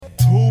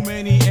Too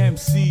many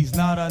MCs,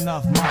 not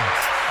enough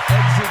mics.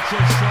 Exit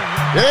your show.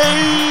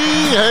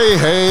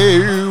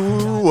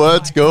 Hey,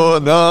 what's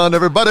going on,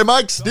 everybody?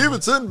 Mike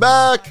Stevenson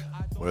back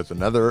with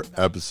another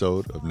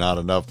episode of Not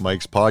Enough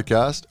Mike's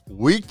podcast.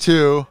 Week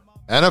 2,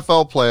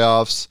 NFL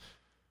playoffs.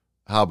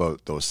 How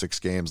about those 6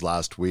 games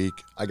last week?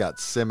 I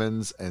got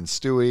Simmons and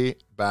Stewie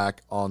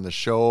back on the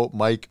show.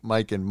 Mike,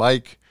 and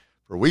Mike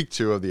for week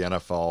 2 of the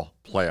NFL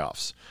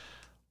playoffs.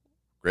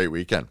 Great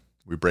weekend.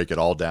 We break it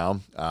all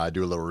down,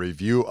 do a little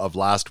review of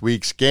last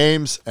week's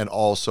games and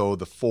also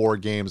the 4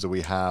 games that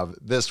we have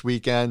this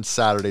weekend,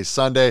 Saturday,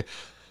 Sunday.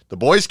 The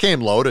boys came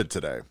loaded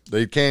today.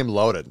 They came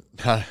loaded,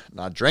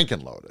 not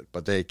drinking loaded,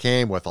 but they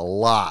came with a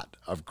lot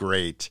of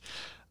great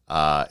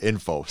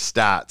info,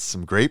 stats,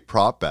 some great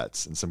prop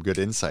bets, and some good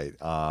insight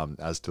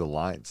as to the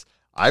lines.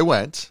 I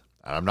went,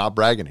 and I'm not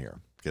bragging here,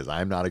 because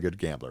I'm not a good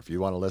gambler. If you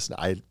want to listen,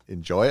 I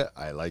enjoy it.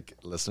 I like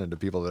listening to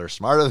people that are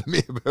smarter than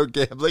me about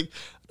gambling.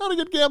 I'm not a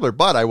good gambler,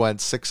 but I went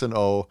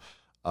 6-0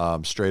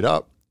 straight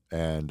up,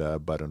 and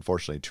but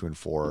unfortunately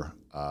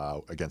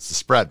 2-4 against the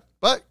spread.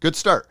 But good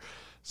start.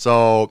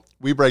 So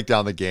we break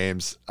down the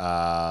games.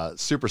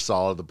 Super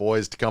solid. The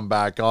boys to come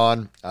back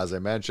on, as I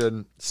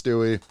mentioned,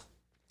 Stewie,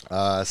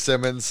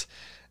 Simmons,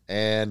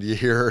 and you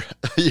hear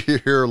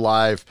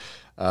live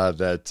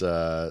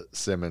that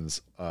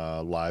Simmons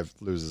live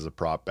loses a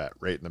prop bet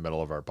right in the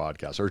middle of our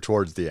podcast, or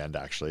towards the end,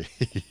 actually.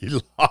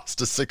 He lost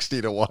to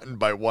 60-1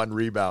 by 1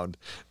 rebound.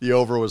 The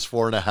over was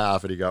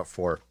 4.5, and he got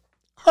 4.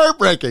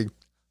 Heartbreaking.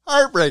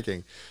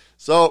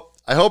 So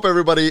I hope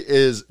everybody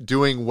is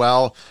doing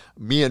well.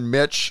 Me and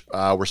Mitch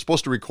were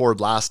supposed to record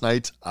last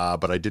night,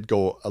 but I did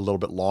go a little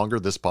bit longer.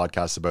 This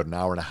podcast is about an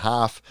hour and a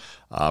half,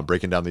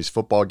 breaking down these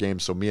football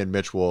games. So me and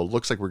Mitch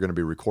looks like we're going to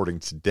be recording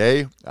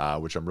today,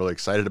 which I'm really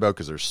excited about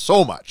because there's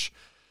so much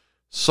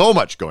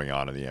going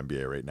on in the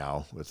NBA right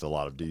now with a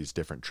lot of these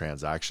different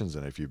transactions.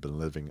 And if you've been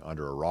living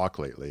under a rock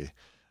lately,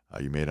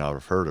 you may not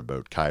have heard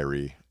about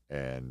Kyrie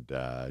and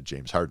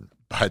James Harden.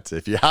 But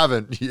if you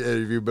haven't, if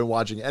you've been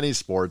watching any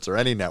sports or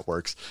any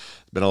networks,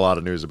 there's been a lot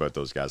of news about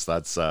those guys.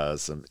 That's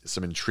some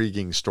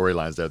intriguing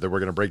storylines there that we're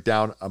going to break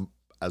down,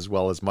 as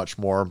well as much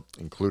more,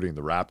 including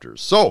the Raptors.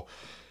 So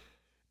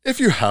if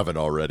you haven't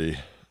already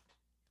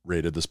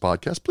rated this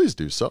podcast, please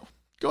do so.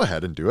 Go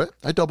ahead and do it.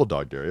 I double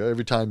dog dare you.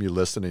 Every time you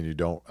listen and you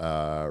don't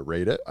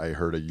rate it, I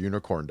heard a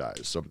unicorn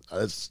dies. So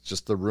it's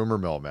just the rumor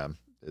mill, man.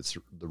 It's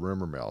the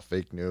rumor mill,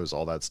 fake news,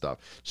 all that stuff.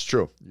 It's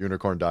true.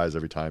 Unicorn dies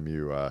every time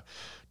you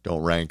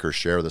don't rank or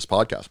share this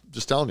podcast.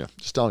 Just telling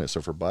you.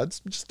 So for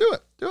buds, just do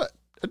it.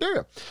 I dare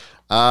you.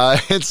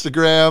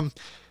 Instagram,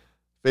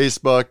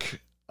 Facebook,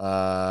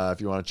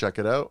 if you want to check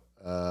it out.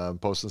 I'm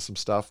posting some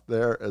stuff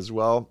there as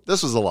well.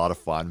 This was a lot of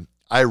fun.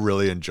 I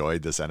really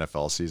enjoyed this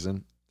NFL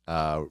season.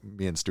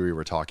 Me and Stewie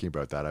were talking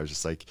about that. I was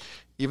just like,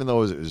 even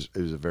though it was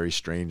a very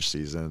strange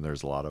season, and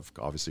there's a lot of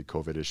obviously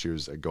COVID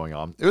issues going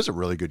on, it was a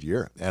really good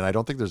year. And I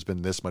don't think there's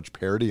been this much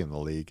parity in the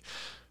league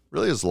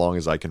really as long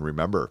as I can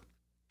remember.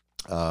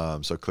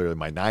 So clearly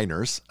my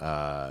Niners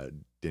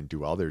didn't do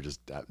well. They were just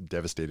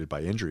devastated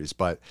by injuries.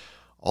 But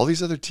all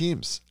these other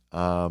teams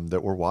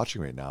that we're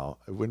watching right now,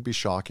 it wouldn't be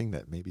shocking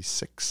that maybe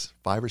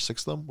 5 or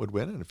 6 of them would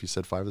win. And if you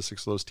said 5 or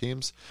 6 of those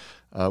teams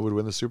would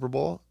win the Super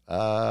Bowl,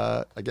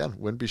 again,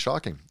 wouldn't be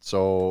shocking.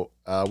 So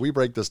we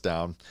break this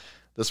down.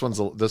 This one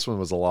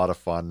was a lot of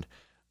fun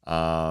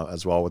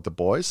as well with the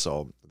boys.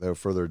 So without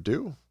further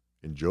ado,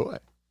 enjoy.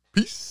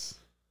 Peace.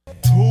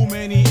 Too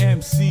many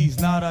MCs,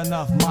 not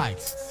enough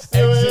mics.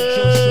 Exit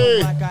your show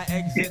like I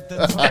exit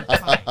the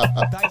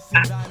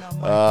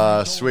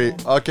turnpike.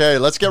 Sweet. Okay,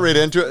 let's get right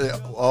into it.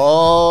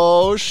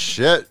 Oh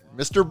shit,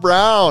 Mr.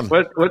 Brown.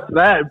 What's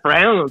that?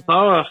 Brown?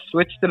 Oh,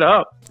 switched it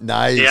up.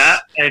 Nice. Yeah,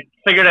 I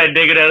figured I'd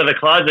dig it out of the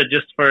closet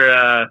just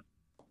for.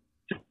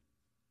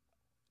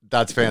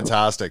 That's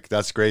fantastic.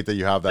 That's great that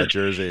you have that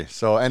jersey.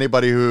 So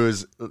anybody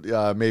who's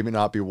maybe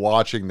not be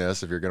watching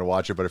this, if you're going to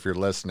watch it, but if you're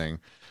listening,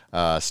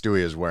 Stewie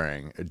is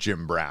wearing a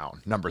Jim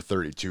Brown, number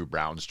 32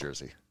 Browns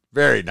jersey.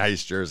 Very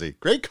nice jersey.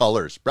 Great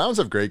colors. Browns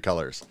have great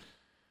colors.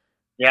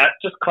 Yeah,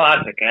 just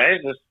classic, eh?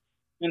 Just,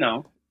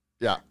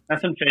 Yeah.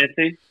 nothing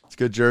fancy. It's a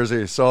good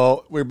jersey.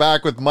 So we're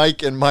back with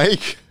Mike. So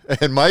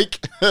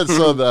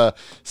the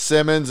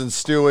Simmons and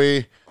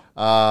Stewie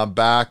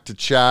back to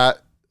chat.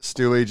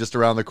 Stewie just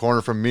around the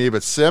corner from me,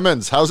 but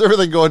Simmons, how's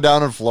everything going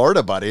down in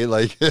Florida, buddy?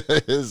 Like,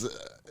 is it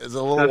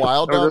a little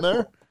wild down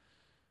there?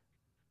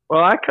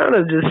 Well, I kind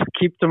of just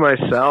keep to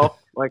myself.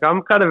 Like,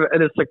 I'm kind of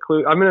in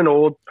I'm in an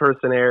old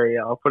person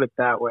area. I'll put it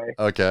that way.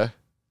 Okay.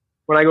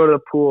 When I go to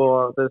the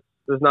pool,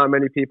 there's not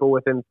many people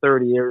within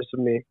 30 years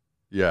of me.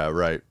 Yeah,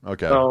 right.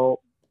 Okay.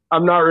 So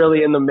I'm not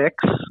really in the mix,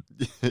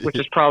 which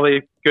is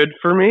probably good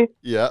for me.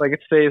 Yeah. Like,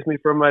 it saves me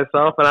from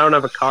myself, and I don't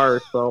have a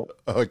car, so.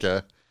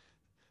 Okay.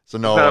 So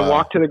no. Kind of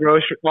walk to the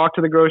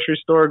grocery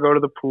store, go to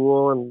the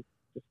pool, and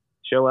just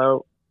chill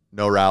out.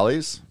 No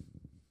rallies.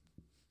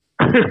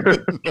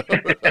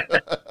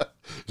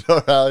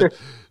 No rallies.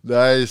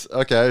 Nice.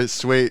 Okay.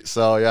 Sweet.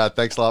 So yeah,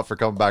 thanks a lot for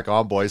coming back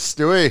on, boys.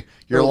 Stewie,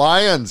 your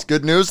Lions.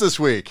 Good news this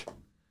week.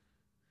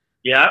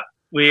 Yeah,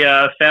 we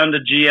found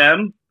a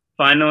GM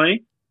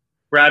finally.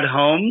 Brad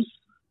Holmes,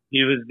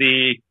 he was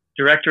the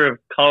director of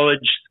college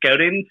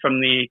scouting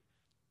from the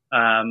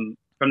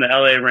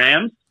LA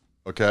Rams.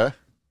 Okay.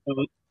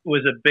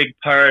 Was a big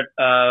part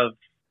of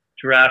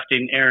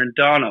drafting Aaron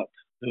Donald,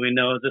 who we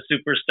know is a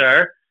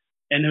superstar,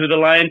 and who the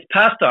Lions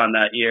passed on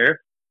that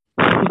year.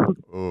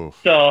 Oof.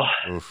 So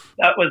Oof.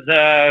 that was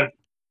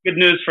good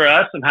news for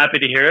us. I'm happy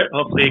to hear it.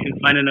 Hopefully you can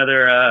find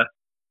another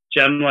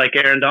gem like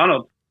Aaron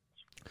Donald.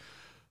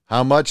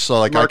 How much? So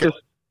like Marcus,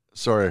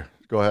 sorry,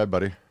 go ahead,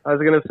 buddy. I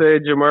was gonna say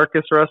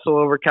Jamarcus Russell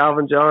over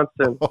Calvin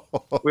Johnson.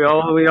 We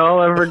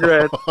all have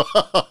regrets.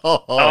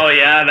 Oh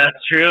yeah,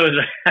 that's true.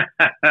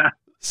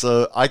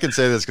 So I can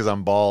say this because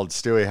I'm bald.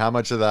 Stewie, how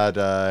much of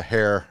that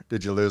hair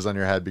did you lose on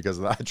your head because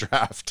of that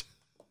draft?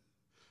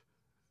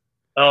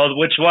 Oh,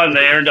 which one?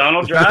 The Aaron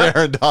Donald draft?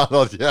 Aaron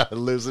Donald, yeah,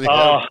 losing.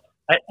 Oh,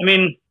 I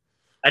mean,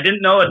 I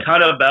didn't know a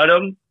ton about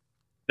him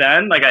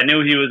then. Like I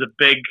knew he was a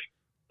big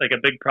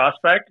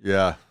prospect.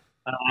 Yeah.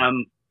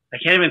 I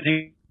can't even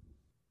think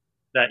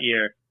that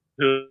year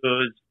who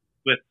was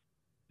with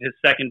his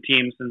second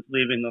team since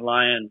leaving the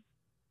Lions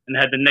and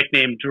had the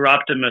nickname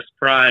Droptimus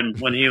Prime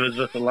when he was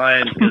with the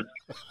Lions because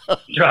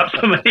he dropped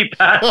so many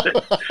passes.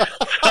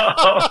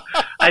 So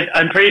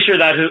I'm pretty sure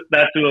that's who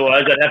it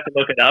was. I'd have to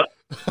look it up.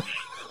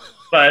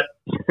 But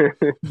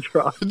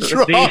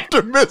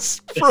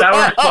Droptimus the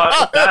sour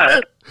spot with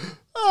that.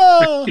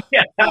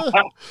 Yeah.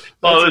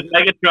 Well, it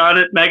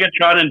was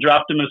Megatron and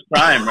Droptimus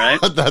Prime, right?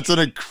 That's an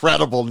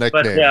incredible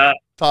nickname. But,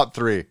 top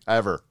 3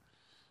 ever.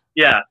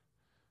 Yeah.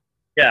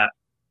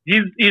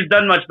 He's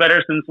done much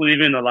better since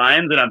leaving the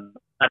Lions, and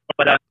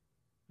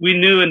we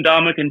knew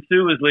Ndamukong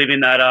Suh was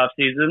leaving that off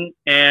season,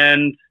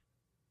 and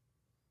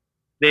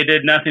they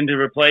did nothing to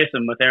replace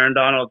him with Aaron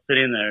Donald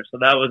sitting there. So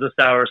that was a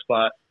sour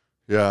spot.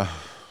 Yeah.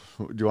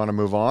 Do you want to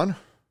move on?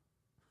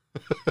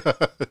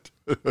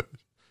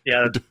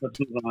 Yeah, let's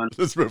move on.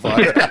 Let's move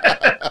on.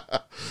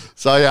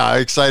 So yeah,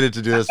 excited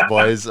to do this,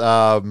 boys. It's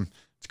a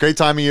great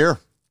time of year.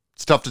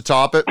 It's tough to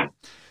top it.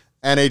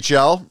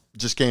 NHL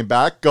just came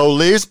back. Go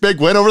Leafs! Big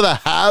win over the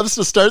Habs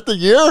to start the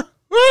year.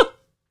 Woo!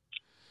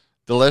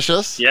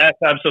 Delicious. Yes,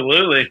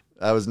 absolutely.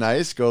 That was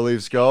nice. Go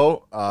Leafs,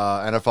 go!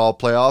 NFL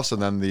playoffs,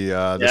 and then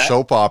the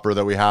soap opera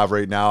that we have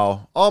right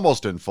now,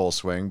 almost in full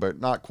swing,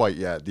 but not quite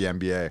yet. The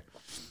NBA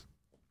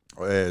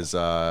is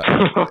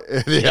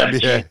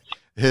NBA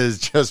is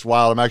just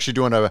wild. I'm actually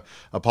doing a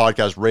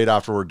podcast right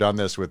after we're done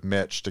this with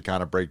Mitch to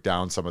kind of break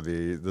down some of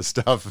the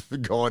stuff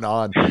going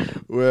on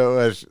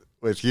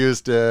with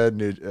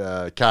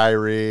Houston,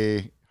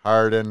 Kyrie,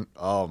 Harden.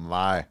 Oh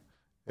my,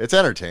 it's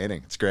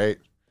entertaining. It's great.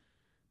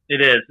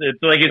 It is. It's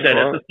like you said,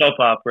 it's a soap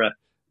opera.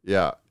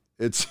 Yeah,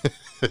 it's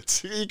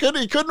you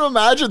couldn't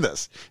imagine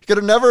this. You could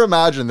have never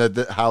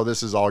imagined how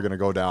this is all going to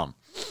go down.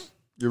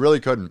 You really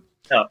couldn't.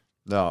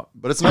 No,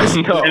 but it's nice.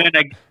 No. And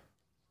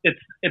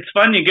it's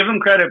fun. You give them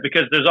credit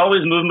because there's always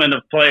movement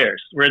of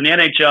players. Where in the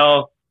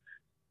NHL,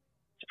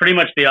 it's pretty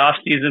much the off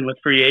season with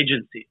free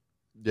agency.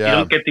 Yeah. You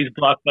don't get these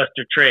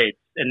blockbuster trades.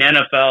 In the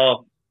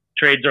NFL,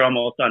 trades are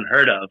almost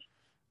unheard of.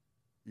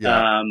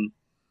 Yeah.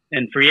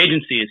 And free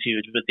agency is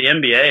huge, but the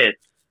NBA,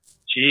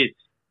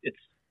 it's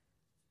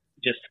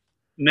just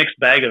mixed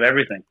bag of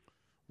everything.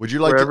 Would you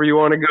like wherever you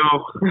want to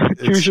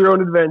go? Choose your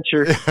own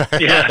adventure.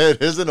 Yeah,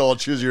 it is an old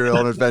choose your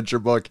own adventure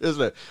book,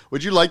 isn't it?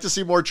 Would you like to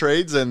see more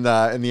trades in the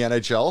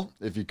NHL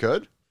if you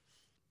could?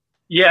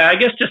 Yeah, I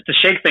guess just to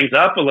shake things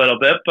up a little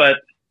bit, but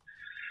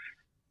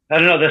I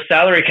don't know. The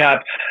salary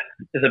cap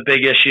is a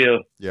big issue.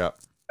 Yeah,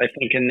 I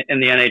think in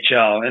the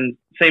NHL, and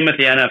same with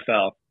the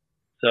NFL.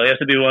 So you have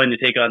to be willing to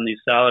take on these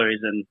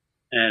salaries, and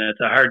it's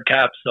a hard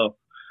cap. So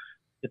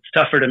it's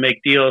tougher to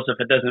make deals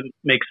if it doesn't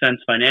make sense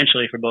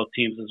financially for both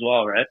teams as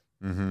well, right?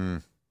 Mm-hmm.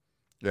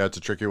 Yeah, it's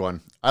a tricky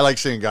one. I like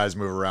seeing guys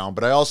move around,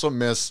 but I also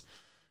miss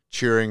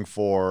cheering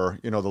for,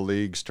 the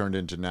leagues turned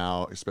into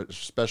now,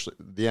 especially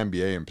the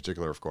NBA in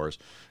particular, of course,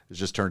 is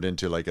just turned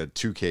into like a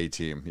 2K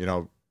team.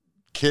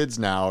 Kids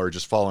now are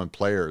just following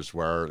players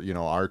where,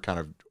 our kind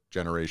of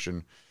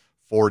generation,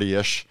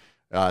 40-ish,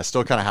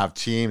 still kind of have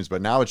teams,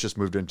 but now it's just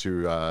moved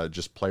into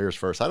just players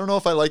first. I don't know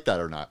if I like that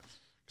or not,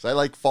 because I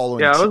like following.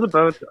 Yeah, I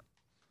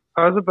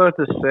was about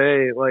to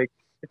say, like,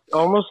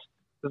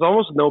 there's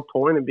almost no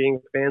point in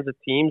being fans of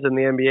teams in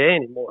the NBA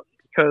anymore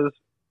because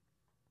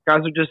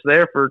guys are just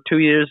there for 2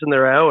 years and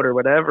they're out or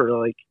whatever.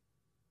 Like,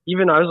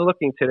 even I was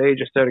looking today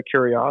just out of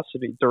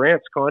curiosity.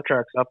 Durant's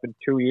contract's up in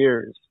 2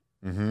 years.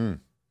 Mm-hmm.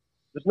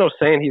 There's no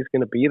saying he's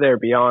going to be there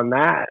beyond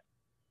that.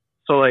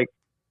 So, like,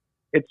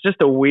 it's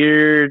just a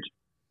weird.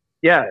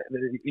 Yeah,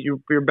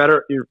 you're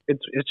better.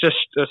 It's just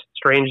a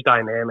strange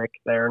dynamic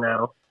there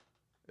now.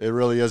 It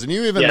really is. And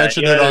you even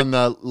mentioned it on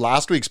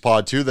last week's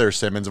pod too there,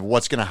 Simmons, of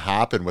what's going to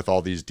happen with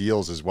all these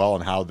deals as well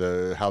and how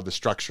the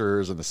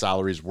structures and the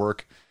salaries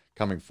work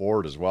coming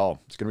forward as well.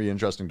 It's going to be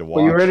interesting to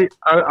watch. Well,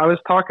 I was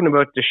talking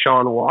about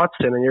Deshaun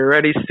Watson, and you're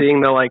already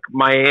seeing the, like,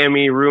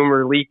 Miami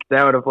rumor leaked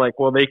out of, like,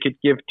 well, they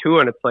could give two,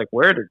 and it's like,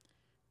 where did,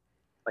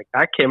 like,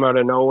 that came out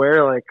of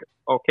nowhere. Like,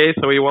 okay,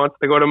 so he wants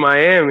to go to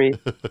Miami.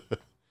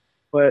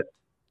 But,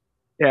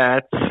 yeah,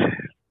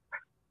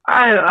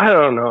 I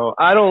don't know.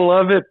 I don't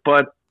love it,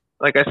 but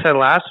like I said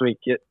last week,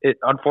 it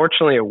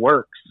unfortunately it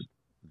works.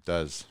 It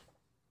does.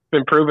 It's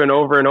been proven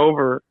over and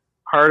over.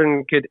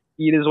 Harden could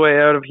eat his way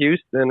out of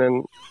Houston,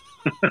 and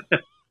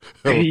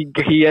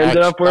he ended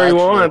up where he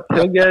wants.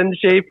 He'll get in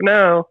shape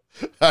now.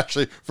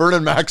 Actually,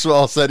 Vernon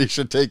Maxwell said he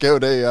should take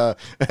out an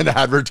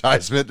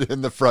advertisement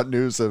in the front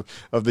news of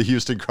the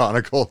Houston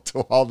Chronicle to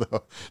all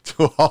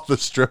the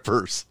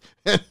strippers.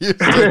 And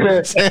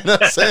Houston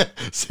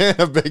saying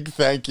a big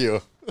thank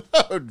you.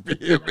 That would be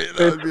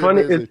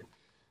funny. amazing.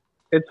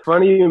 It's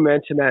funny you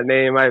mentioned that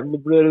name. I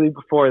literally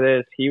before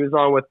this, he was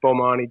on with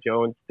Bomani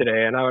Jones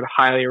today, and I would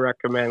highly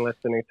recommend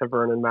listening to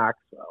Vernon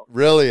Maxwell.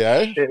 Really,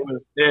 eh? It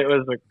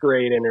was a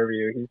great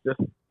interview. He's just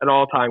an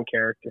all-time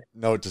character.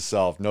 Note to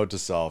self.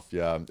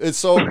 Yeah, it's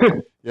so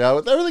yeah.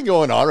 With everything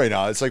going on right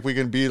now, it's like we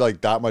can be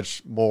like that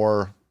much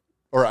more,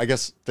 or I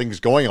guess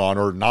things going on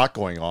or not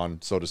going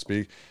on, so to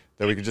speak,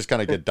 that we can just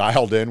kind of get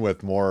dialed in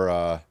with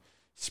more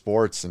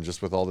sports and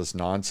just with all this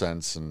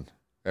nonsense and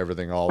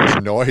everything, all this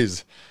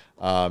noise.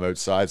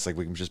 Outside, it's like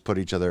we can just put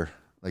each other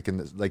like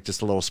in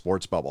just a little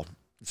sports bubble.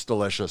 It's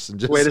delicious and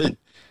just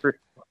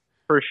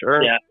for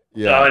sure. Yeah.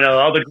 Yeah. So I know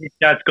all the group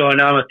chats going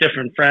on with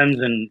different friends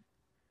and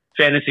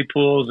fantasy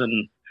pools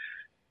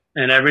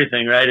and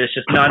everything, right? It's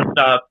just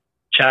nonstop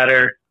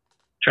chatter,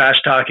 trash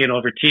talking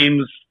over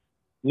teams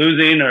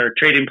losing or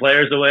trading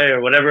players away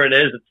or whatever it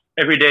is. It's,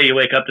 every day you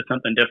wake up to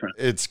something different.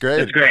 It's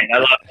great. It's great. I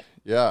love it.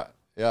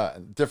 Yeah,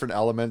 different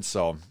elements.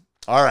 So.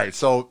 All right,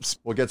 so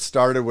we'll get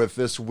started with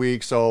this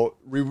week. So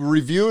we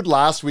reviewed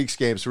last week's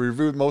games. So we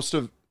reviewed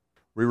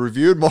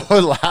more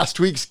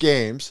last week's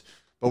games,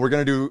 but we're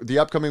going to do the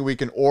upcoming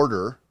week in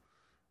order,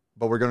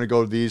 but we're going to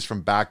go these from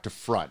back to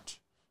front.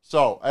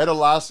 So I had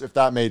if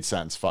that made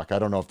sense. Fuck, I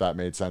don't know if that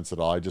made sense at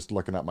all. I just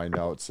looking at my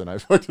notes and I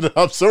looked it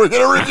up. So we're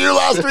going to review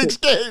last week's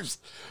games.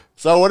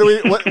 So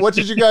what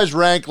did you guys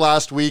rank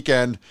last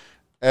weekend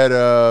out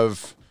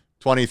of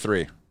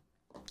 23?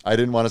 I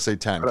didn't want to say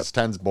 10 because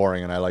 10's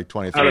boring and I like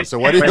 23. So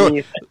what do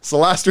you? So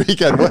last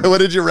weekend, what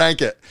did you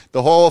rank it?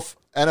 The whole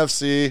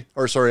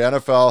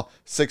NFL,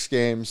 6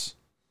 games.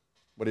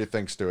 What do you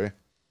think, Stewie?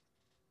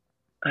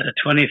 Out of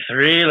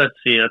 23, let's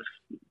see. Let's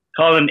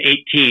call him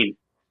 18.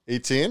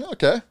 18?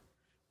 Okay.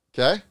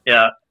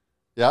 Yeah.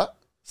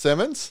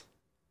 Simmons?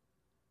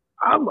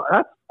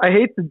 I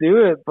hate to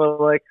do it,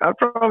 but like I'd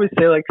probably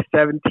say like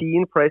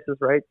 17, Price is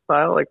Right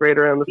style, like right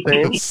around the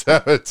same.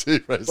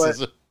 17, Price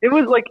is Right. It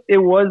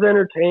was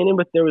entertaining,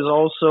 but there was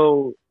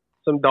also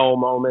some dull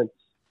moments.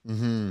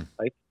 Mm-hmm.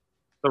 Like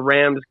the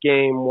Rams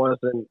game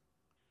wasn't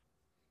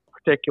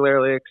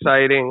particularly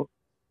exciting.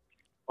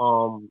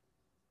 What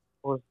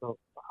was the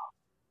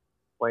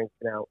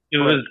blanking out? It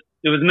was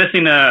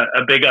missing a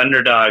big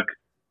underdog.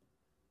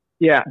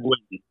 Yeah.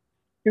 Win.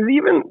 Because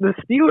even the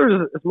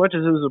Steelers, as much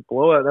as it was a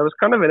blowout, that was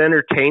kind of an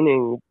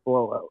entertaining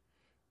blowout.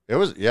 It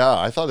was, yeah.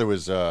 I thought it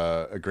was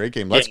a great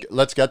game.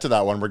 Let's get to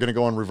that one. We're going to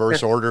go in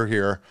reverse order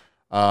here.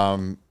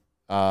 Again,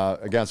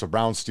 so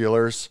Browns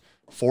Steelers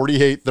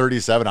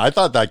 48-37. I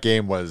thought that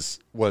game was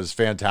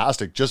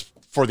fantastic just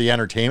for the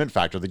entertainment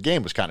factor. The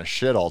game was kind of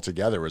shit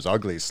altogether. It was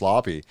ugly,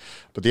 sloppy,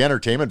 but the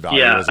entertainment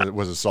value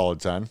was a solid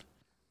 10.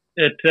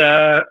 I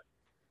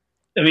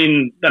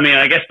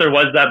guess there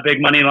was that big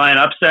money line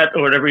upset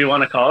or whatever you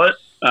want to call it.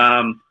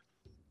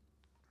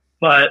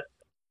 But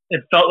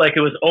it felt like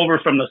it was over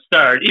from the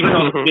start, even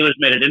though the Steelers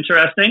made it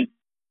interesting.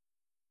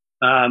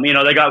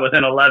 They got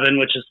within 11,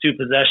 which is 2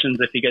 possessions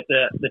if you get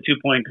the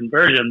 2-point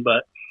conversion,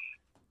 but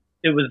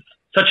it was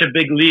such a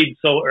big lead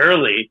so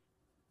early.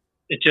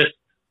 It just,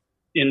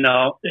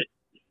 the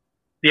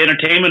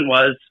entertainment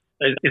was,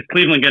 is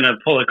Cleveland going to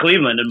pull a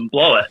Cleveland and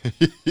blow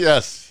it?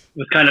 Yes. It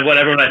was kind of what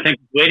everyone I think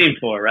was waiting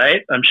for,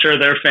 right? I'm sure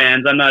they're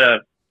fans. I'm not a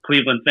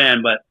Cleveland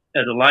fan, but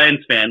as a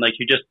Lions fan, like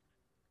you're just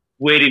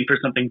waiting for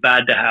something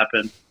bad to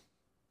happen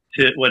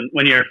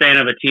when you're a fan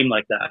of a team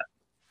like that.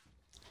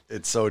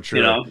 It's so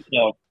true.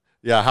 So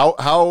yeah. How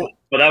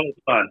but that was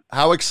fun.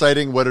 How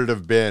exciting would it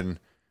have been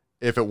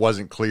if it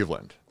wasn't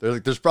Cleveland?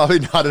 There's probably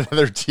not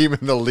another team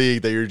in the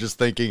league that you're just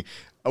thinking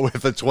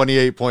with a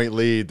 28-point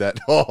lead that,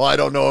 I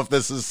don't know if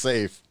this is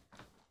safe.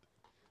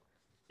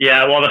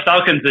 Yeah, well, the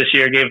Falcons this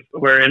year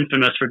were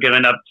infamous for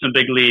giving up some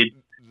big leads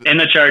in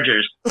the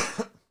Chargers,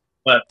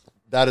 but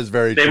that is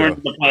very true. They weren't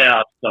in the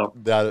playoffs, so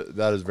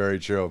that is very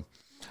true.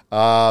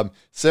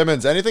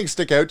 Simmons, anything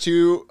stick out to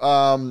you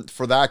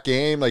for that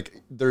game?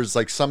 Like, there's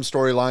like some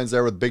storylines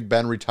there with Big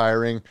Ben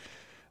retiring,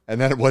 and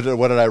then what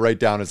did I write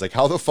down? Is like,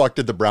 how the fuck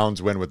did the Browns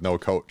win with no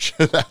coach?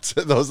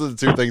 Those are the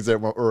 2 things that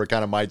were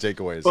kind of my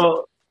takeaways.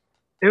 Well,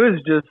 it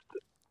was just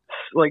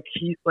like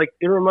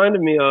it reminded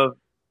me of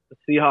the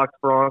Seahawks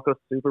Broncos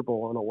Super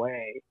Bowl in a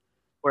way,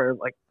 where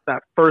like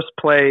that first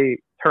play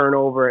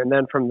turnover, and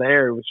then from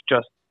there it was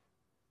just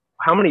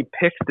how many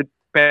picks did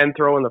Ben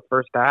throw in the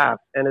first half?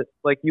 And it's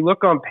like you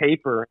look on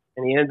paper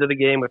and he ended the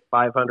game with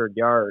 500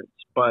 yards,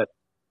 but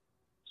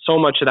so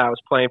much of that was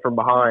playing from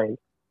behind.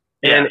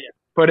 Yeah.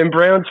 But in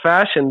Browns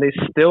fashion, they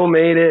still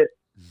made it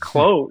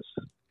close.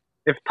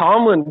 If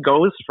Tomlin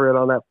goes for it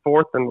on that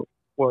 4th and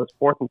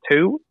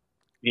 2,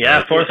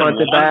 Yeah, fourth and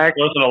punted one. back.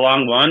 Fourth and a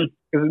long one.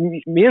 Because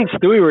me and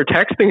Stewie were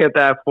texting at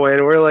that point,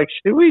 and we are like,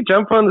 should we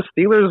jump on the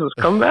Steelers'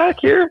 comeback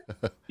here?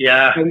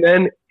 Yeah. And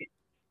then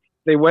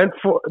they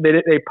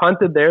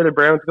punted there, the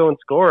Browns go and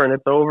score, and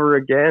it's over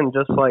again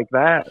just like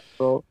that.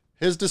 So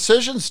his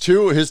decision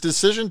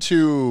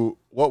to,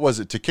 what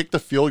was it, to kick the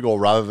field goal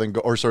rather than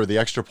the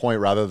extra point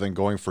rather than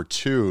going for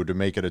two to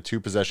make it a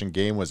 2-possession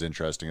game was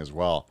interesting as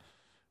well.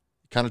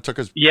 Kind of took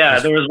his. Yeah,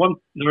 there was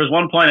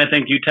one point I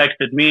think you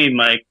texted me,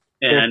 Mike,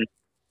 and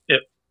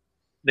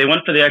they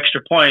went for the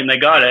extra point and they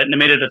got it, and they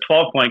made it a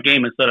 12-point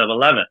game instead of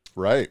 11.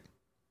 Right.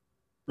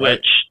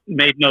 Which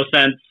made no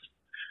sense,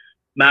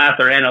 math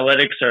or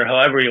analytics or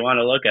however you want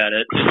to look at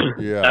it.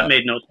 Yeah. That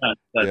made no sense.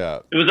 But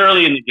Yeah. it was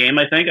early in the game,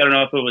 I think. I don't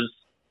know if it was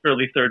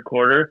early third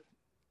quarter.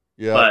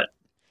 Yeah. But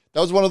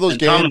that was one of those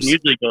Tomlin games.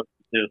 usually goes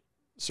to.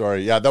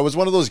 Sorry. Yeah, that was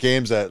one of those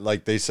games that,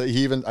 like, they say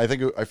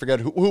I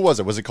forget who was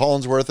it? Was it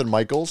Collinsworth and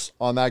Michaels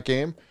on that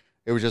game?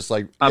 It was just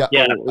like,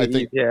 Yeah. I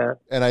think, yeah.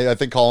 and I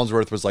think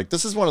Collinsworth was like,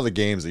 this is one of the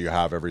games that you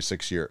have every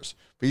 6 years,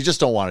 but you just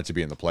don't want it to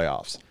be in the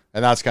playoffs.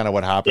 And that's kind of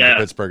what happened in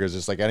Pittsburgh. Is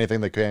just like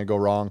anything that can go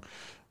wrong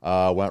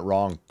went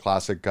wrong.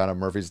 Classic kind of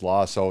Murphy's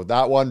Law. So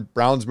that one,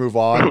 Browns move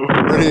on.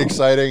 Pretty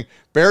exciting.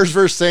 Bears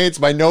versus Saints.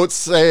 My notes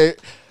say,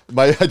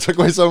 I took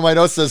away some of my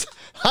notes, says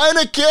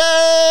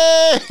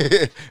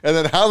Heineke. And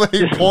then how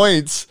many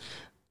points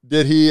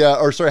did he,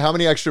 how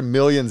many extra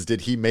millions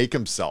did he make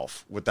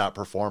himself with that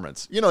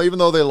performance? Even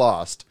though they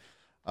lost.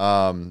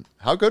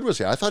 How good was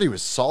he? I thought he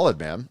was solid,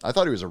 man. I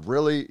thought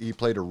he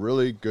played a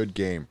really good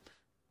game.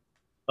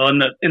 Oh,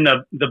 in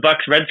the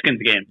Bucks Redskins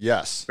game.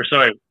 Yes.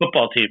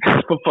 Football team.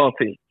 Football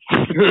team.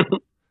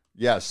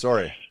 Yeah,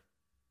 sorry.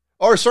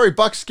 Oh, sorry,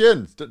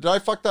 Buckskins. Did I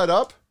fuck that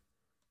up?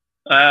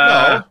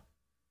 No.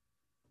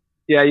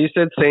 Yeah, you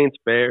said Saints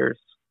Bears.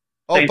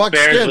 Oh, Saints,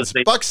 Buckskins.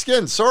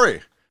 Buckskins.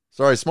 Sorry,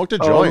 I smoked a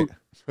joint.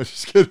 I'm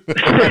just kidding.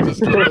 I'm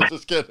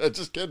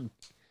just kidding.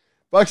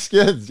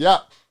 Buckskins. Yeah.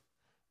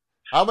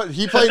 How much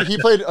he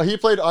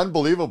played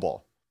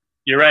unbelievable.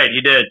 You're right.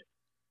 He did.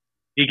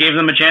 He gave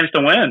them a chance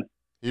to win.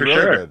 He for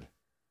really sure. did.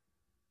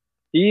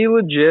 He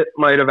legit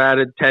might have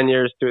added 10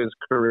 years to his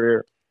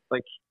career.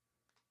 Like,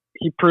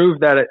 he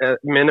proved that at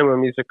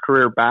minimum he's a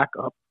career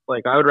backup.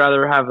 Like, I would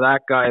rather have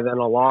that guy than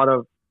a lot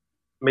of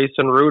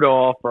Mason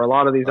Rudolph or a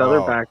lot of these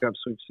other backups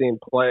we've seen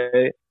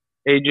play.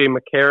 AJ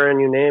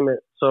McCarron, you name it.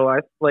 So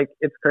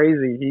it's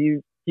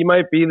crazy. He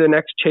might be the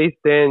next Chase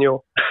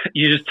Daniel.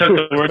 You just took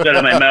the words out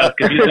of my mouth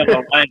because he's on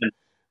the line.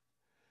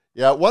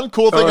 Yeah, one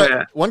cool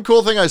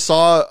thing I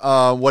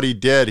saw what he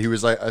did. He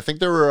was like, I think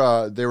they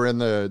were in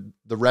the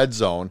red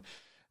zone,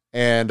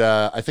 and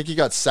I think he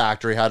got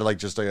sacked or he had like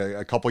just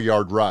a couple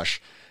yard rush,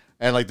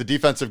 and like the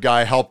defensive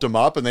guy helped him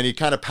up, and then he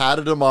kind of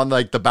patted him on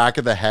like the back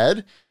of the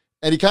head,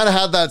 and he kind of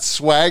had that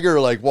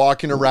swagger like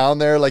walking around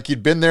there like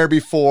he'd been there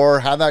before,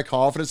 had that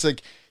confidence.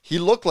 Like he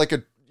looked like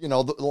a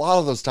lot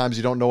of those times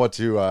you don't know what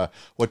to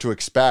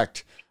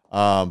expect,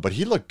 but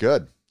he looked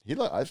good.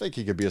 I think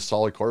he could be a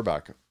solid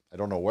quarterback. I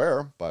don't know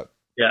where, but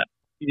yeah,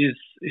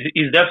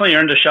 he's definitely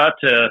earned a shot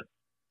to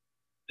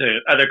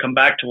either come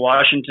back to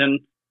Washington,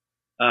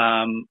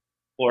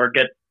 or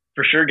get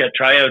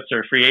tryouts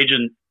or free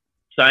agent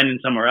signing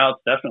somewhere else.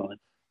 Definitely.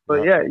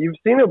 But yeah, you've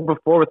seen it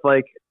before with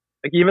like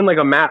even like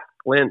a Matt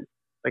Flynn.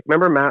 Like,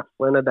 remember Matt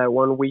Flynn at that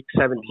 1 week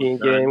 17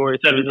 game where he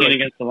 17 like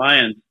against the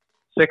Lions,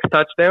 6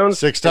 touchdowns.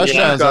 6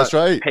 touchdowns. That's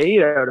right.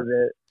 Paid out of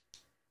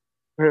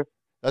it.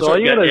 That's so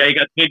right. He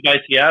got paid by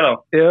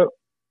Seattle. Yeah.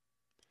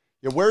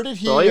 Yeah, where did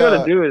he? So all you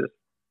got to do is.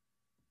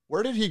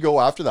 Where did he go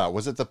after that?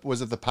 Was it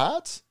the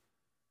Pats?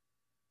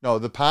 No,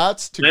 the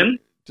Pats. Flynn?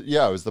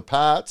 Yeah, it was the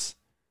Pats.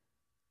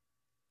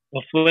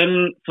 Well,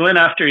 Flynn,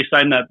 after he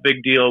signed that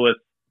big deal with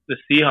the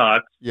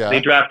Seahawks, they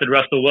drafted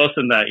Russell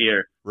Wilson that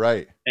year.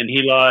 Right. And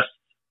he lost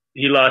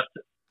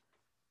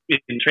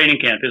in training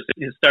camp,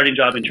 his starting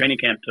job in training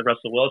camp to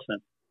Russell Wilson.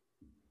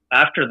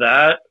 After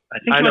that, I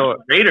think he went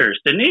to the Raiders,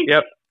 didn't he?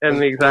 Yep. And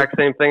the exact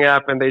same thing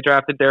happened. They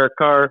drafted Derek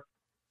Carr.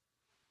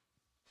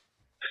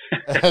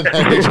 And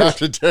then they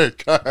drafted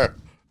Derek Carr.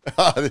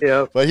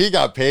 Yep. But he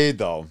got paid,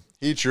 though.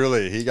 He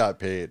got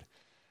paid.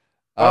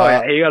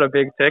 Yeah, he got a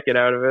big ticket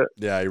out of it.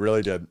 Yeah, he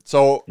really did.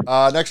 So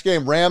next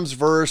game, Rams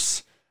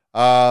versus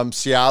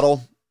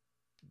Seattle.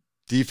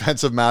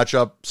 Defensive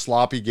matchup,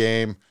 sloppy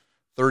game,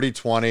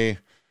 30-20.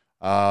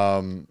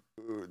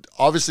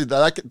 Obviously,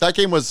 that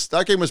game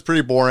was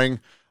pretty boring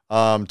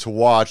to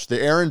watch.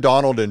 The Aaron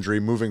Donald injury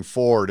moving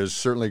forward is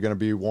certainly going to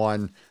be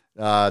one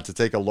to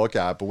take a look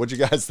at. But what do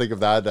you guys think of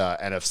that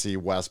NFC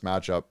West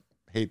matchup?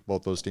 Hate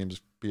both those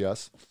teams,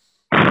 PS.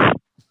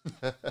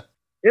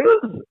 It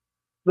was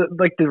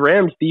the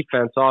Rams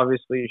defense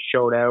obviously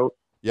showed out.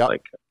 Yeah,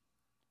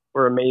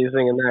 were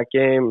amazing in that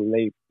game.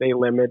 They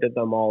limited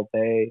them all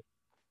day,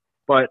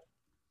 but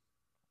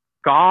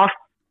Goff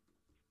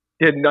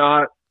did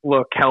not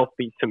look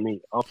healthy to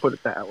me. I'll put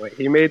it that way.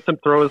 He made some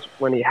throws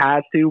when he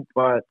had to,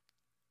 but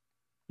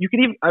you could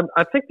even.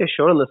 I think they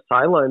showed on the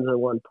sidelines at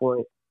one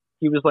point.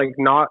 He was like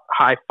not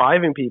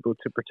high-fiving people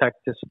to protect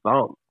his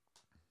thumb.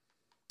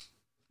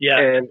 Yeah,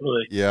 and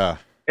absolutely. Yeah.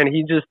 And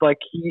he just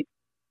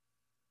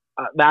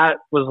that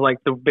was like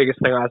the biggest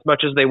thing. As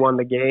much as they won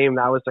the game,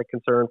 that was a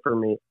concern for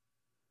me.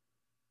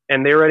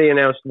 And they already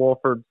announced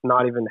Wolford's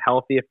not even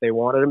healthy if they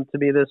wanted him to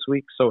be this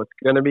week, so it's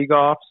going to be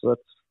Goff. So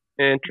that's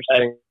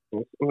interesting.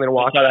 I'm going to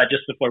watch that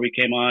just before we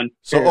came on.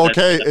 So,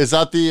 okay, is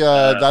that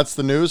that's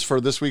the news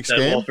for this week's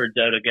game? Wolford's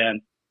out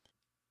again.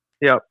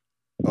 Yep.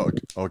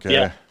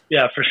 Okay.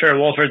 Yeah, for sure.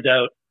 Wolford's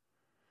out.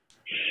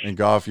 And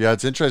Goff,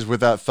 it's interesting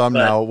with that thumb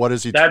now. What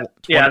is he? That's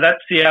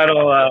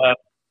Seattle. I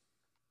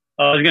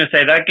was going to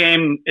say that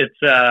game. It's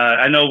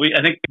I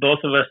think both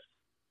of us,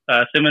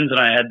 Simmons and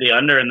I, had the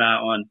under in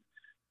that one.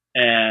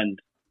 And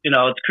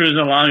it's cruising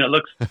along. It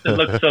looks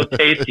so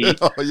tasty.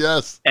 Oh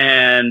yes.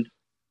 And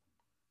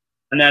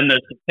then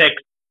there's the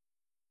picks,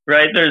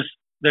 right? There's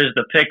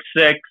the pick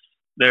six.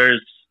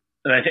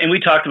 And we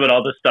talked about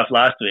all this stuff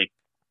last week.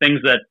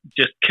 Things that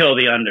just kill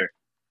the under.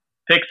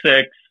 Pick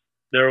six.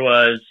 There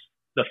was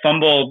the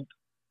fumbled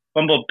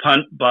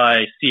punt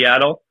by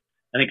Seattle.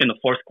 I think in the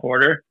fourth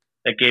quarter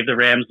that gave the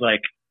Rams the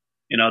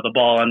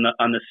ball on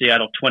the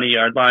Seattle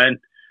 20-yard line.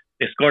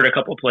 They scored a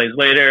couple plays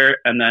later,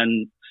 and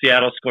then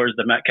Seattle scores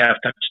the Metcalf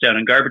touchdown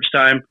in garbage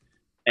time,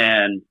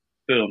 and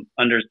boom,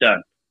 under's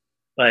done.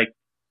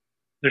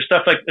 There's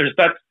stuff that's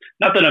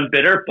not that I'm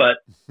bitter, but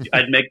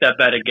I'd make that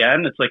bet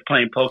again. It's like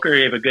playing poker.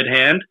 You have a good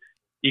hand.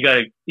 You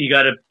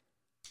gotta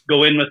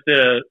go in with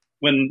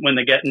when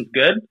the getting's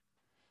good.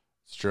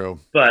 It's true.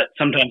 But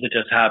sometimes it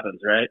just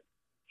happens, right?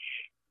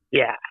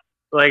 Yeah.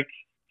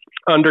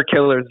 Under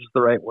killers is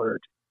the right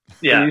word.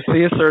 Yeah.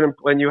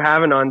 When you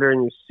have an under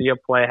and you see a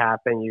play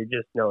happen, you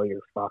just know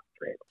you're fucked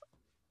right away.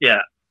 Yeah.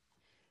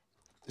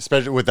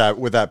 Especially with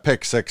that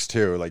pick six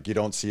too. You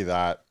don't see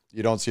that.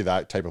 You don't see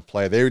that type of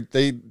play.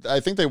 I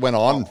think they went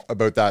on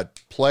about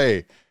that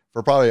play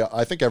for probably,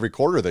 I think every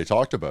quarter they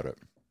talked about it.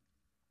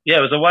 Yeah,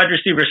 it was a wide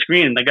receiver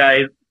screen. The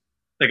guy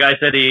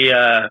said he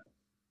saw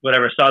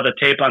the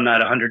tape on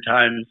that 100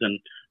 times and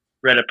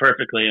read it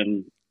perfectly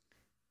and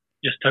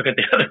just took it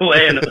the other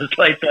way, and it was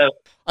lights out.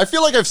 I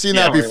feel like I've seen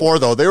that before,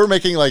 though. They were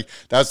making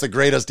that's the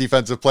greatest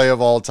defensive play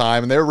of all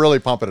time, and they were really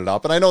pumping it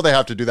up. And I know they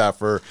have to do that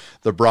for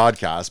the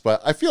broadcast,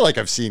 but I feel like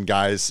I've seen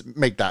guys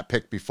make that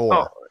pick before.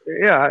 Oh,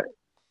 yeah,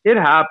 it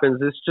happens.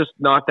 It's just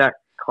not that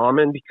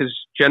common because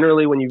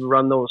generally when you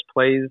run those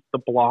plays, the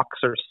blocks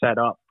are set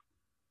up.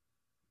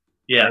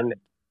 Yeah. And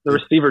the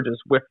receiver just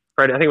whiffed.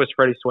 I think it was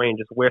Freddie Swain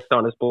just whiffed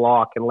on his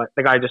block and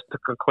the guy just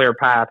took a clear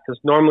path because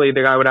normally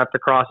the guy would have to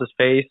cross his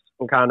face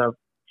and kind of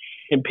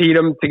impede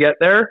him to get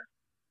there.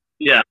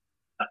 Yeah.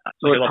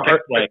 So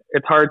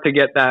it's hard to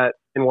get that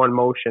in one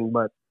motion,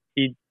 but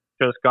he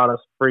just got us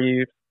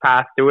free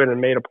path to it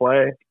and made a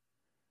play.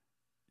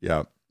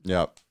 Yeah.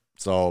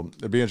 So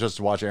it'd be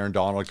interesting to watch Aaron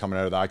Donald coming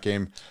out of that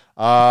game.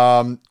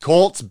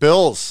 Colts,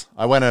 Bills.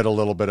 I went out a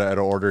little bit out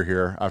of order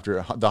here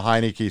after the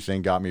Heineke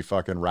thing got me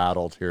fucking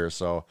rattled here.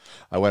 So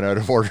I went out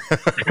of order.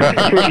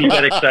 You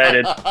got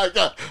excited.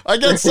 I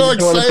get so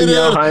excited.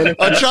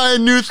 I'm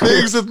trying new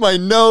things with my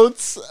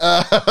notes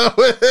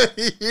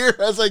here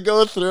as I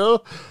go through.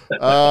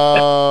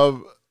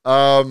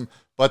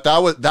 But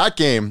that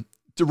game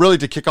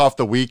to kick off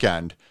the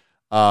weekend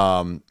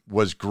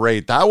was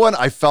great. That one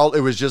I felt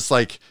it was just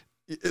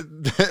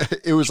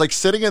it was like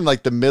sitting in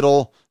the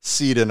middle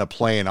seat in a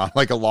plane on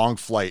a long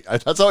flight.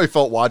 That's how I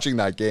felt watching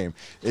that game.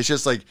 It's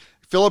just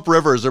Phillip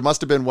Rivers, there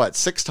must have been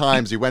 6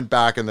 times he went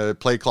back and the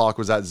play clock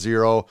was at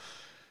 0.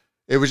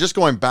 It was just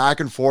going back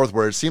and forth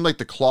where it seemed like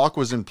the clock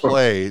was in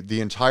play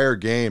the entire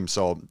game.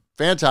 So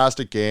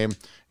fantastic game,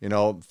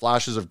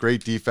 flashes of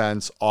great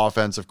defense,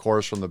 offense, of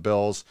course, from the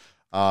Bills.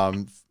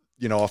 A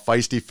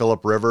feisty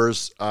Phillip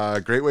Rivers,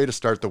 great way to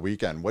start the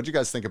weekend. What did you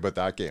guys think about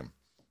that game?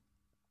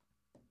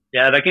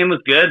 Yeah, that game was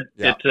good.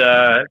 Yeah.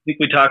 I think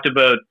we talked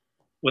about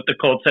what the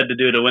Colts had to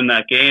do to win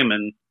that game.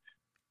 And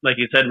like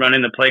you said,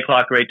 running the play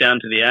clock right down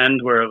to the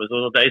end where it was a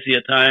little dicey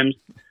at times.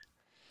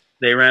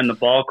 They ran the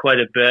ball quite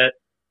a bit.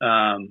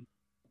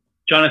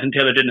 Jonathan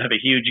Taylor didn't have a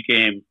huge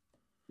game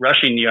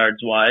rushing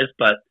yards wise,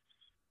 but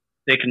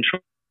they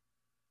controlled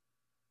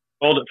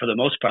it for the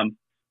most part.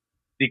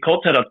 The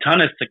Colts had a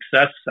ton of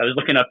success. I was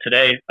looking up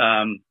today,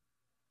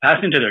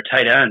 passing to their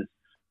tight ends.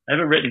 I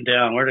have it written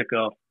down. Where'd it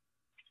go?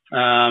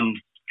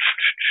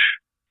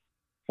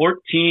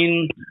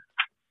 14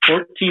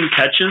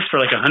 catches for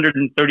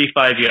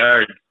 135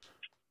 yards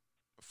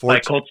by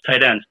Colts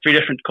tight ends. 3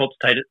 different Colts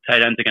tight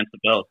ends against the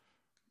Bills.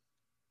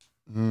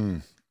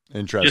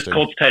 Interesting. Just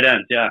Colts tight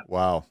ends, yeah.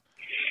 Wow.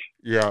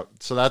 Yeah,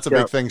 so that's a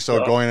big thing.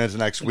 So going into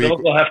next week, the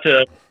Bills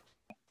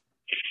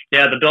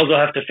will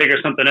have to figure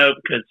something out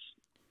because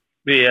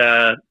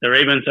the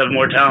Ravens have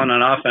more talent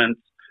on offense,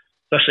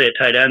 especially at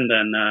tight end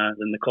than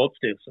the Colts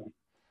do. So.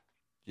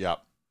 Yeah.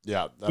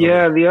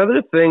 The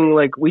other thing,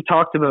 we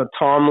talked about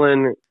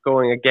Tomlin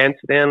going against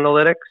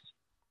analytics.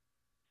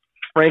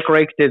 Frank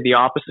Reich did the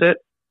opposite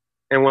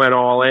and went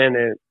all in,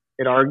 and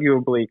it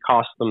arguably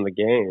cost them the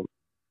game.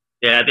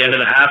 Yeah, at the end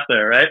of the half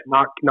there, right?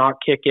 Not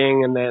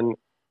kicking and then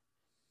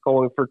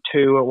going for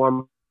 2 at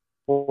one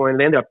point.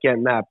 They ended up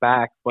getting that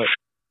back, but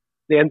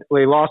they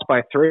lost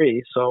by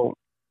 3. So,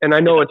 and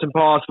I know it's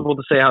impossible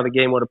to say how the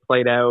game would have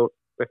played out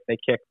if they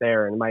kicked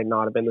there, and it might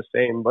not have been the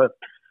same. But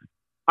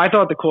I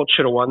thought the Colts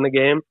should have won the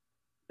game.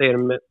 They had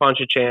a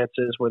bunch of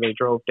chances where they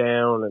drove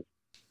down and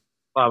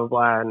blah, blah,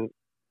 blah, and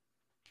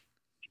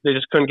they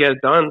just couldn't get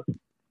it done.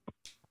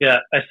 Yeah,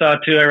 I saw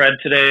too. I read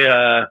today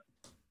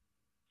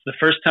it's the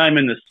first time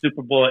in the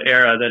Super Bowl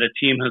era that a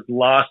team has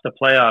lost a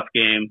playoff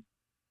game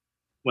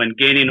when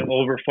gaining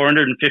over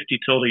 450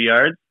 total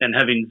yards and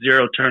having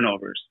 0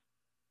 turnovers.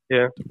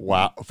 Yeah.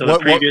 Wow. So the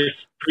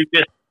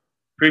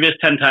previous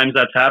 10 times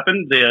that's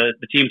happened, the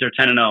teams are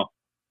 10-0.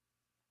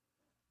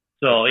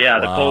 So yeah,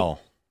 the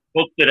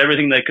Colts did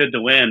everything they could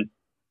to win,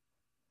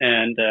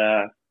 and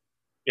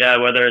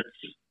whether it's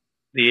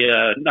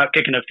the not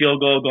kicking a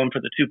field goal, going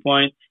for the 2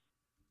 points,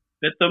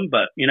 fit them,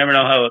 but you never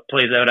know how it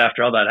plays out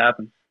after all that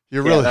happens.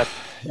 You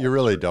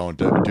really don't,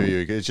 do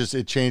you?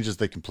 It changes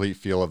the complete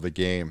feel of the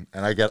game,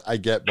 and I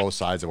get both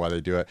sides of why they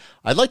do it.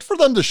 I'd like for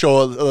them to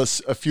show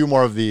us a few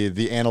more of the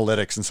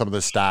analytics and some of the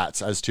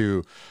stats as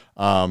to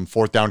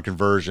fourth down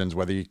conversions,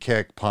 whether you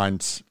kick,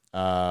 punt,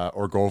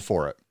 or go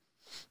for it,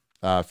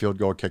 field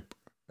goal, kick.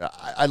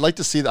 I'd like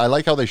to see. I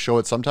like how they show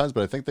it sometimes,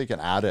 but I think they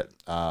can add it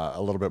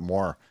a little bit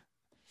more.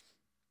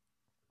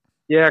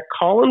 Yeah,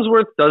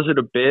 Collinsworth does it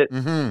a bit.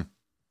 Mm-hmm.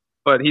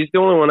 But he's the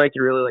only one I could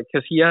really like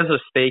because he has a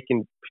stake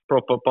in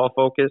Pro Football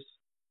Focus.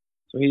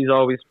 So he's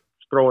always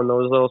throwing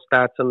those little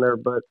stats in there.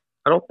 But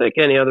I don't think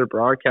any other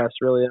broadcast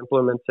really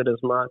implements it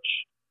as much.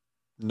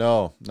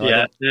 No.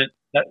 Yeah,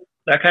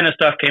 that kind of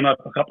stuff came up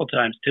a couple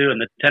times too. And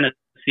the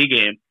Tennessee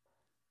game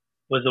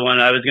was the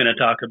one I was going to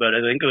talk about. I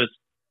think it was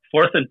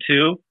 4th and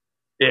 2.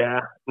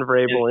 Yeah,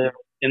 Vrabel,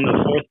 in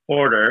the fourth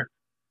quarter.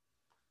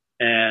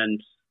 And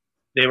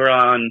they were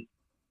on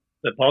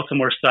the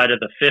Baltimore side of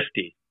the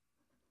 50.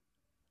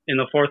 In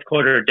the fourth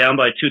quarter, down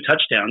by 2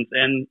 touchdowns,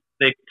 and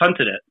they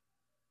punted it.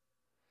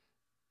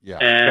 Yeah.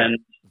 And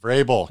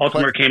Vrabel.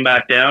 Baltimore came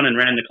back down and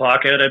ran the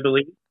clock out, I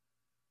believe.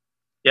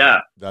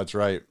 Yeah. That's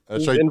right.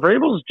 And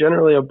Vrabel's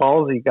generally a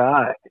ballsy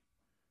guy.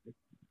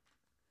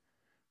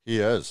 He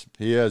is.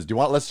 Do you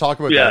want, let's talk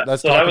about that.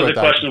 That was a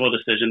questionable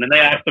decision. And they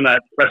asked him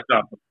at press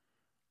conference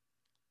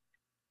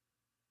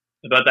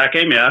about that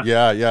game, yeah?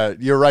 Yeah.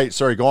 You're right.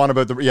 Sorry, go on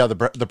about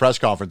the press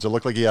conference. It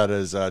looked like he had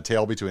his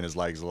tail between his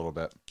legs a little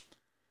bit.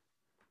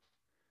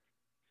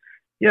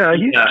 Yeah,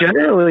 he's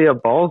generally a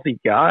ballsy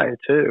guy,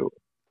 too.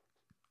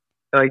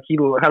 Like, he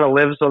kind of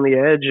lives on the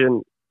edge,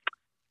 and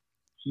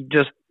he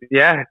just,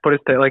 put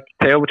his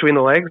tail between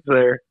the legs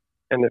there,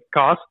 and it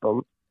cost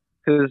them.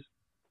 Because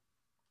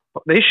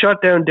they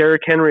shut down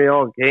Derrick Henry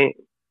all game.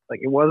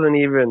 Like, it wasn't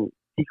even,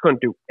 he couldn't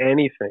do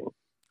anything.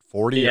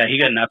 40? Yeah, he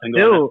got nothing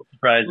going.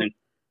 Surprising.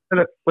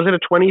 Was it a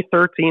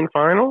 2013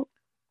 final?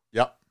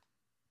 Yep.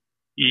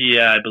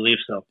 Yeah, I believe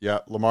so. Yeah,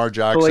 Lamar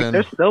Jackson. So,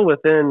 they're still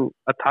within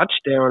a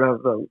touchdown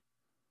of them.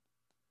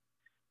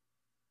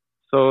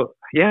 So,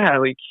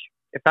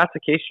 if that's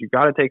the case, you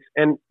got to take –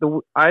 and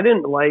I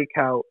didn't like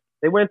how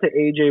they went to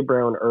A.J.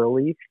 Brown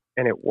early,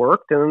 and it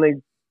worked, and then they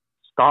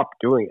stopped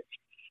doing it,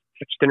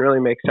 which didn't really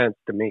make sense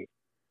to me.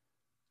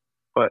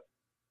 But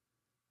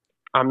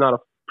I'm not a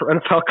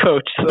NFL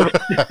coach,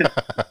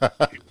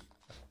 so –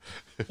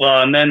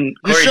 Well, and then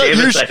Corey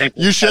Davis, I think.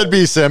 You should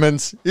be,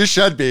 Simmons. You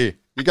should be.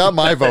 You got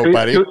my vote,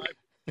 buddy.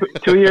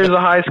 2 years of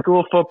high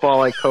school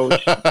football I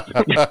coached.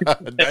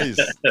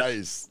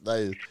 Nice.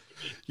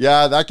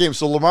 Yeah, that game.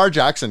 So Lamar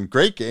Jackson,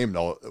 great game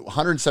though.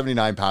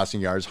 179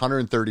 passing yards,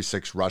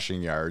 136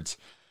 rushing yards.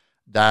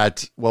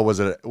 What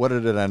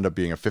did it end up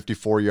being? A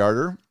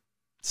 54-yarder?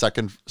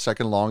 Second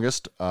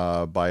longest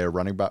by a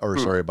running back,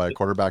 by a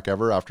quarterback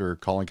ever after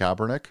Colin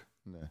Kaepernick.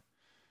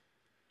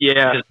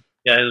 Yeah.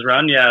 His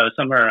run, it was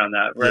somewhere around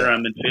that,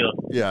 around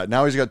midfield. Yeah,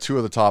 now he's got 2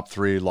 of the top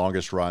 3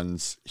 longest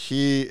runs.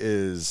 He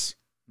is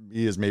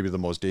maybe the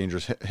most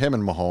dangerous. Him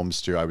and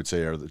Mahomes too, I would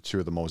say, are the 2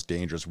 of the most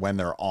dangerous when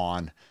they're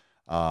on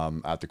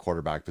at the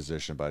quarterback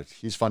position. But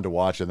he's fun to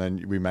watch. And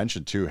then we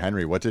mentioned too,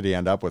 Henry. What did he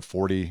end up with?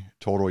 40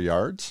 total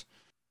yards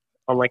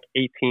on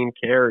 18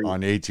 carries.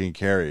 On 18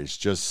 carries,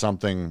 just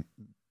something.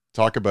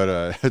 Talk about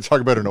an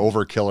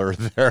overkiller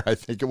there. I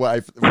think.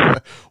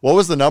 What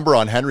was the number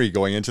on Henry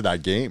going into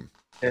that game?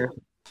 Yeah.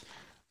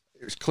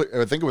 It was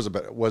clear. I think it was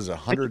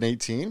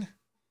 118.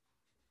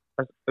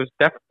 It was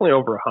definitely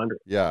over 100.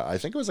 Yeah, I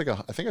think it was I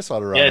think I saw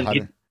it around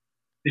 100. Did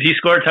he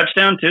score a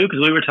touchdown too? Because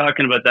we were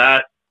talking about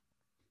that.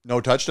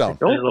 No touchdown.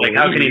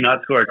 How can he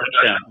not score a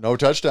touchdown? No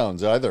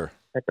touchdowns either.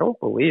 I don't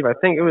believe. I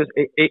think it was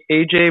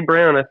A.J.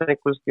 Brown. I think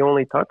was the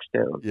only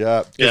touchdown.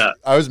 Yeah.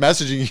 I was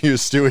messaging you,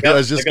 Stewie.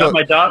 I got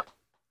my dot.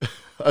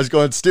 I was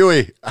going,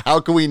 Stewie, how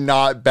can we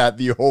not bet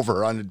the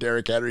over on a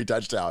Derrick Henry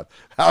touchdown?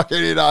 How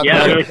can you not?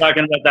 Yeah, we were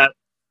talking about that.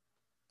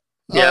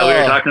 Yeah, we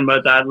were talking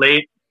about that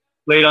late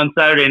on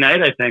Saturday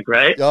night, I think,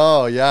 right?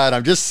 Oh, yeah, and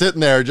I'm just sitting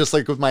there just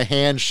with my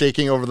hand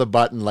shaking over the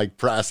button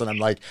press, and I'm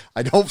like,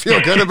 I don't feel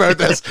good about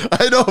this.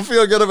 I don't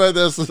feel good about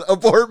this.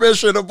 Abort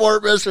mission.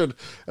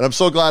 And I'm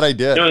so glad I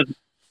did.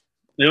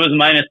 It was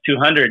minus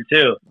 200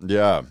 too.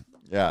 Yeah.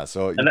 Yeah,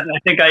 so And I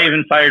think I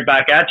even fired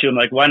back at you. I'm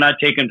like, why not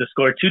take him to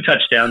score 2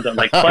 touchdowns at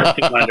like plus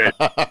 200?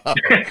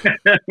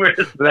 That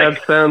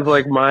sounds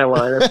like my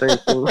line of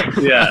thinking.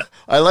 Yeah.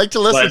 I like to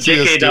listen But to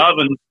you. J.K.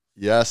 Dobbins,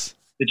 Yes,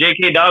 the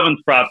J.K.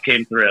 Dobbins prop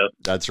came through.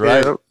 that's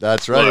right. Yeah.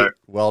 That's right. Sure.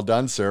 Well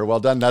done, sir. Well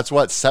done. That's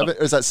what, 7?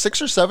 Is that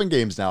 6 or 7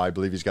 games now? I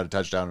believe he's got a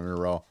touchdown in a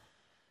row.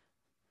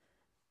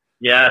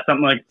 Yeah,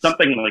 something like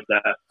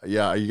that.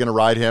 Yeah, are you going to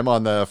ride him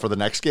for the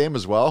next game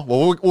as well?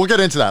 Well, we'll get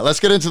into that.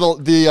 Let's get into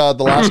the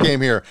last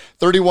game here.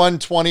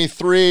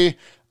 31-23.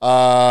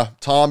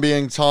 Tom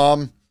being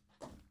Tom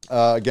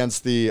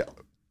against the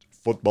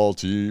football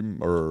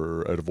team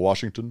out of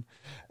Washington,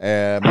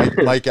 and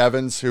Mike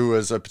Evans, who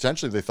was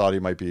potentially they thought he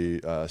might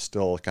be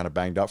still kind of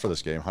banged up for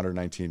this game.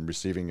 119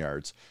 receiving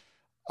yards.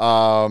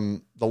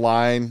 The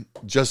line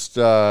just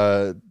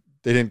they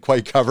didn't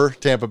quite cover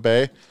Tampa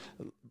Bay.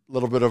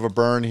 Little bit of a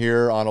burn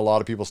here on a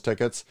lot of people's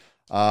tickets.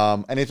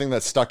 Anything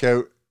that stuck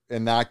out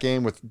in that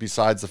game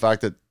besides the fact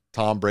that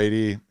Tom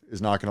Brady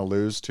is not going to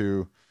lose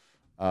to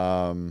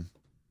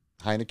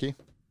Heineke?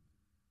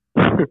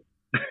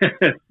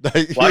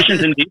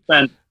 Washington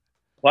defense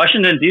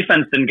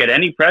didn't get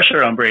any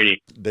pressure on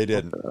Brady. They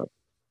didn't.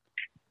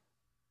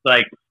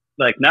 Like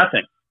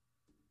nothing.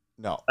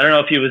 No. I don't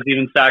know if he was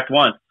even sacked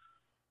once.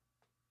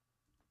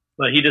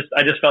 But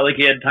I just felt like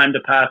he had time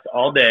to pass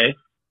all day.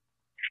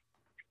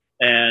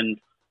 And,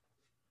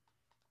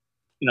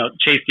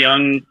 Chase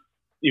Young,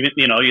 even,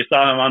 you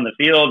saw him on the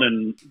field,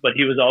 but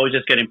he was always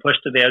just getting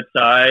pushed to the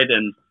outside,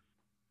 and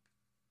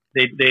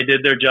they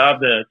did their job,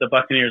 the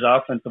Buccaneers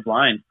offensive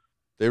line.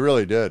 They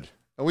really did.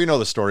 And we know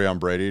the story on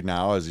Brady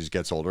now as he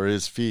gets older.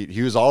 His feet,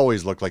 he was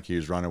always looked like he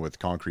was running with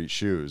concrete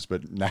shoes,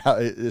 but now,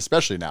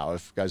 especially now,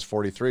 if guy's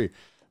 43.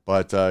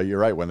 But you're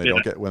right, when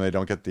they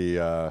don't get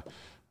the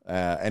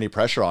any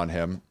pressure on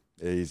him,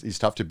 he's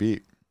tough to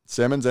beat.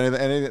 Simmons,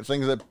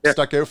 anything that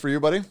stuck out for you,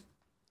 buddy?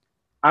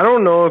 I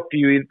don't know if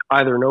you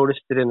either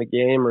noticed it in the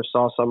game or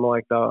saw some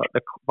like the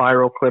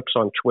viral clips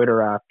on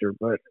Twitter after,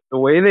 but the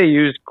way they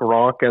used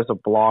Gronk as a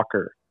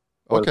blocker,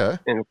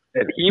 and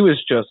he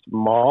was just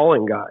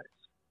mauling guys.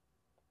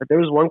 But there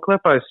was one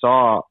clip I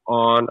saw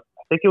on,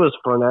 I think it was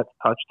Fournette's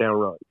touchdown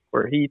run,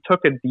 where he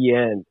took a D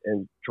end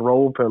and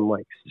drove him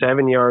like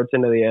 7 yards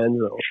into the end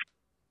zone.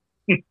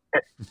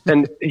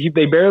 And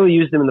they barely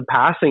used him in the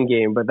passing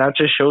game, but that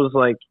just shows,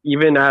 like,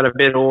 even at a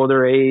bit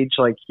older age,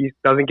 like, he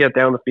doesn't get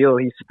down the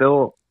field, he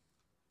still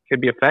could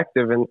be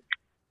effective. And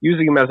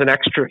using him as an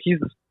extra, he's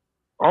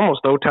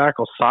almost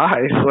O-tackle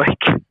size. Like,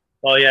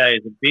 oh yeah,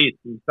 he's a beast.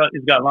 He's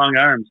got long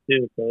arms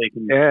too, so he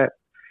can. Yeah,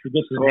 he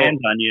gets his hands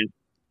on you. It's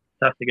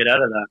tough to get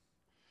out of that.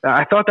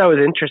 I thought that was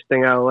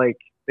interesting. How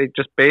they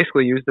just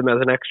basically used him as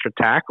an extra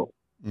tackle.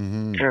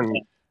 Mm-hmm.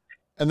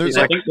 And there's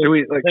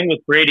the thing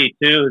with Brady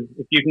too is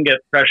if you can get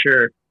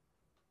pressure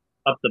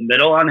up the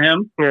middle on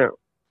him,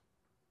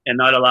 and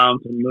not allow him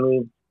to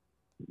move,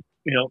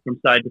 from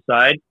side to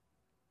side,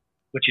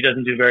 which he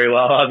doesn't do very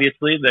well,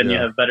 obviously, then you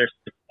have better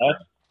success.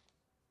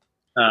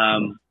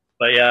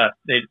 But yeah,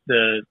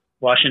 the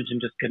Washington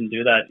just couldn't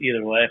do that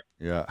either way.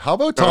 Yeah. How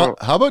about Tom?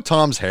 How about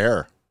Tom's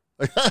hair?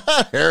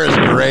 Hair is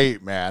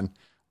great, man.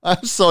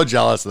 I'm so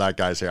jealous of that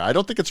guy's hair. I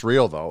don't think it's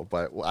real though,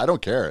 but I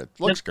don't care. It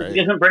looks great. He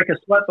doesn't break a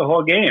sweat the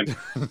whole game.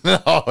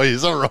 No,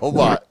 he's a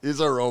robot. He's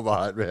a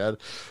robot, man.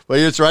 But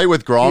it's right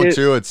with Gronk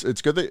too.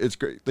 It's good that it's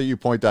great that you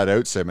point that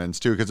out, Simmons,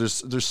 too,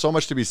 because there's so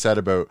much to be said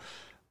about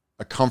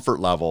a comfort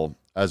level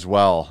as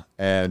well,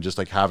 and just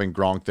like having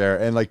Gronk there.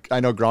 And like I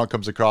know Gronk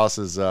comes across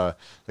as like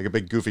a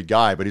big goofy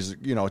guy, but he's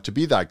to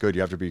be that good,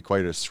 you have to be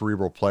quite a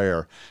cerebral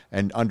player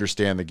and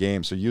understand the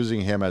game. So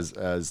using him as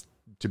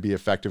to be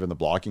effective in the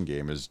blocking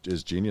game is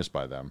genius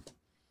by them.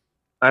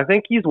 I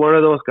think he's one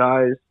of those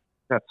guys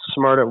that's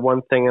smart at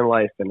one thing in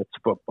life, and it's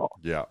football.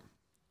 Yeah.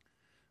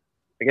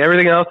 Like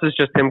everything else is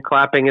just him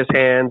clapping his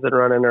hands and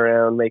running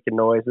around making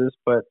noises,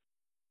 but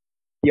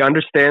he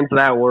understands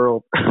that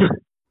world.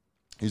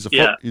 He's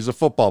a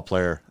football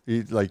player.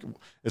 True.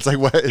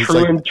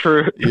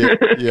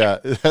 Yeah.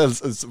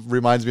 It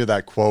reminds me of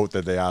that quote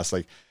that they asked,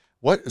 like,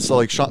 what? So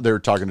like they were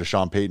talking to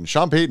Sean Payton.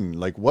 Sean Payton,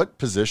 like, what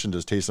position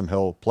does Taysom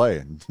Hill play?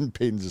 And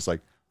Payton's just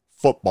like,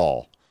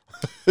 football.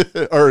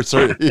 Or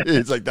sorry,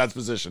 he's like, that's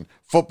position,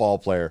 football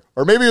player.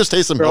 Or maybe it was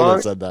Taysom Hill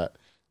that said that.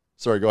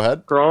 Sorry, go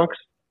ahead. Gronk's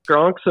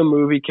a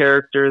movie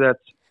character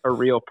that's a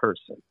real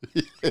person.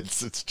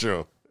 It's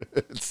true.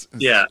 It's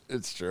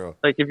true.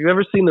 Like, if you've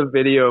ever seen the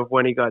video of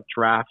when he got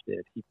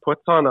drafted, he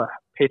puts on a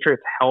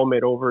Patriots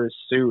helmet over his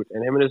suit,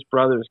 and him and his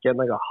brothers get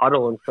like a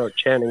huddle and start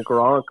chanting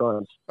Gronk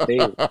on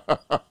stage.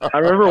 I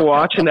remember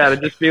watching that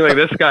and just being like,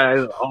 this guy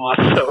is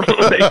awesome.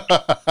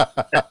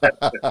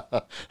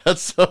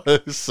 That's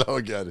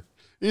so good.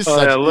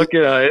 Look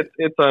at it.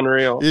 It's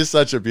unreal. He's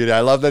such a beauty.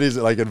 I love that he's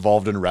like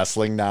involved in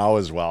wrestling now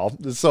as well.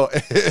 So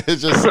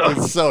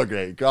it's so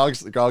great.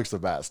 Gronk's the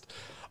best.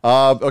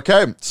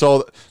 Okay,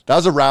 so that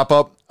was a wrap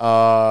up.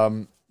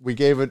 We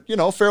gave it,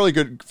 fairly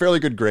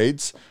good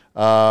grades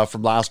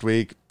from last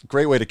week.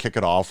 Great way to kick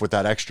it off with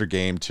that extra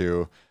game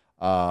too.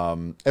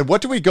 And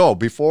what do we go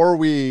before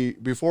we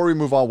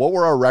move on? What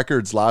were our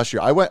records last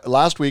year?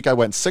 Last week. I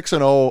went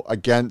 6-0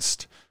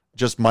 against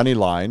just money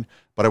line,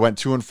 but I went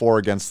 2-4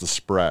 against the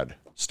spread.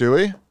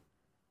 Stewie?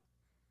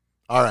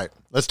 All right,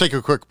 let's take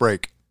a quick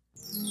break.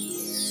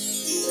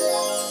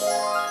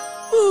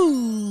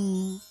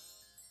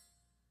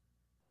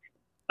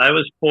 I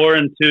was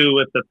 4-2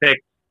 with the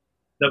pick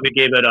that we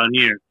gave it on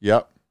here.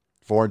 Yep,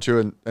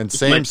 4-2, and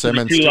same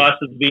Simmons. Two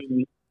losses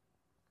being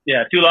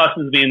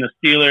the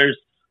Steelers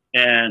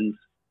and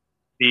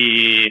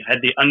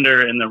had the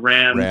under in the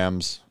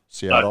Rams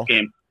Seattle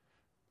game.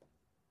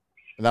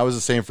 And that was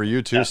the same for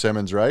you too,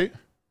 Simmons, right?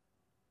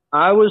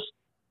 I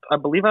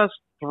believe I was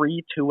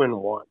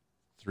 3-2-1.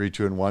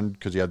 3-2-1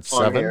 because you had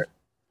 7.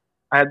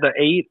 I had the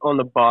 8 on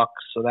the Bucks,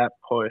 so that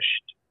pushed.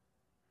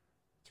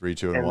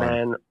 3-2-1. And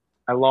then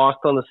I lost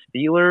on the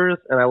Steelers,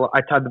 and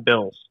I tied the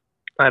Bills.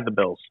 I had the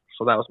Bills,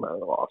 so that was my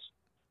other loss.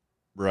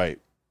 Right.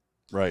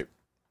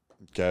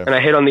 Okay. And I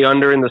hit on the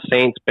under in the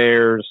Saints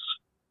Bears.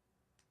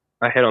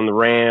 I hit on the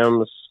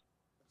Rams.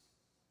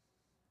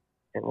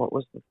 And what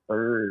was the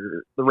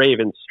third? The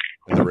Ravens.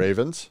 And the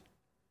Ravens?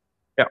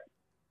 Yeah.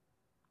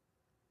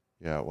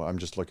 Yeah, well, I'm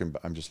just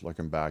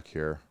looking back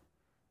here.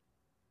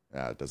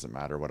 Yeah, it doesn't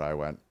matter what I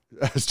went.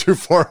 It's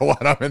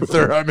 2-4-1.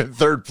 I'm in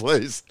third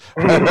place.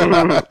 I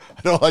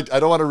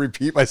don't want to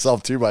repeat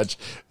myself too much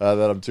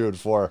that I'm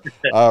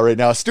 2-4 right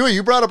now. Stewie,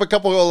 you brought up a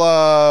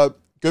couple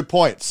good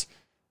points.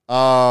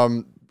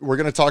 We're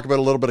going to talk about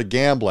a little bit of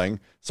gambling.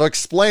 So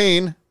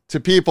explain to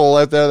people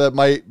out there that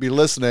might be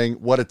listening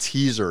what a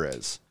teaser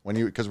is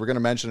because we're going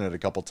to mention it a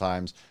couple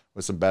times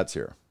with some bets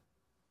here.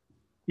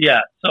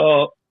 Yeah.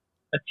 So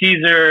a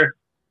teaser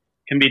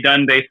can be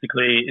done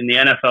basically in the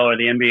NFL or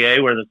the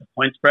NBA where there's a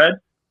point spread.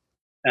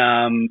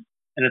 And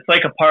it's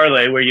like a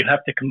parlay where you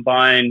have to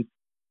combine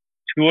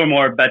 2 or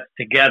more bets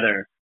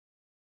together.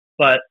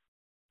 But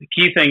the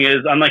key thing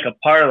is, unlike a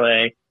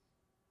parlay,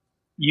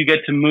 you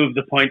get to move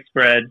the point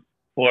spread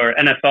for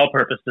NFL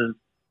purposes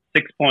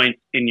 6 points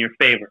in your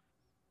favor.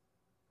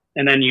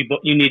 And then you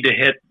need to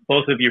hit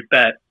both of your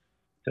bets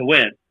to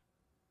win.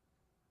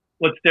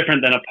 What's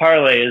different than a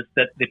parlay is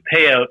that the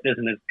payout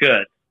isn't as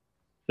good.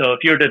 So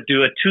if you were to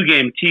do a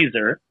 2-game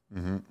teaser,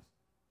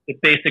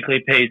 it basically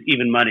pays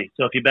even money.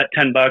 So if you bet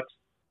 $10,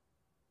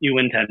 you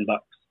win $10.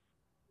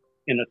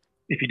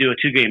 If you do a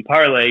 2-game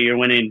parlay, you're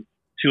winning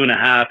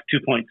 2.5,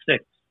 2.6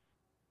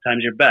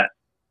 times your bet.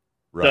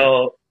 Right.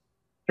 So,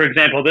 for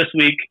example, this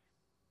week,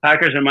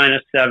 Packers are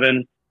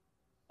 -7.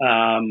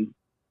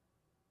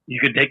 You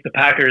could take the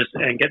Packers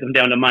and get them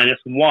down to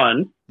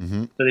 -1.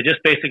 So they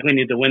just basically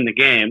need to win the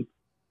game.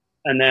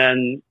 And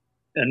then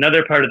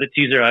another part of the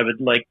teaser I would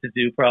like to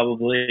do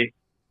probably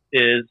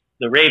is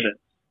the Ravens.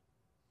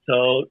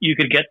 So you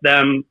could get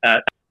them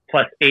at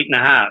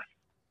 +8.5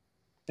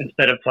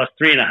 instead of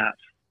 +3.5.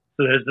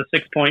 So there's the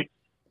 6 points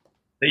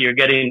that you're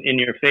getting in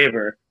your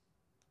favor.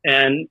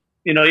 And,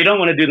 you don't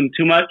want to do them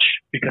too much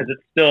because you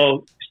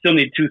still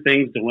need 2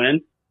 things to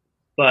win.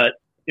 But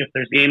if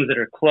there's games that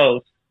are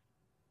close,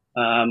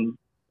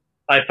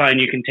 I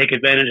find you can take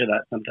advantage of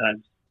that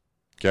sometimes.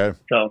 Okay.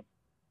 So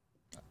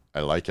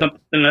I like it.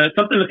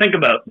 Something to think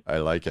about. I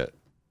like it.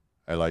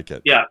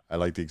 Yeah. I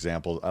like the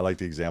example. I like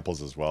the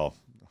examples as well.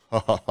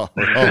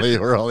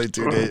 we're only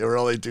 2 days. We're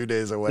only 2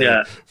 days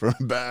away from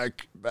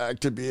back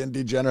to being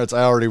degenerates.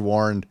 I already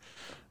warned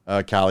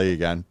Callie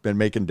again. Been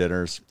making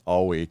dinners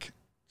all week,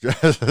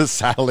 just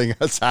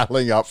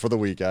saddling up for the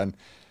weekend.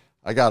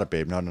 I got it,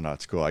 babe. No,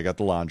 it's cool. I got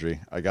the laundry.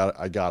 I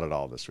got it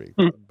all this week.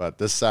 But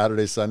this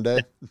Saturday,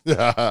 Sunday,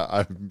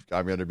 I'm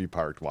going to be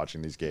parked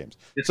watching these games.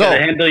 Just got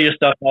to handle your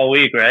stuff all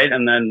week, right?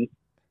 And then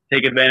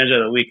take advantage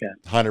of the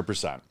weekend.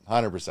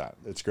 100%.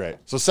 It's great.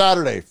 So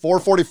Saturday,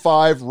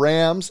 4:45,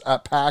 Rams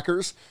at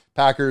Packers.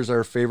 Packers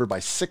are favored by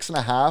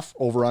 6.5,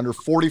 over under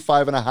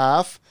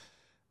 45.5.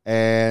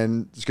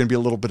 And there's going to be a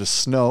little bit of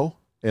snow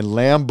in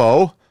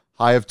Lambeau,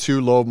 high of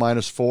 2, low of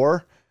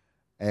 -4.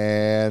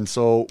 And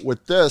so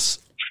with this,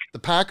 the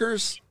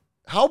Packers,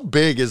 how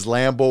big is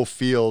Lambeau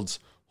Field's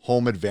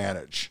home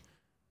advantage?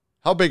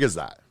 How big is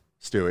that,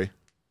 Stewie?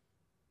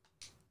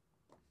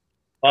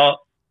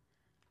 Well,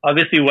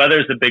 obviously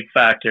weather's a big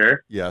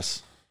factor.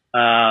 Yes.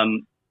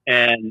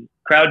 And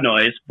crowd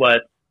noise,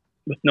 but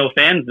with no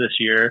fans this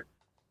year,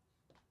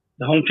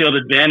 the home field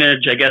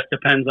advantage, I guess,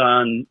 depends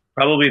on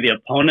probably the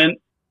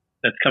opponent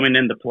that's coming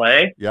into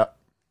play. Yep.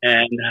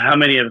 And how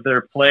many of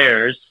their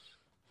players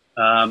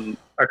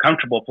are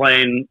comfortable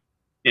playing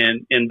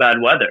in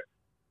bad weather,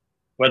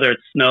 whether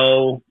it's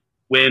snow,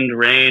 wind,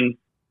 rain,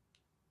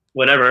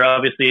 whatever.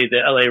 Obviously, the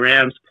LA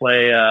Rams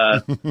play, I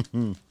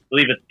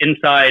believe it's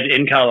inside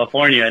in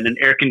California in an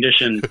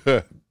air-conditioned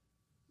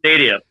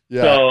stadium.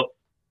 Yeah. So,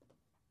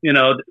 you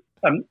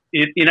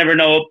never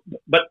know,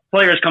 but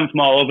players come from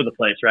all over the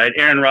place, right?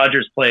 Aaron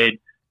Rodgers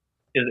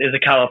is a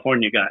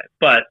California guy,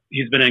 but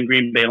he's been in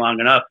Green Bay long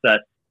enough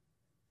that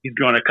he's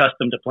grown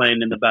accustomed to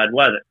playing in the bad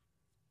weather.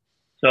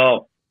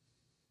 So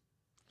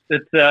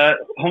it's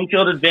home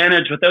field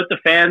advantage without the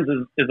fans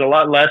is a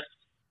lot less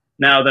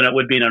now than it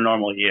would be in a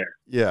normal year.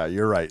 Yeah,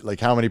 you're right. Like,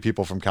 how many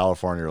people from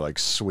California are like,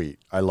 sweet,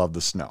 I love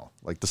the snow.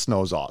 Like, the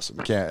snow's awesome.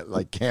 Can't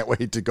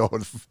wait to go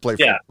and play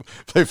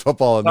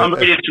football.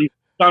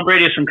 Tom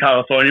Brady's from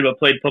California, but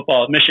played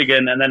football at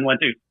Michigan and then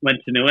went to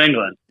New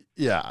England.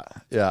 Yeah.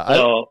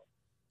 So,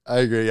 I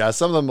agree. Yeah,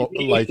 some of them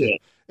like it.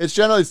 It's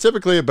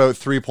typically about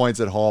 3 points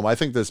at home. I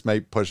think this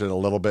might push it a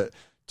little bit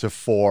to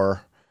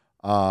 4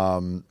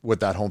 with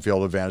that home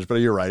field advantage. But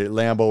you're right.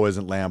 Lambeau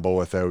isn't Lambeau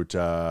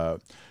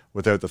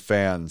without the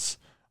fans.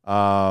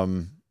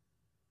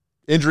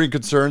 Injury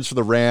concerns for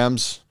the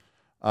Rams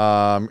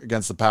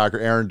against the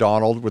Packers. Aaron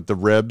Donald with the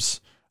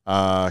ribs.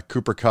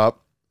 Cooper Kupp.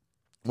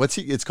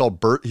 It's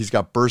called he's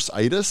got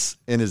bursitis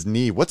in his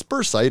knee. What's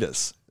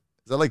bursitis? Is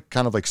that like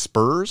kind of like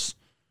spurs?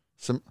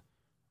 Some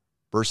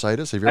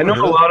bursitis? Have you ever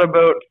heard of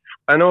that?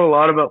 I know a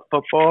lot about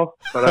football,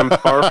 but I'm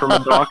far from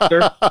a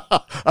doctor.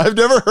 I've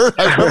never heard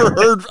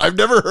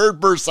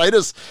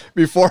bursitis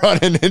before on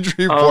an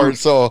injury report,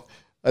 so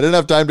I didn't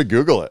have time to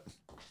Google it.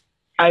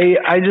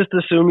 I just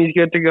assume he's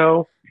good to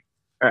go.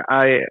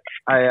 I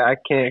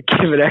can't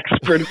give an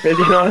expert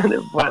opinion on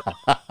it, but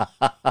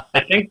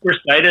I think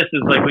bursitis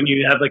is like when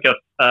you have like a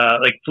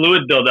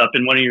fluid buildup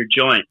in one of your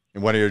joints.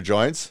 In one of your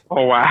joints?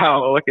 Oh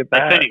wow! Look at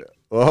that. I think.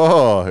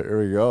 Oh, here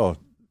we go.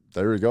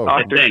 There we go.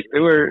 I think.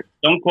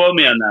 Don't quote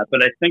me on that,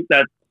 but I think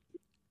that's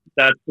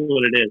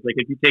what it is. Like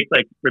if you take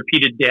like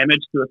repeated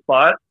damage to a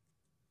spot,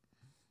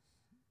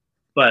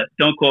 but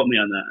don't quote me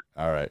on that.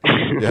 All right.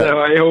 Yeah. So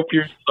I hope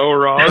you're so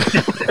wrong.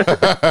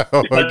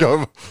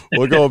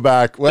 we'll go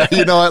back. Well,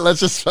 you know what?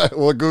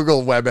 We'll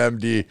Google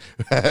WebMD.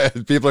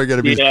 People are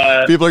going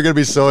to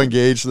be so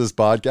engaged in this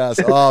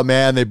podcast. Oh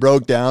man, they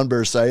broke down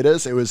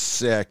bursitis. It was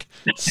sick.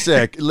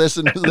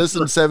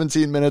 Listen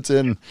 17 minutes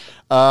in.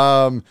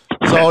 So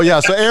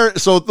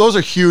those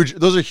are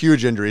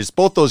huge injuries.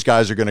 Both those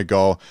guys are going to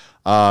go.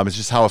 It's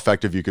just how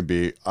effective you can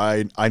be.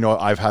 I know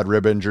I've had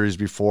rib injuries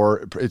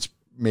before. It's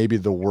maybe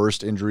the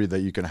worst injury that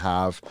you can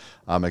have,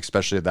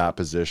 especially at that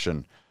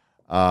position.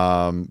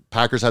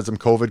 Packers had some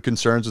COVID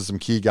concerns with some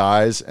key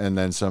guys and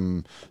then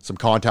some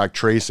contact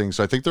tracing.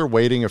 So I think they're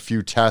waiting a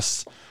few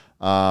tests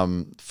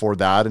for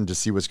that and to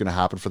see what's going to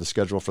happen for the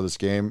schedule for this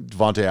game.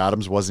 Devontae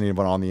Adams wasn't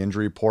even on the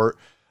injury report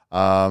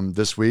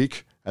this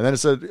week. And then it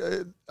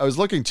said, I was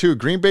looking too,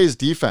 Green Bay's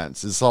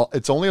defense,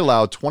 it's only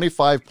allowed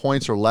 25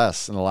 points or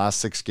less in the last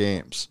 6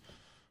 games.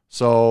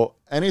 So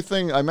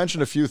anything, I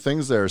mentioned a few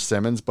things there,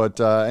 Simmons,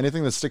 but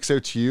anything that sticks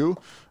out to you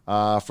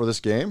for this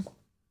game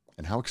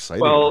and how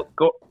exciting? Well,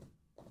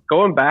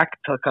 going back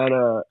to kind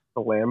of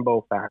the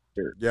Lambeau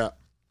factor. Yeah.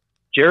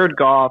 Jared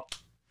Goff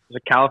is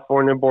a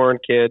California-born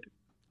kid,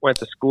 went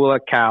to school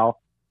at Cal,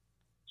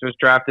 was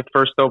drafted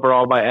first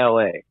overall by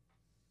LA.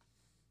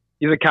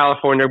 He's a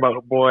California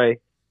boy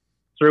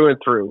through and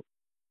through,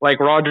 like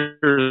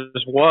Rodgers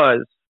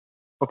was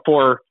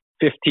before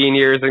 15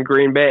 years in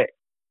Green Bay.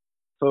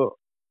 So,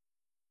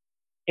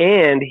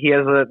 and he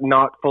has a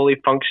not fully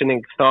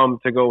functioning thumb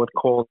to go with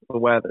cold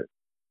weather.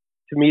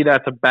 To me,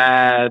 that's a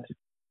bad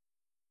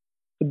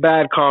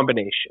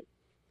combination.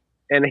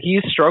 And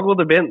he's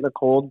struggled a bit in the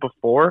cold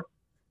before.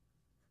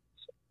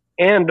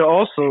 And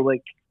also,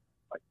 like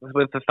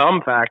with the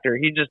thumb factor,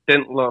 he just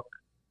didn't look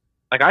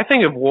like. I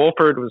think if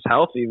Wolford was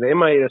healthy, they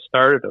might have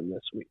started him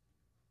this week.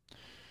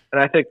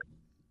 And I think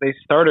they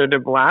started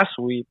him last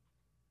week.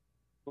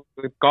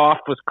 Goff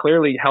was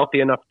clearly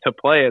healthy enough to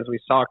play, as we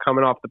saw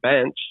coming off the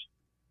bench.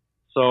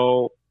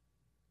 So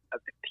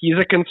he's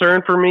a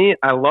concern for me.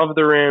 I love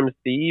the Rams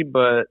D,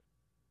 but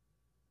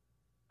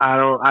I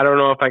don't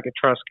know if I could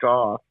trust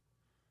Goff.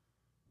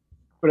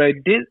 But I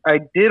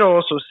did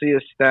also see a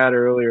stat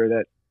earlier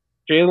that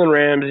Jalen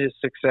Ramsey's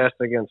success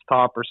against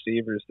top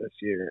receivers this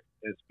year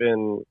has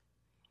been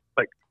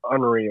like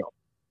unreal.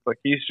 Like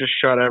he's just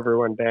shut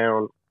everyone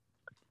down.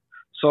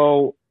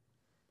 So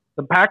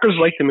the Packers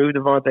like to move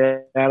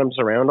Devontae Adams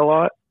around a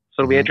lot.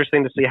 So it'll be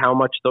interesting to see how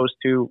much those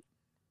two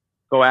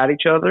go at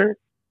each other.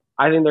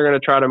 I think they're going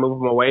to try to move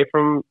him away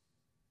from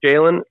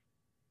Jalen,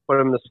 put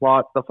him in the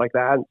slot, stuff like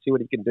that, and see what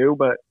he can do.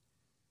 But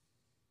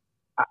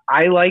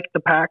I like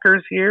the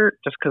Packers here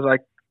just because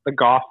the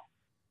Goff.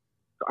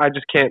 I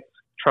just can't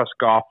trust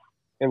Goff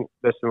in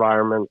this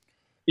environment,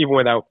 even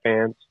without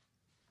fans.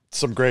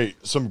 Some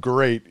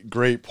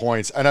great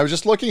points. And I was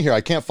just looking here.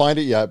 I can't find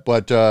it yet,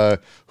 but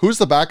who's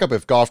the backup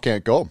if Goff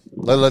can't go?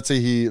 Let's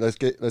say he gets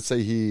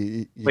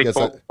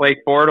that.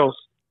 Blake Bortles.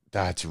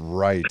 That's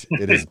right.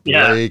 It is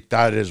Blake.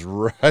 That is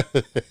right.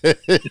 It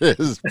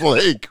is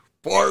Blake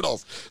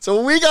Bortles.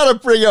 So we got to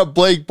bring up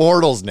Blake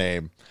Bortles'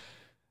 name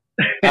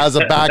as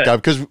a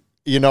backup because,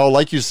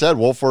 like you said,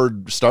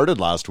 Wolford started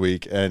last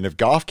week. And if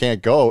Goff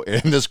can't go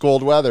in this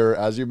cold weather,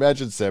 as you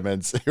mentioned,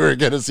 Simmons, we're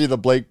going to see the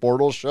Blake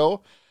Bortles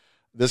show.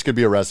 This could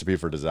be a recipe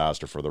for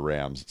disaster for the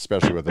Rams,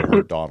 especially with the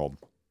hurt Donald.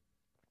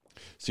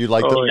 So you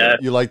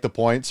like the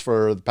points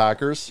for the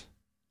Packers?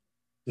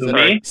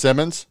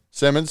 Simmons,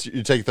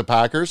 you take the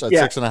Packers at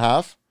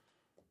 6.5.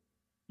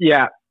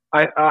 Yeah,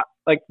 I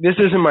like this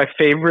isn't my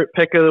favorite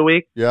pick of the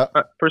week,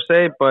 per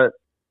se, but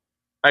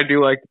I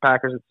do like the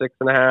Packers at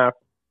 6.5.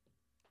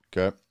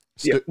 Okay,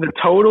 Yeah, the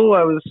total,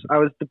 I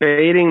was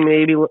debating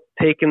maybe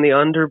taking the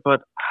under,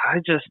 but I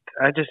just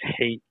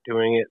hate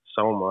doing it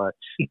so much.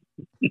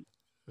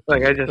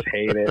 Like, I just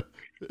hate it.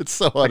 It's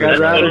so like, I'd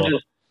rather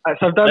just.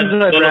 Sometimes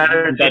I'd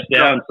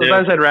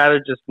rather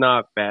just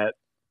not bet.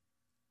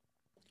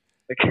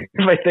 Like,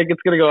 if I think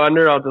it's gonna go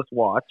under, I'll just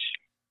watch.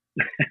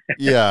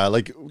 Yeah,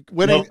 like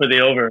winning for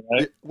the over,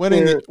 right?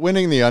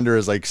 Winning the under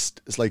is like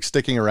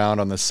sticking around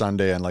on the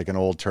Sunday in like an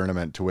old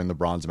tournament to win the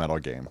bronze medal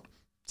game.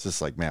 It's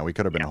just like, man, we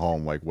could have been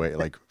home like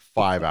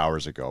 5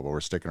 hours ago, but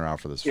we're sticking around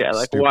for this. Yeah,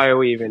 like why are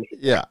we even here?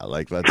 Yeah,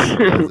 like that's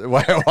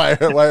why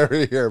are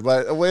we here?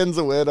 But a win's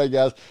a win, I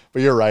guess.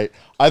 But you're right.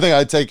 I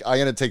think I'm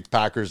gonna take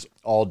Packers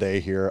all day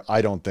here.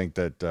 I don't think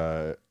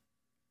that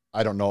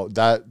I don't know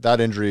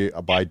that injury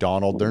by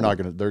Donald.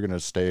 They're gonna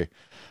stay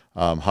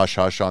hush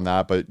hush on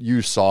that. But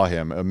you saw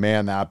him, a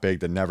man that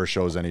big that never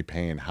shows any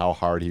pain, how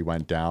hard he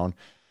went down.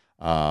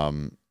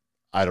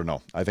 I don't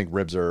know. I think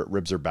ribs are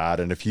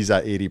bad, and if he's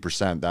at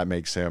 80%, that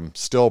makes him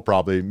still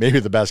probably maybe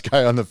the best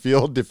guy on the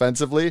field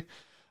defensively.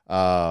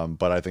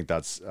 But I think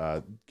that's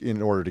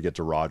in order to get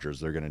to Rodgers,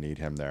 they're going to need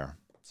him there.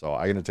 So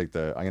I'm going to take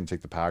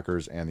the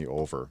Packers and the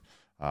over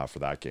for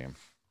that game.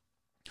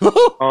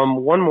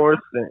 One more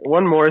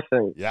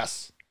thing.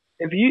 Yes.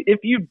 If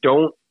you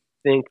don't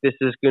think this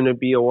is going to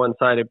be a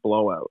one-sided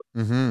blowout,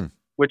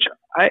 which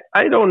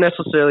I don't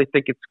necessarily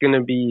think it's going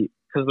to be,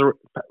 because the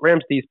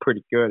Rams D is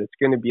pretty good. It's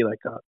going to be like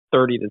a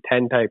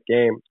 30-10 type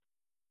game.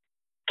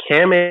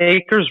 Cam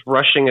Akers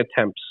rushing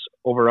attempts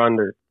over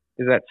under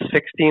is at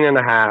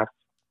 16.5.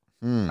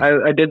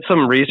 I did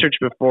some research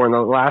before. In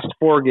the last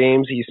 4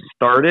 games he's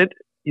started,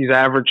 he's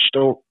averaged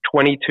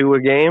 22 a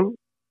game.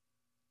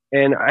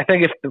 And I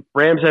think if the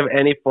Rams have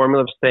any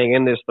formula of staying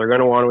in this, they're going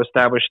to want to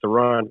establish the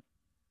run.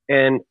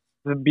 And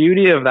the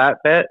beauty of that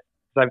bet,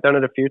 because I've done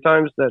it a few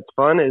times, that's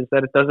fun, is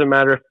that it doesn't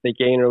matter if they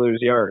gain or lose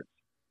yards.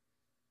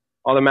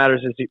 All that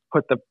matters is you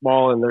put the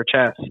ball in their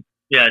chest.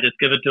 Yeah, just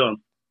give it to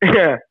them.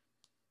 Yeah.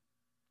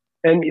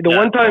 And the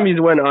one time he's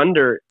went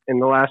under in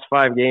the last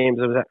 5 games,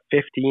 it was at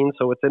 15,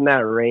 so it's in that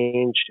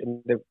range.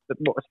 And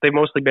they've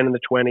mostly been in the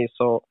 20s,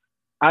 so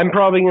I'm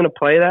probably going to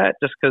play that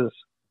just because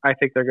I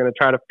think they're going to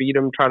try to feed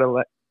him, try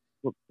to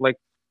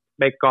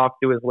make Goff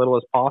do as little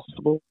as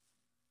possible.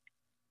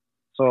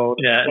 So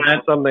yeah,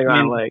 that's something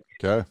I like.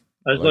 Okay.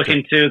 I was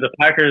looking too. The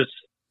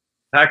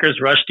Packers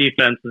rush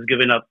defense is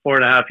giving up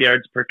 4.5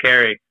 yards per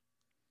carry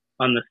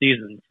on the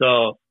season,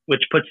 so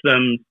which puts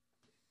them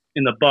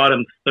in the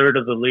bottom third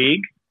of the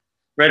league,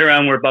 right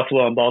around where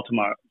Buffalo and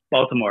Baltimore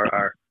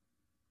are.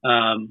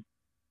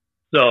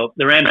 So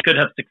the Rams could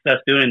have success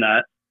doing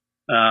that.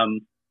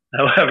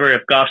 However,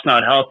 if Goff's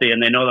not healthy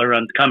and they know the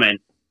run's coming,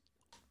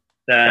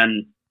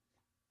 then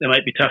it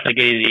might be tough to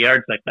gain any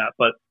yards like that.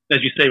 But as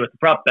you say, with the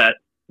prop bet,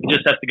 he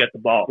just has to get the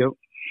ball. Yep.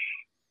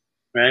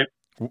 Right?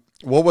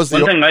 What was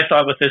one thing I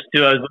thought with this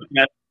too? I was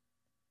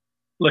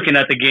looking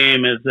at the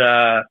game is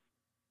the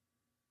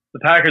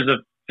Packers have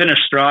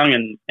finished strong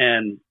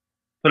and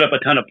put up a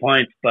ton of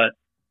points, but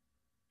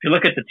if you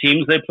look at the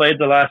teams they played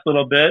the last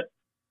little bit,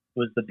 it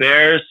was the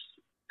Bears,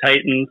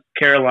 Titans,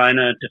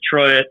 Carolina,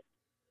 Detroit,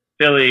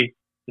 Philly,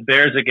 the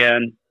Bears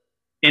again,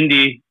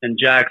 Indy, and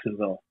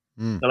Jacksonville.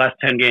 The last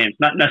 10 games.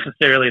 Not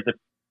necessarily the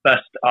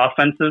best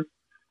offenses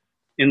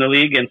in the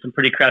league, and some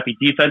pretty crappy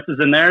defenses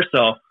in there,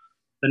 so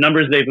the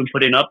numbers they've been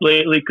putting up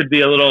lately could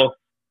be a little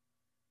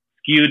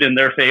skewed in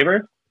their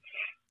favor.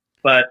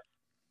 But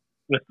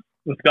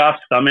with Goff's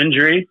thumb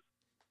injury,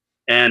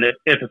 and if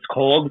it's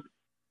cold,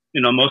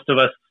 most of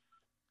us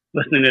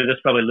listening to this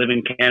probably live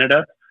in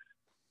Canada.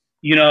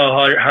 You know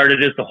how hard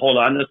it is to hold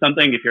on to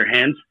something if your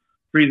hand's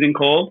freezing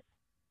cold.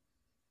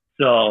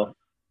 So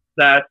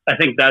I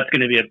think that's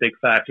going to be a big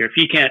factor. If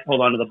he can't hold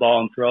on to the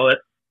ball and throw it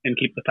and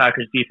keep the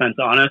Packers defense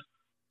honest,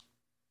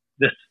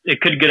 it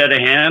could get out of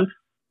hand.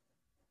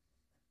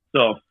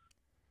 So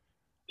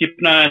keep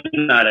an eye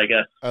on that, I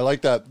guess. I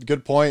like that.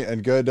 Good point,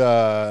 and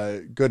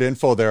good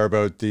info there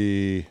about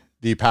the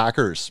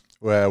Packers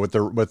with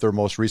their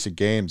most recent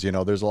games.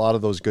 There's a lot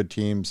of those good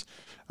teams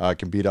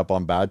can beat up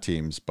on bad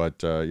teams,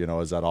 but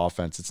as that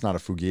offense, it's not a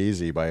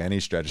fugazi by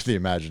any stretch of the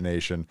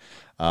imagination.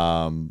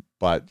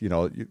 But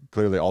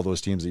clearly all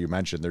those teams that you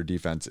mentioned, their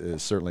defense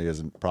certainly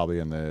isn't probably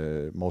in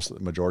the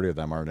majority of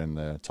them aren't in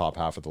the top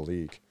half of the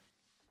league.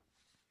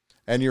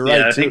 And you're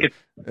right. I think it's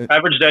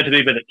averaged out to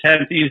be the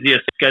 10th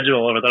easiest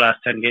schedule over the last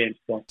 10 games.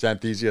 So.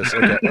 10th easiest.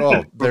 Okay.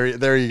 Oh,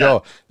 there you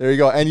go. There you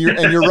go. And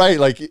you're right.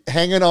 Like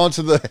hanging on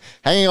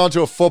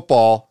to a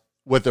football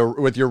with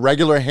your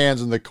regular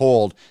hands in the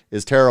cold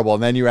is terrible.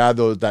 And then you add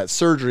that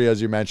surgery,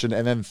 as you mentioned,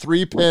 and then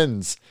 3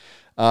 pins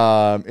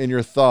in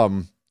your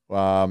thumb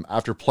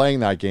after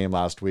playing that game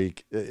last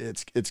week.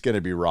 It's going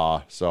to be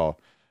raw. So,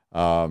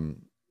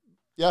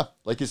 yeah,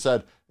 like you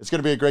said, it's going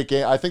to be a great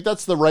game. I think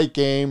that's the right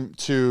game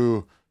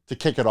to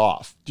kick it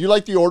off. Do you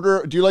like the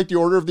order? Do you like the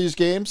order of these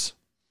games?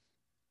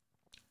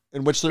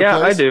 In which they're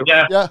placed? I do.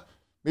 Yeah,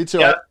 me too.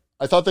 Yeah.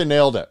 I thought they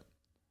nailed it.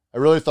 I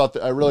really thought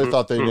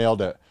they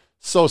nailed it.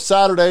 So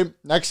Saturday,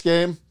 next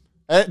game.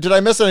 Did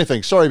I miss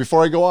anything? Sorry,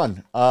 before I go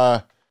on.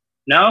 No,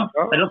 No,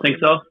 I don't think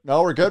so.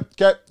 No, we're good.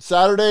 Okay,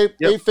 Saturday,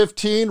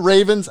 8:15,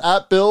 Ravens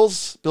at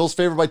Bills. Bills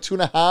favored by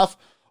 2.5.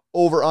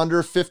 Over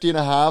under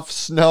 50.5.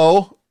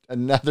 Snow.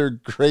 Another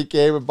great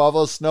game in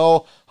Buffalo.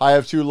 Snow, high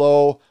of 2,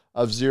 low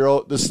of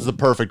 0. This is the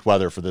perfect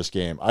weather for this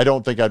game. I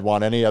don't think I'd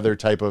want any other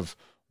type of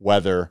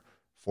weather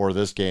for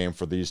this game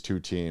for these two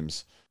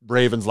teams.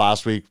 Ravens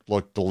last week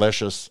looked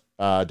delicious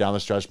down the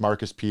stretch.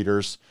 Marcus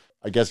Peters,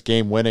 I guess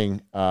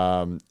game-winning,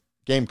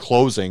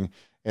 game-closing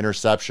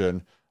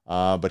interception,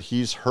 but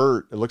he's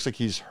hurt. It looks like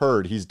he's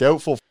hurt. He's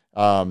doubtful.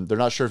 They're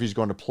not sure if he's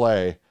going to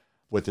play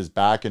with his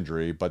back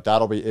injury, but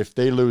that'll be, if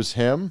they lose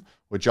him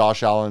with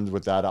Josh Allen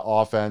with that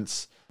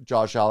offense.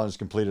 Josh Allen has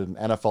completed an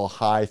NFL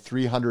high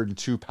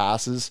 302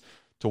 passes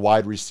to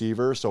wide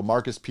receiver. So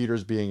Marcus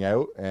Peters being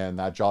out and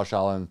that Josh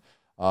Allen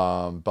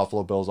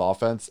Buffalo Bills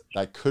offense,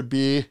 that could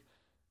be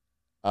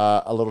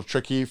a little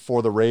tricky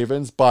for the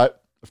Ravens.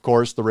 But of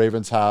course, the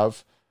Ravens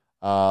have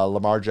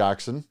Lamar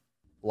Jackson.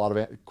 A lot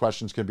of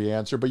questions can be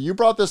answered. But you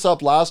brought this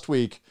up last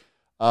week,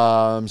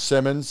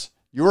 Simmons.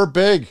 You were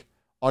big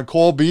on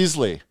Cole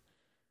Beasley.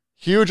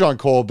 Huge on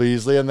Cole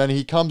Beasley. And then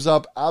he comes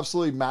up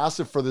absolutely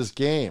massive for this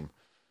game.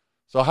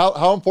 So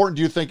how important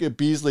do you think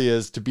Beasley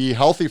is to be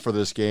healthy for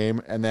this game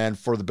and then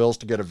for the Bills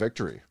to get a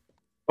victory?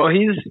 Well,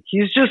 he's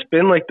just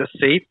been like the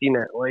safety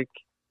net like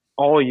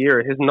all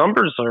year. His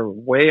numbers are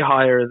way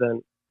higher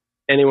than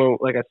anyone,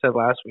 like I said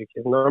last week.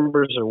 His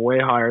numbers are way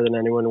higher than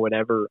anyone would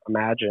ever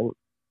imagine.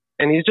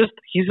 And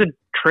he's a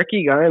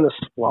tricky guy in the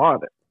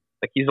slot.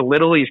 Like he's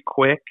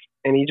quick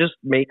and he just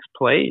makes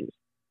plays.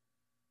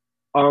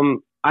 I'll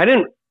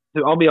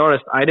be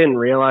honest, I didn't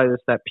realize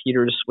that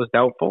Peters was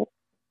doubtful.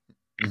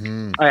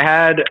 Mm-hmm.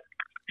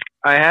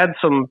 I had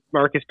some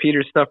Marcus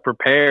Peters stuff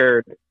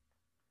prepared,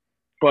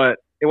 but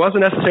it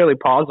wasn't necessarily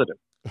positive,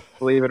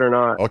 believe it or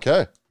not.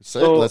 Okay,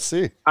 let's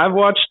see. I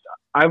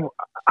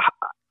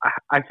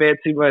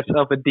fancied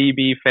myself a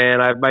DB fan.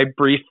 My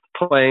brief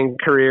playing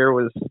career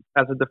was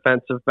as a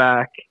defensive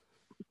back.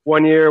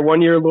 One year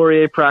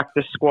Laurier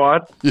practice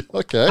squad.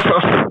 Okay.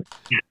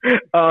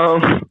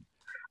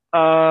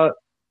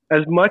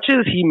 As much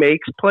as he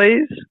makes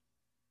plays,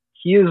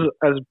 he is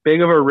as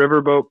big of a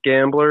riverboat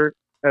gambler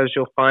as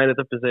you'll find at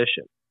the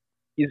position.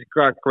 He's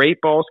got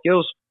great ball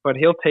skills, but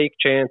he'll take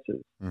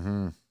chances.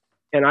 Mm-hmm.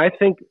 And I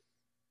think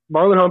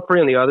Marlon Humphrey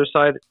on the other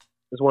side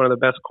is one of the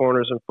best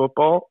corners in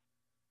football.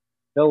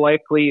 They'll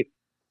likely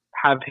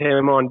have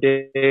him on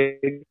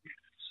Diggs.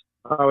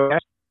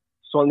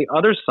 So on the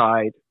other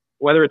side,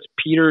 whether it's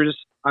Peters,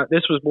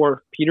 this was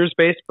more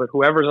Peters-based, but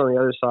whoever's on the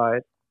other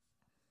side,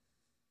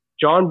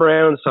 John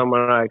Brown's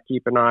someone I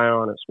keep an eye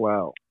on as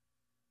well.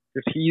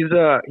 Because he's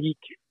a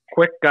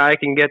quick guy,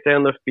 can get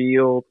down the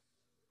field.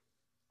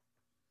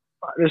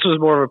 This was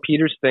more of a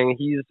Peters thing.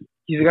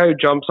 He's a guy who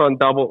jumps on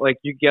double, like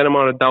you get him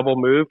on a double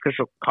move because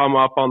he'll come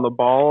up on the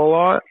ball a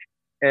lot.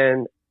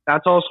 And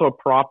that's also a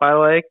prop I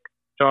like.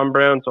 John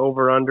Brown's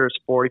over-under is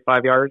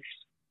 45 yards.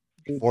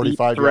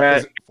 45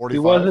 yards? 45? He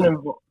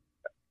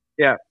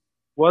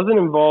wasn't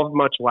involved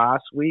much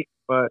last week,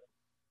 but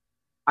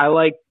I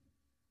like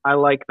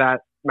that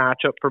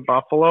matchup for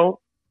Buffalo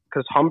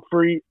because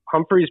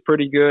Humphrey's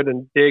pretty good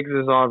and Diggs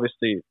is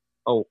obviously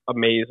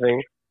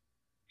amazing.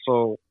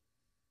 So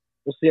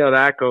we'll see how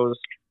that goes.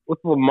 With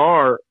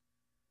Lamar's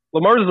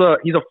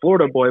he's a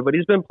Florida boy, but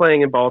he's been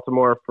playing in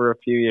Baltimore for a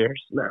few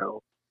years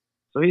now.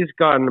 So he's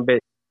gotten a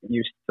bit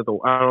used to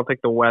I don't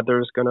think the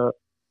weather's gonna.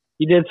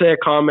 He did say a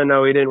comment.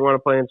 No, he didn't want to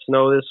play in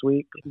snow this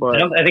week.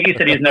 But I think he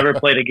said he's never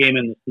played a game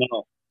in the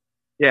snow.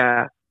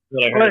 Yeah,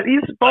 but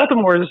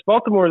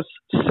Baltimore's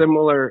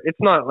similar. It's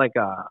not like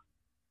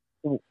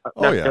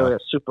necessarily a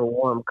super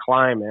warm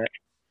climate.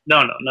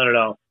 No, not at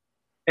all.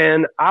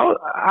 And I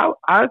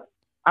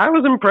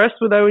was impressed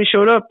with how he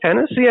showed up.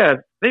 Tennessee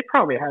they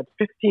probably had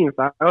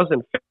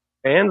 15,000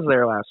 fans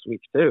there last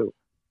week too.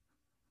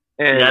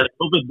 And the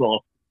COVID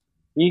Bowl.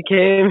 He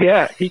came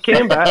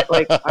back.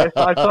 Like I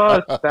saw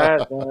a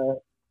stat.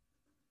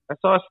 I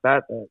saw a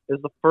stat that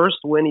is the first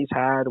win he's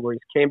had where he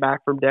came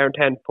back from down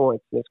 10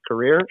 points in his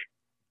career.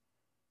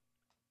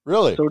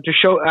 Really? So to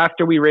show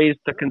after we raised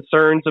the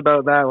concerns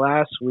about that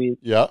last week,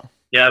 we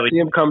see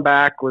him come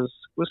back was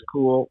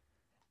cool.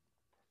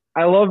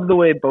 I love the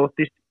way both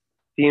these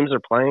teams are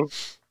playing.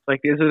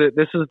 Like, this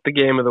is the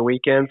game of the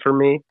weekend for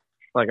me.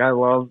 Like, I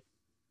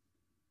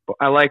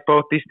like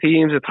both these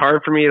teams. It's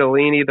hard for me to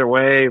lean either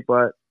way,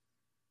 but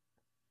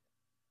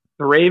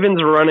the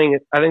Ravens running,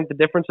 I think the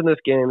difference in this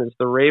game is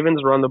the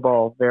Ravens run the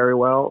ball very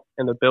well,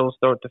 and the Bills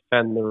don't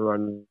defend the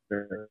run.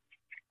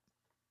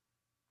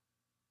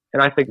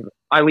 And I think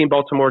I lean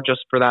Baltimore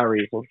just for that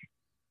reason.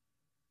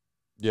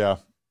 Yeah.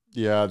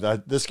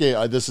 This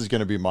is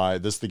going to be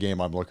the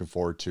game I'm looking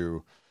forward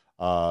to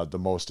the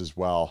most as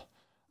well.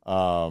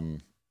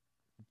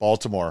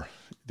 Baltimore,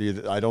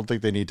 I don't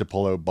think they need to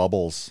pull out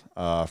Bubbles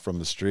from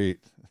the street.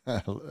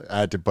 I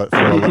had to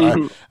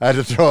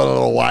throw a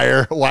little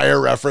wire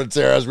reference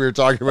there as we were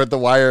talking about The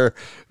Wire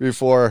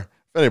before.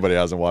 If anybody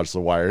hasn't watched The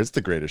Wire, it's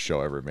the greatest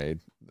show ever made.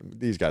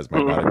 these guys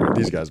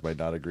might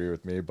not agree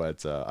with me,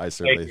 but I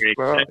certainly,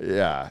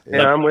 yeah,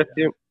 I'm with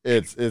you.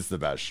 It's the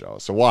best show.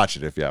 So watch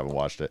it if you haven't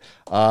watched it.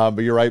 But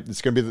you're right.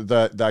 It's going to be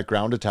that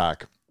ground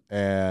attack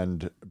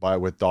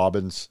with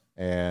Dobbins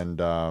and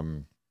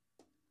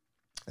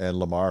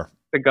Lamar.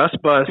 The Gus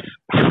bus.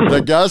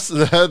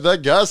 the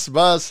Gus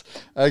bus.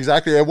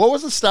 Exactly. And what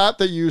was the stat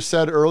that you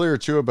said earlier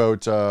too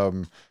about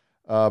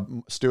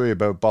Stewie,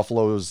 about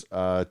Buffalo's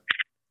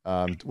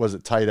was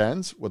it tight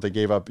ends? What they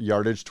gave up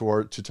yardage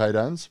to tight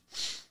ends?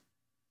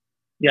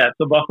 Yeah,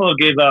 so Buffalo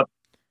gave up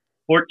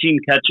 14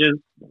 catches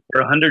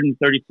for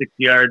 136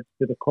 yards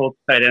to the Colts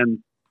tight ends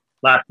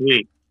last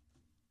week.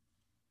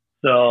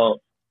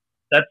 So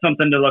that's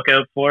something to look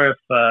out for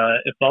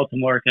if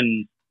Baltimore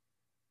can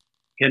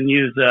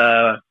use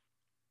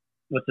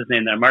what's his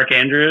name there, Mark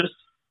Andrews.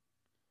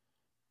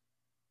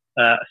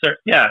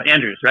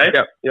 Andrews, right?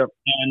 Yep.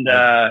 And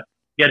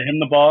get him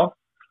the ball.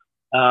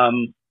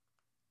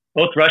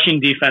 Both rushing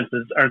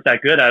defenses aren't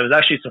that good. I was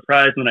actually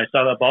surprised when I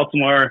saw that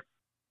Baltimore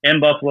and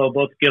Buffalo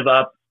both give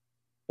up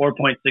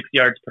 4.6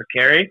 yards per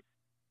carry.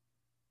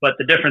 But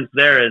the difference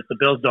there is the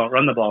Bills don't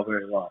run the ball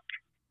very well,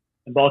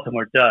 and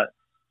Baltimore does.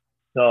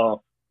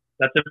 So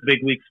that's a big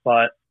weak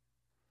spot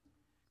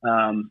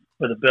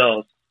for the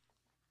Bills.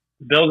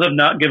 The Bills have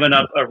not given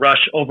up a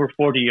rush over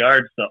 40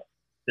 yards, though,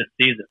 this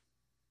season.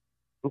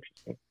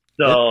 Interesting.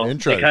 So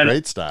interesting.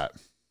 Great stat.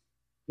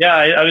 Yeah,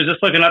 I was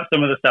just looking up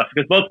some of the stuff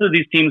because both of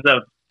these teams have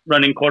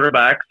running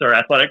quarterbacks or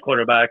athletic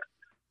quarterbacks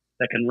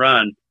that can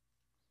run.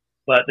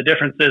 But the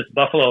difference is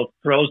Buffalo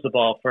throws the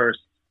ball first,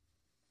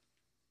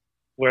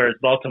 whereas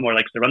Baltimore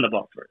likes to run the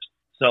ball first.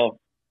 So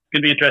it's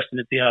going to be interesting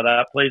to see how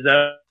that plays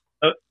out.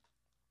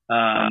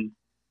 I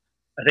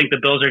think the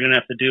Bills are going to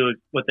have to do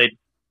what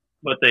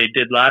they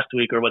did last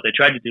week, or what they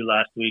tried to do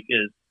last week,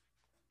 is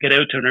get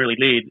out to an early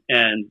lead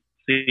and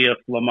see if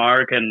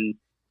Lamar can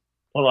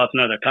pull off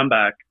another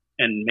comeback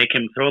and make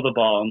him throw the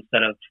ball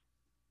instead of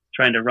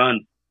trying to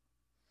run.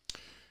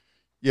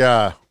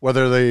 Yeah,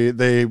 whether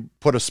they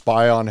put a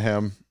spy on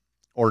him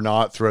or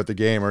not throughout the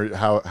game, or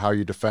how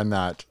you defend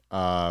that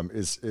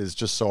is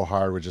just so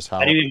hard with just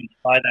how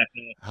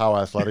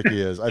athletic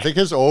he is. I think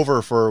his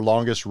over for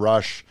longest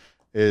rush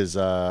is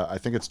I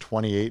think it's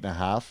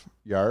 28.5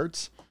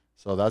 yards.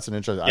 So that's an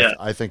interesting. Yeah.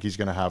 I think he's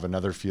going to have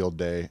another field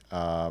day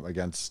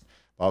against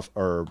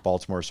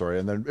Baltimore. Sorry,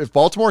 and then if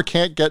Baltimore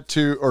can't get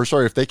to,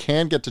 if they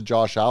can get to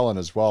Josh Allen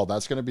as well,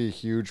 that's going to be a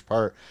huge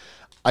part.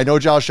 I know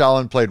Josh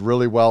Allen played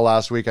really well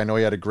last week. I know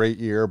he had a great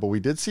year, but we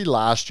did see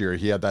last year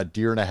he had that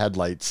deer in the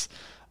headlights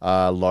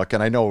look,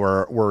 and I know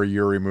we're a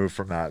year removed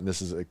from that, and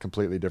this is a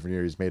completely different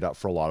year. He's made up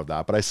for a lot of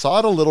that, but I saw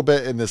it a little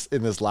bit in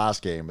this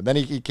last game, and then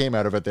he came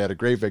out of it. They had a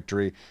great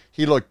victory.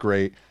 He looked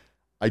great.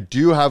 I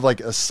do have like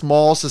a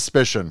small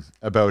suspicion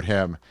about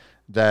him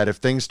that if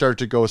things start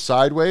to go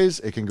sideways,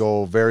 it can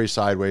go very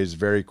sideways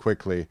very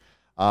quickly.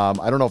 I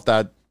don't know if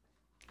that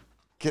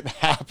can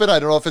happen. I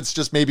don't know if it's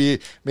just maybe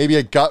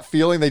a gut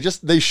feeling.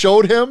 They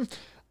showed him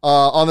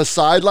on the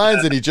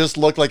sidelines, and he just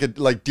looked like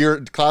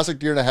classic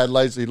deer in the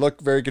headlights. He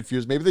looked very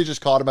confused. Maybe they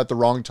just caught him at the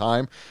wrong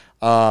time.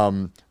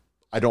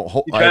 I don't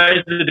hope. He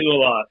tries to do a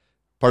lot.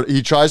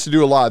 He tries to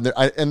do a lot,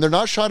 and they're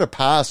not trying to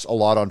pass a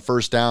lot on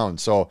first down.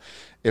 So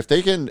if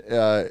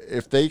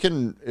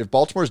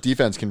Baltimore's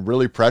defense can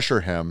really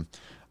pressure him,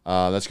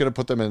 that's going to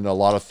put them in a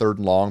lot of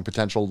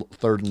potential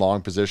third and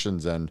long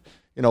positions. And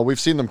we've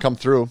seen them come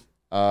through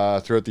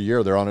throughout the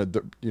year. They're on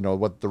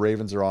the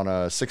Ravens are on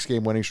a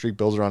 6-game winning streak.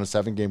 Bills are on a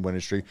 7-game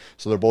winning streak.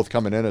 So they're both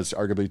coming in as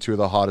arguably two of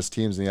the hottest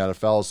teams in the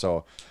NFL.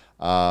 So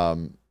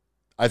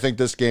I think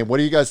this game, what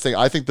do you guys think?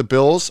 I think the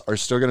Bills are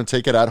still going to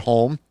take it at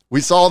home. We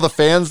saw the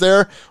fans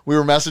there. We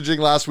were messaging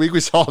last week. We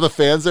saw the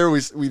fans there. We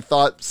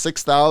thought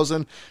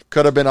 6,000,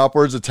 could have been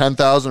upwards of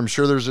 10,000. I'm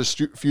sure there's a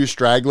few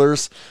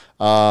stragglers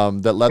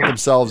that let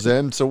themselves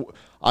in. So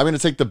I'm going to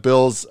take the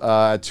Bills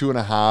at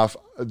 2.5.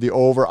 The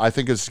over, I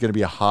think it's going to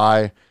be a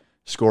high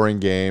scoring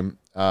game.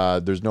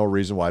 There's no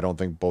reason why I don't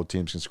think both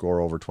teams can score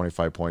over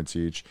 25 points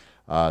each.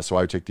 So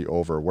I would take the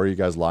over. Where are you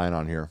guys lying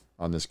on here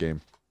on this game?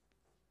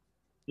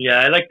 Yeah,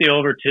 I like the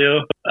over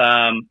too.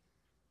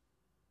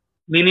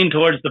 Leaning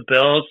towards the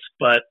Bills,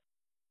 but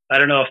I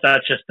don't know if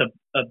that's just a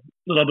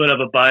little bit of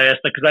a bias,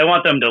 because I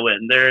want them to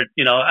win. They're,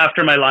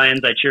 after my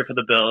Lions, I cheer for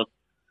the Bills.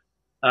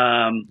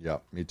 Yeah,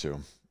 me too.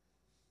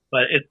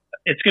 But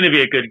it's going to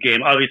be a good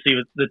game. Obviously,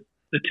 with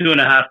the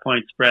 2.5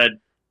 point spread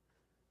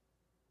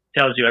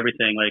tells you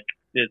everything. Like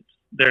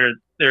they're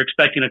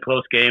expecting a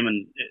close game,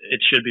 and it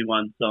should be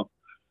won. So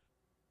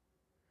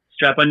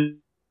strap on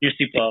your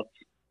seatbelts.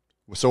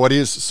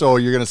 So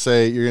you're going to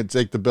say you're going to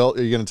take the Bill?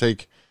 You're going to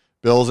take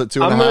Bills at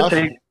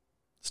 2.5?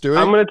 Stewie?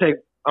 I'm going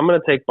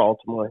to take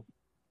Baltimore.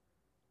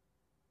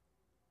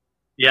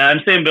 Yeah, I'm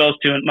saying Bills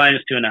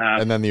minus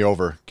 2.5. And then the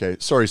over. Okay.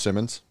 Sorry,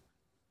 Simmons.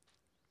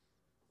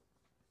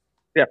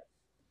 Yeah.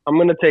 I'm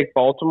going to take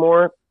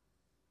Baltimore.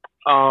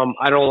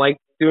 I don't like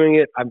doing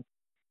it.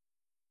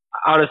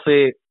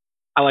 Honestly,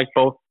 I like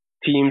both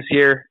teams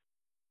here.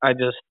 I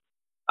just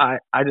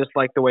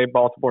like the way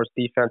Baltimore's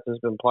defense has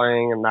been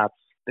playing, and that's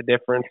the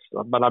difference.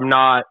 But I'm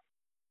not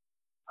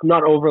I'm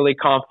not overly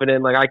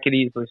confident. Like, I could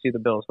easily see the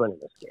Bills winning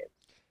this game.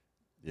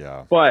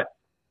 Yeah. But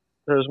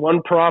there's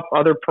one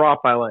other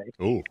prop I like.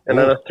 Ooh. And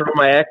I'm going to throw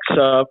my X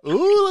up.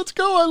 Ooh, let's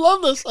go. I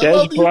love this. I Dez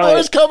love these Bryant.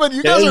 boys coming.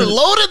 You guys Dez- are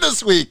loaded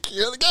this week.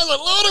 The guys are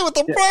loaded with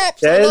the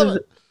props. I love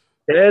it.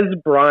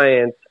 Dez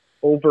Bryant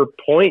over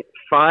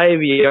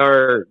 0.5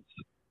 yards.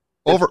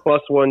 Over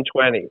plus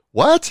 120.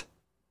 What?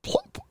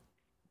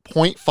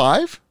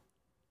 0.5?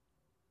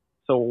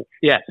 So,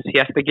 yes, he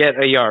has to get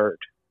a yard.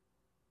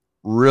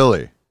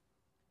 Really?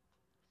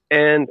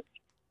 And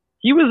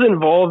he was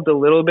involved a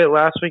little bit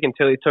last week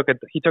until he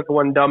took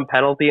one dumb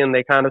penalty and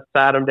they kind of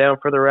sat him down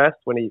for the rest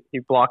when he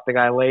blocked the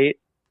guy late.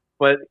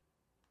 But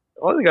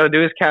all he got to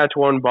do is catch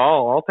one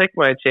ball. I'll take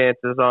my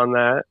chances on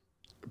that.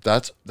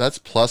 That's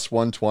plus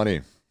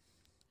 120.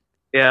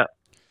 Yeah.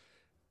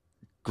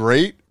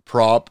 Great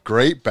prop,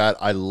 great bet.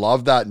 I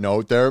love that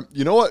note there.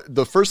 You know what?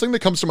 The first thing that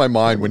comes to my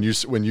mind when you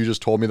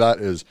just told me that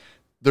is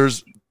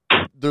there's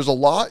a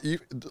lot.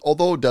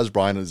 Although Dez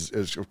Bryant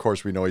is of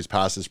course we know he's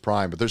past his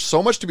prime, but there's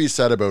so much to be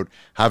said about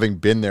having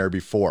been there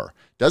before.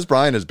 Dez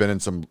Bryant has been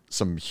in some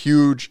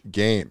huge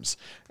games,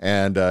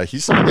 and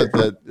he's someone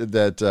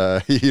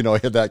that you know,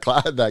 had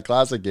that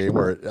classic game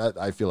where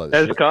I feel like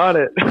Dez caught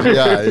it.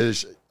 Yeah,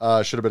 it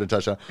should have been a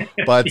touchdown,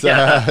 but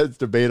it's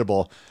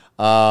debatable.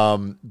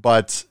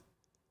 But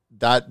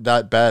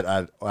that bet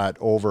at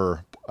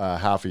over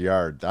half a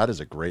yard, that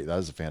is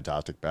a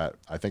fantastic bet.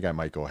 I think I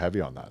might go heavy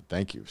on that.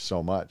 Thank you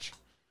so much.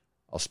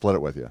 I'll split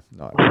it with you.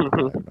 No, I'm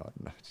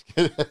not.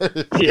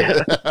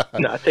 Yeah.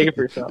 No, take it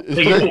for yourself.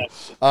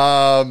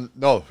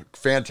 No,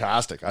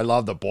 fantastic. I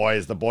love the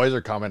boys. The boys are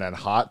coming in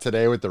hot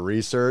today with the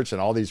research and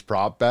all these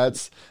prop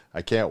bets.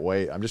 I can't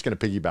wait. I'm just going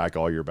to piggyback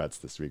all your bets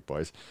this week,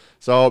 boys.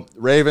 So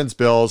Ravens,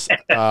 Bills,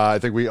 I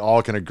think we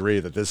all can agree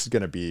that this is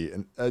going to be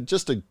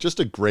just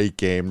a great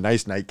game.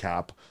 Nice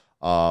nightcap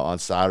on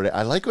Saturday.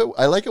 I like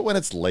it when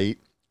it's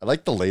late. I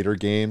like the later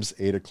games,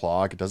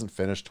 8:00. It doesn't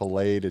finish till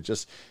late. You're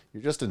just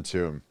in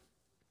tune.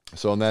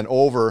 So, and then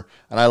over,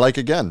 and I like,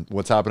 again,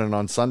 what's happening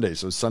on Sunday.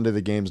 So Sunday,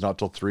 the game's not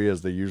till 3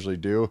 as they usually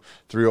do.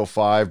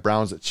 3:05,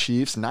 Browns at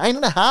Chiefs,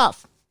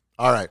 9.5.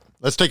 All right,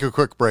 let's take a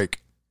quick break.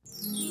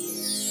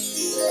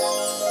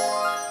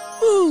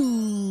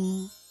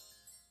 Woo.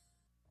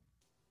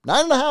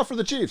 9.5 for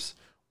the Chiefs.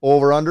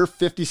 Over under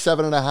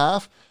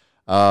 57.5.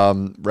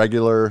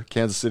 Regular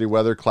Kansas City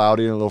weather,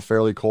 cloudy and a little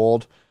fairly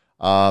cold.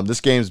 This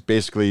game's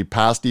basically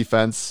pass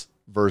defense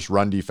versus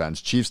run defense.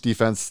 Chiefs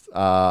defense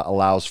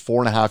allows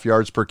 4.5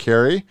 yards per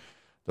carry.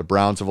 The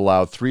Browns have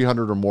allowed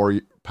 300 or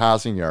more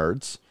passing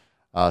yards,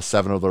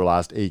 7 of their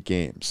last 8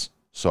 games.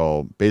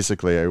 So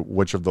basically,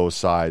 which of those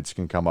sides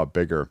can come up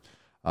bigger?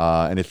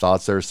 Any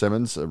thoughts there,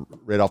 Simmons?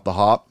 Right off the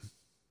hop.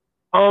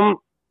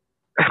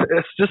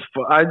 It's just,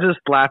 I just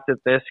laughed at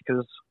this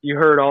because you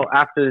heard all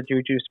after the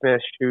Juju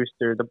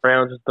Smith-Schuster, the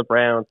Browns is the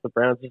Browns, the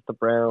Browns is the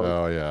Browns.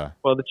 Oh yeah.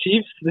 Well, the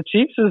Chiefs is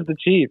the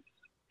Chiefs.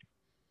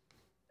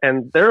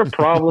 And they're a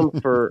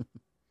problem for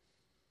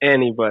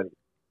anybody.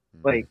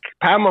 Like,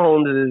 Pat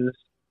Mahomes is,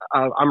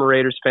 I'm a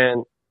Raiders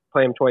fan,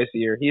 play him twice a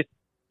year. He's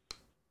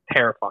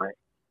terrifying.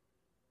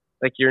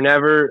 Like,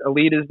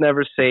 Elite is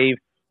never safe.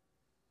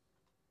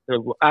 They're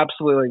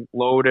absolutely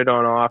loaded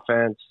on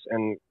offense.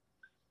 And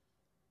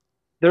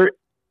I'm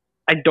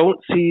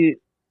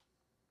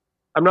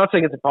not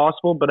saying it's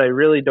impossible, but I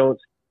really don't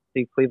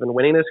see Cleveland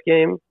winning this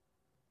game.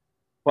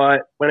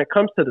 But when it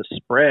comes to the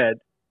spread,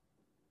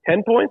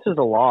 10 points is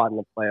a lot in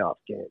a playoff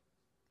game.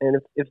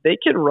 And if they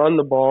can run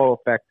the ball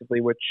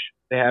effectively, which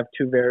they have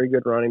 2 very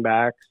good running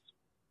backs,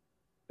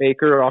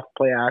 Baker off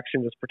play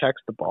action just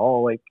protects the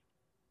ball. Like,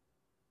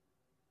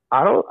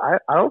 I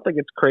don't think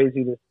it's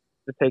crazy to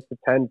take the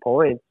 10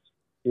 points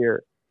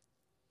here.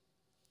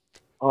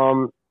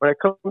 When it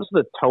comes to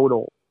the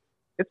total,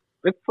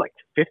 it's like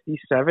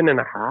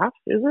 57.5,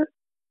 is it?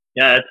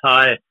 Yeah, it's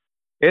high.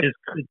 It's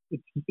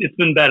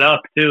been bet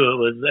up too. It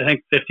was, I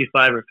think,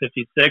 55 or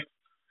 56.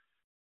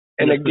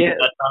 And again,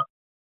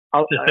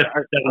 I'm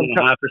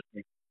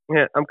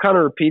kind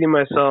of repeating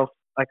myself.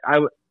 Like,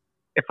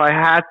 if I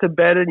had to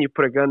bet it and you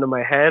put a gun to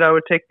my head, I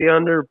would take the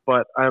under,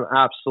 but I'm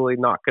absolutely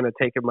not going to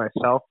take it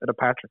myself at a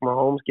Patrick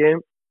Mahomes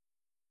game.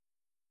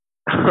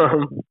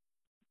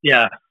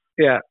 Yeah.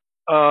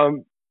 I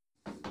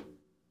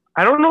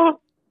don't know if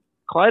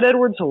Clyde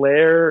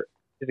Edwards-Helaire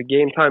is a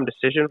game-time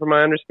decision from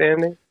my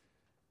understanding.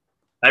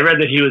 I read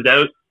that he was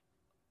out.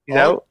 He's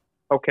out?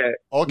 Okay.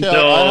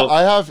 So,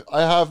 I have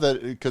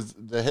that because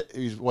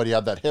he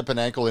had that hip and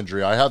ankle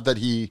injury. I have that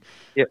he's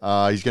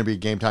going to be a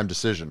game time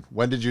decision.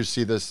 When did you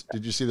see this?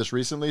 Did you see this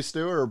recently,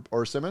 Stu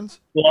or Simmons?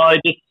 Well, I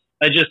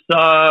just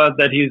saw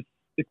that he's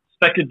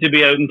expected to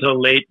be out until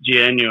late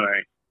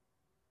January.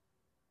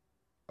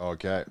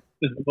 Okay.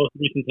 This is the most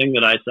recent thing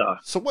that I saw.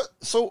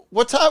 So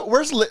what's happening?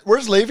 Where's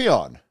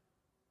Le'Veon?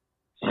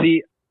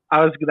 See,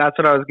 that's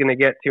what I was going to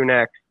get to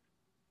next.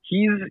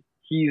 He's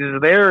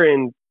there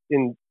in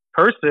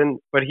person,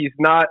 but he's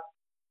not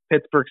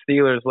Pittsburgh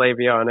Steelers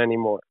Le'Veon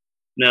anymore.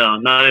 No,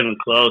 not even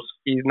close.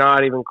 He's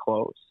not even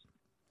close.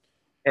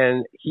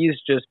 And he's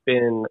just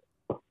been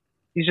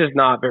he's just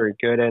not very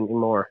good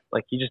anymore.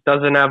 Like, he just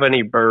doesn't have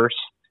any burst.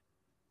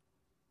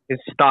 His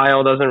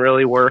style doesn't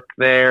really work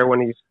there.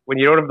 When you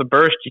don't have the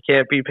burst, you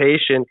can't be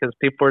patient because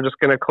people are just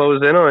going to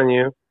close in on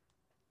you.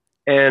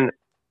 And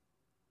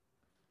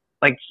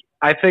like,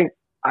 I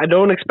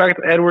don't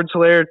expect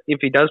Edwards-Helaire, if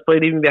he does play,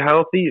 to even be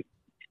healthy.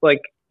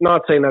 Like,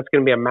 not saying that's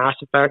going to be a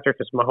massive factor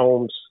because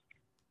Mahomes,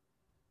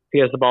 if he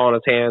has the ball in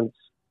his hands,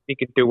 he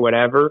could do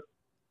whatever.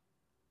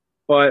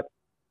 But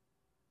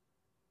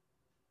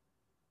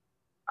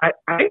I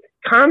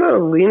kind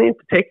of lean into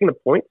taking the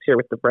points here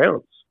with the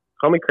Browns.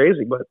 Call me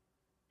crazy, but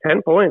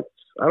 10 points.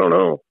 I don't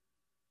know.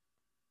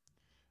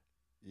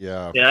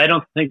 Yeah. Yeah, I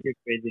don't think you're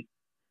crazy.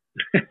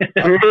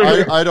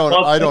 I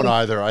don't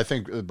either. I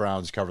think the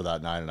Browns cover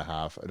that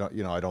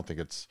 9.5. I don't think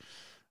it's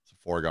a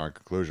foregone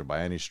conclusion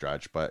by any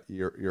stretch, but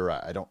you're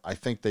right. I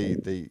think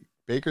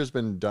Baker's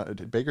done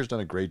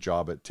a great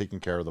job at taking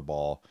care of the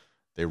ball.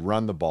 They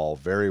run the ball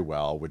very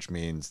well, which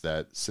means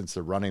that since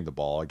they're running the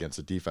ball against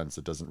a defense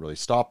that doesn't really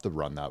stop the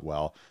run that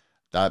well,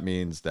 that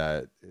means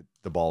that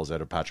the ball is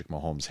out of Patrick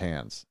Mahomes'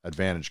 hands.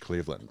 Advantage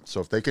Cleveland. So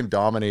if they can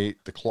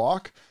dominate the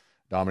clock,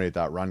 dominate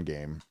that run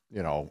game,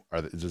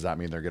 does that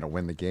mean they're going to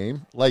win the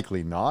game?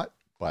 Likely not,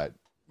 but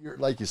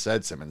like you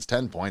said, Simmons,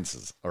 10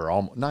 points or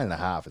almost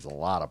 9.5 is a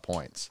lot of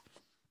points.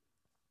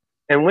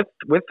 And with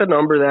the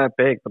number that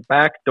big, the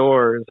back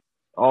door is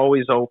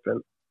always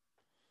open.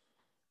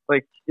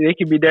 Like, they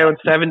could be down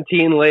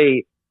 17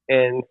 late,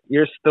 and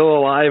you're still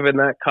alive in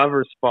that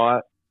cover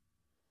spot.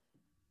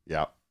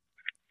 Yeah.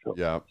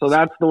 Yeah. So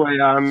that's the way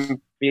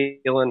I'm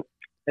feeling.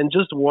 And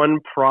just one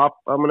prop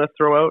I'm going to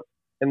throw out,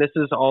 and this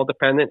is all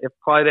dependent if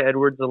Clyde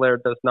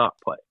Edwards-Helaire does not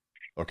play.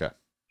 Okay.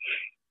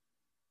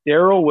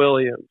 Darrell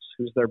Williams,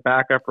 who's their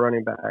backup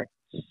running back,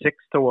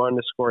 6-1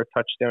 to score a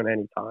touchdown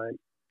anytime.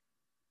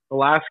 The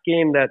last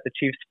game that the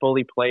Chiefs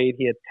fully played,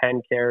 he had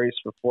 10 carries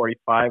for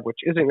 45, which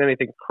isn't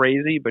anything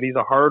crazy, but he's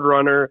a hard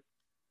runner,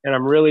 and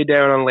I'm really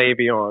down on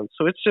Le'Veon.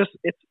 So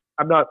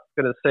I'm not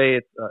going to say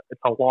it's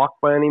a lock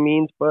by any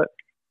means, but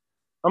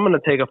I'm going to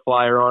take a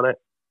flyer on it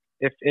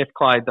if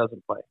Clyde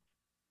doesn't play.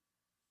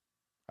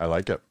 I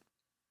like it.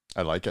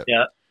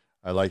 Yeah.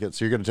 I like it.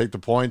 So you're going to take the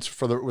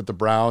points with the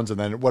Browns, and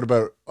then what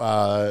about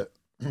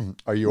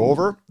are you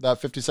over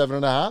that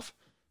 57.5?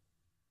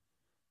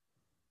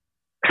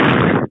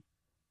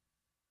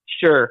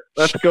 Sure,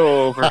 let's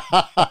go over.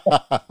 I'm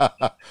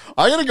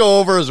going to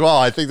go over as well.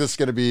 I think this is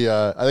going to be.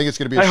 I think it's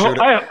going to be a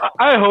shootout.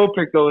 I hope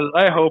it goes.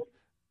 I hope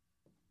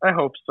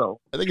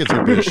so. I think it's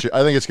going to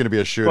be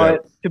a shootout.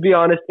 But to be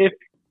honest, if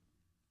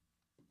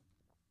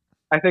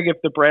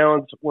the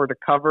Browns were to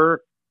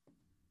cover,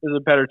 there's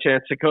a better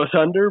chance it goes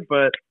under.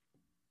 But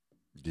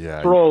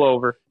yeah, roll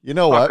over. You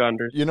know what?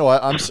 Unders. You know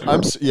what?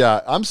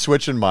 I'm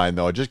switching mine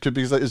though. Just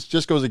because it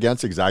just goes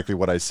against exactly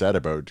what I said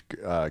about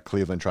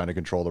Cleveland trying to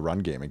control the run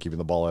game and keeping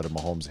the ball out of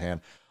Mahomes'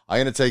 hand. I'm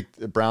going to take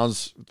the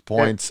Browns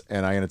points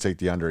and I'm going to take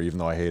the under, even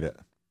though I hate it.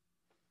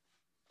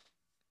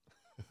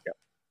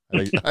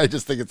 Yeah. I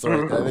just think it's the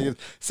right. I think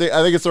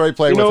it's the right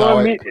play.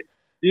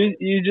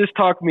 You just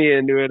talked me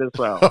into it as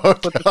well. Okay,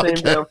 put the same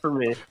down for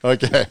me.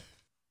 Okay,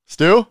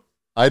 Stu.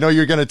 I know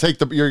you're going to take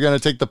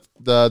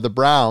the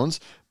Browns,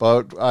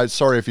 but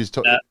sorry if he's.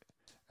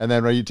 And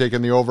then are you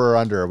taking the over or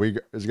under?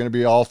 Is it going to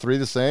be all three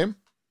the same?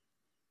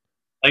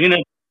 I'm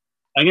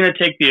gonna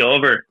take the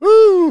over.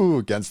 Woo!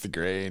 Against the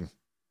grain,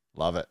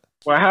 love it.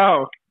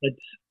 Wow.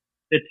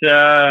 It's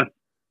I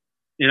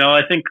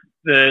think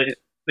the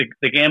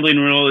gambling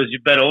rule is you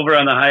bet over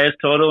on the highest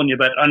total and you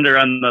bet under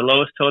on the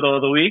lowest total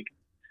of the week.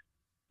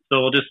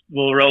 So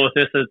we'll roll with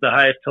this as the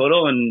highest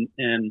total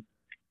and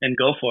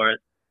go for it.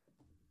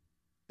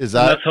 Is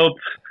that? Let's hope.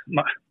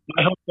 My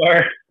hopes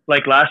are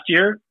like last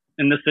year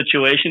in this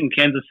situation.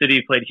 Kansas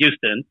City played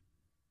Houston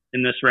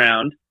in this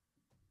round,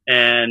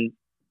 and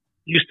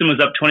Houston was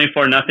up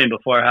 24-0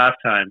 before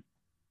halftime,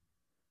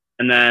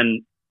 and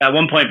then at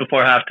one point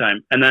before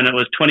halftime, and then it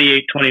was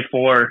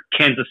 28-24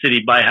 Kansas City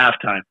by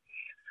halftime.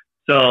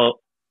 So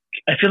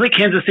I feel like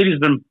Kansas City's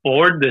been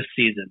bored this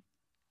season.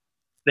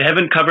 They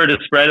haven't covered a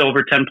spread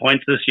over 10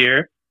 points this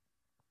year.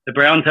 The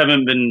Browns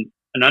haven't been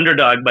an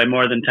underdog by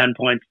more than 10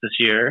 points this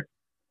year.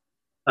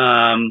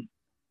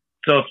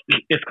 So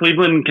if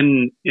Cleveland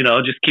can,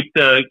 just keep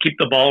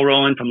the ball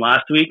rolling from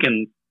last week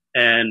and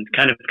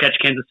kind of catch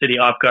Kansas City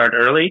off guard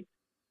early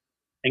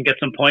and get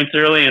some points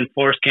early and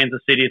force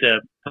Kansas City to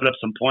put up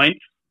some points,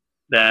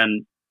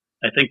 then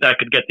I think that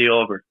could get the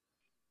over.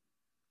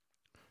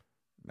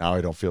 Now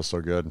I don't feel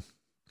so good.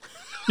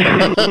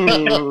 I'm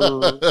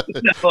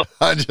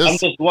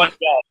just one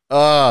guy.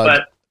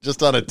 But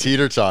just on a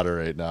teeter-totter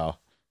right now.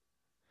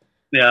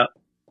 Yeah.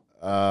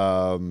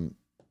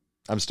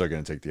 I'm still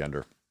going to take the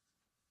under.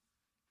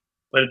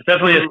 But it's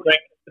definitely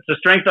a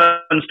strength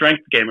on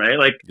strength game, right?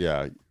 Like,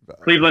 yeah,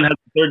 Cleveland has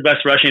the third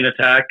best rushing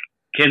attack.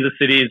 Kansas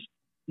City's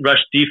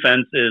rush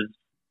defense is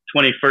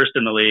 21st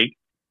in the league.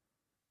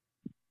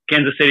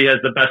 Kansas City has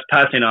the best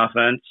passing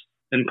offense,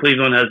 and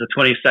Cleveland has the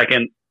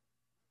 22nd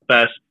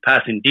best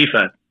passing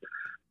defense.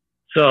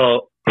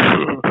 So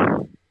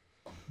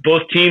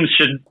both teams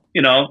should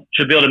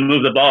should be able to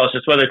move the ball. It's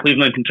just whether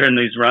Cleveland can turn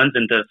these runs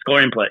into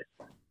scoring plays.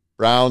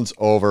 Browns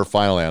over.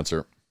 Final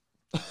answer.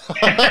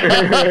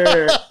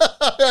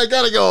 I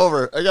gotta go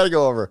over.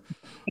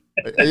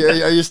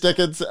 Are you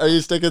sticking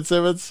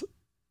Simmons?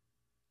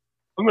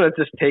 I'm gonna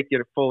just take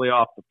it fully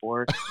off the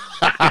board.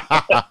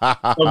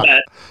 I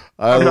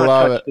I'm not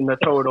love it. touching the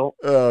total.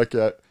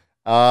 Okay.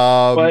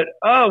 But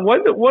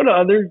one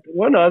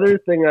other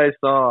thing I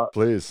saw.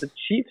 Please. The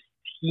Chiefs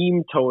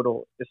team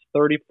total is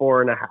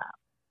 34.5.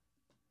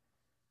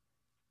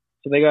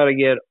 So they got to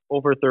get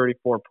over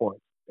 34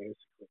 points,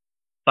 basically.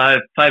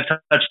 Five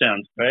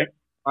touchdowns, right?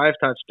 5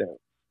 touchdowns.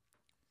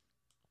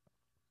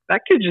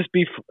 That could just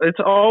be. It's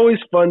always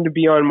fun to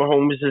be on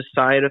Mahomes'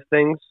 side of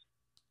things.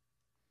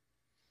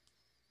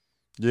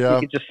 Yeah.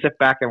 You could just sit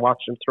back and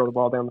watch him throw the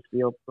ball down the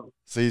field.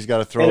 So he's got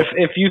to throw. And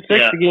if you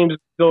think the game's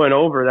going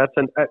over,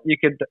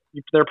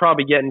 they're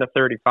probably getting to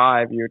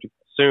 35. You would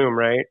assume,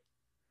 right?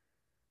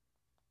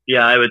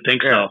 Yeah, I would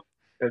think so.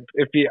 I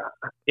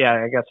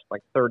guess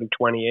like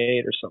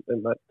 30-28 or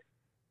something. But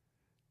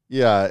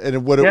yeah,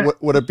 and would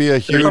it be a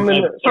huge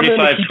something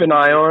to keep an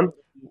eye on?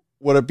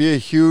 Would it be a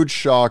huge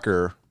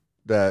shocker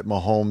that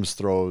Mahomes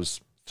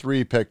throws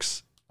 3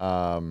 picks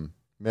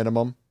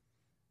minimum?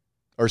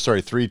 Or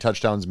sorry, 3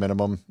 touchdowns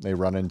minimum they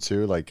run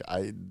into? Like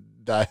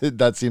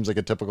that seems like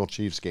a typical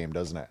Chiefs game,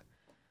 doesn't it?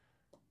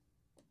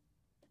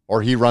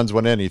 Or he runs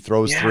one in, he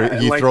throws 3,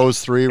 he throws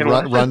 3,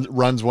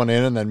 runs one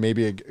in, and then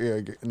maybe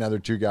another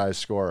 2 guys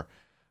score.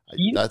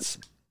 He's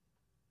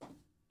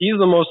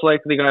the most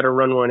likely guy to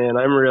run one in.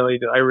 I really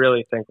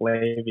think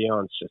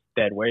Le'Veon's just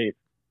dead weight.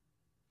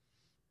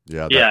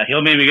 Yeah,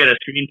 he'll maybe get a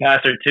screen pass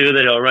or 2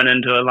 that he'll run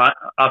into an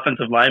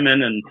offensive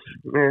lineman, and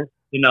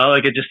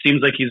it just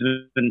seems like he's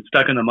been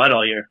stuck in the mud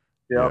all year.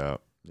 Yeah.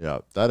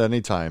 That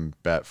anytime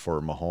bet for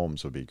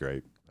Mahomes would be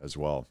great as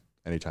well.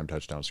 Anytime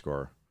touchdown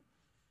score.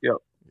 Yep.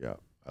 Yeah,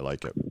 I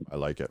like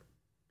it.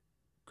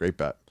 Great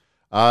bet.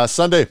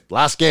 Sunday,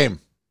 last game.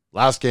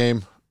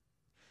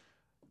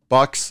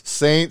 Bucks,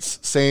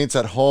 Saints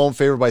at home,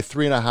 favored by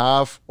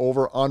 3.5,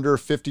 over under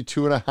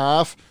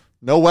 52.5.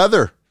 No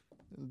weather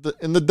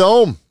in the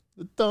dome.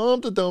 The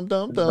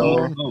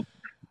dome.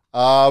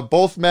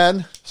 Both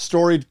men,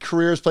 storied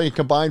careers, playing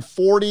combined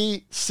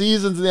 40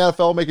 seasons in the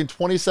NFL, making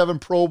 27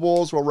 Pro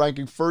Bowls while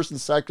ranking first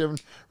and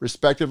second,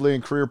 respectively,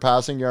 in career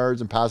passing yards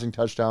and passing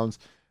touchdowns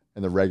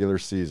in the regular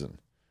season.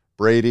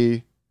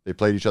 Brady, they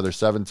played each other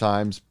 7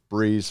 times.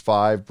 Breeze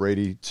 5,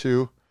 Brady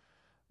 2.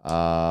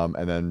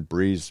 And then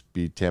Breeze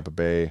beat Tampa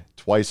Bay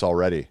twice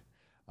already.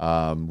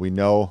 We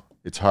know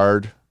it's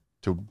hard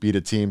to beat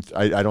a team.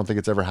 I don't think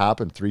it's ever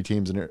happened 3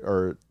 times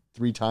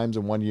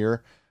in 1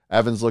 year.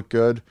 Evans looked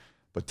good,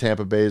 but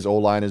Tampa Bay's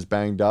O-line is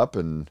banged up,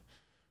 and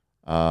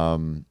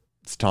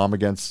it's Tom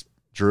against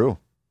Drew.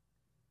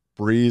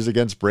 Breeze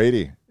against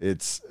Brady.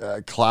 It's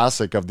a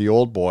classic of the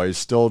old boys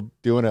still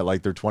doing it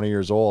like they're 20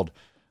 years old.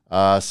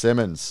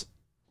 Simmons,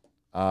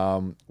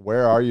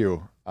 where are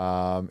you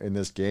in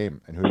this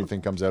game, and who do you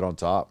think comes out on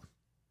top?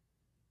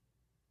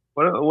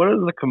 What is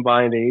the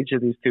combined age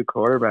of these 2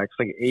 quarterbacks?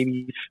 Like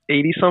 80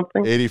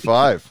 something?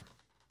 85.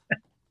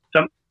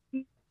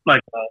 Something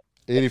like that.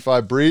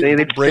 85.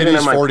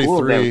 Brady's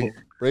 43.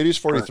 Brady's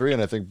 43,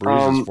 and I think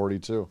Breeze is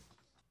 42.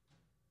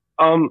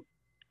 I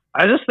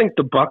just think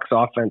the Bucks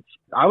offense.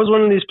 I was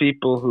one of these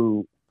people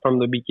who, from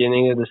the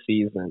beginning of the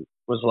season,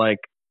 was like,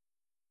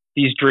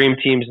 these dream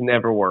teams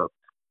never work.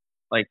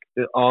 Like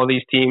all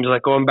these teams,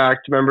 like going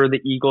back to, remember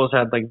the Eagles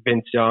had like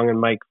Vince Young and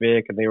Mike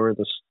Vick, and they were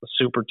the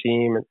super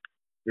team. And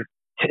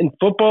in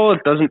football,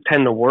 it doesn't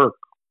tend to work,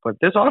 but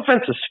this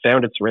offense has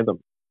found its rhythm.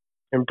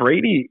 And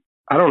Brady,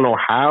 I don't know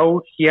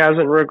how he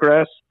hasn't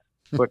regressed,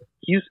 but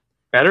he's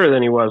better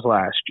than he was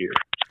last year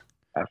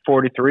at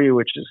 43,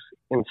 which is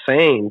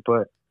insane.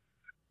 But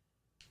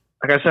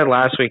like I said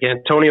last week,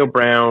 Antonio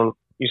Brown,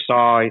 you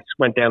saw he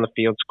went down the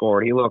field,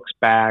 scored. He looks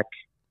back.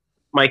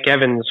 Mike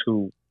Evans,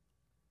 who,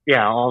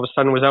 all of a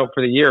sudden was out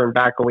for the year and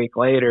back a week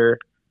later.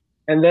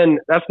 And then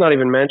that's not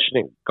even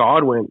mentioning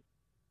Godwin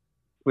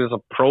was a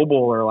Pro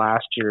Bowler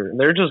last year.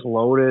 They're just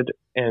loaded.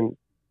 And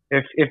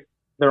if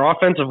their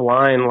offensive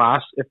line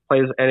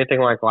plays anything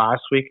like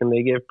last week and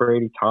they give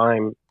Brady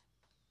time,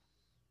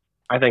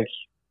 I think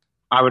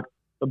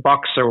the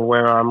Bucks are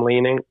where I'm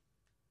leaning.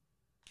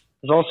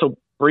 There's also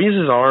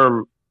Breeze's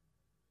arm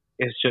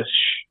is just,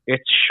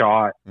 it's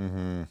shot.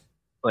 Mm-hmm.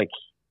 Like,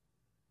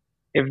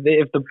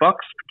 if the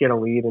Bucks get a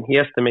lead and he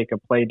has to make a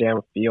play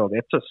downfield,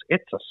 it's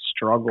a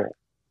struggle.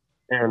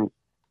 And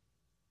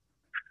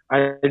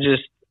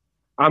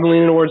I'm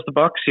leaning towards the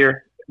Bucks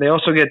here. They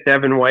also get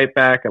Devin White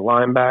back at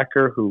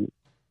linebacker, who's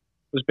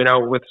been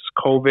out with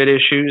COVID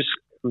issues,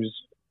 who's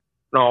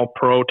an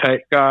all-pro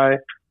type guy.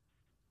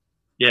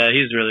 Yeah,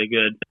 he's really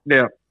good.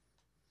 Yeah.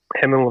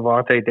 Him and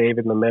Levante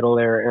David in the middle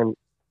there. And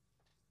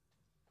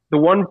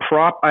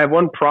I have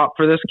one prop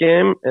for this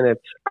game, and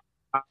it's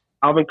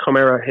Alvin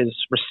Kamara, his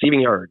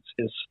receiving yards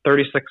is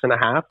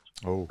 36.5.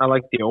 Oh. I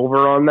like the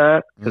over on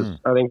that because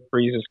I think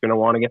Breeze is going to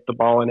want to get the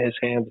ball in his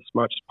hands as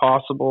much as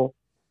possible.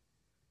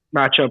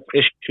 Matchup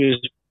issues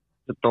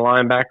the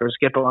linebackers,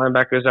 get the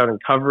linebackers out in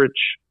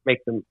coverage,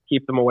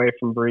 keep them away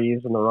from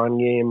Breeze in the run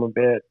game a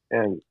bit.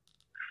 And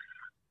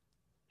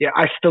yeah,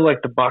 I still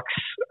like the Bucks.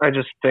 I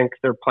just think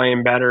they're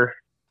playing better.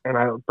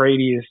 And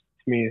Brady is,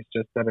 to me, is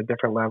just at a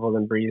different level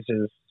than Breeze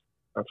is.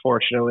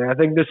 Unfortunately, I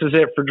think this is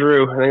it for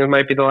Drew. I think it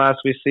might be the last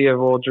we see of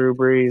old Drew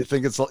Brees.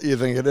 You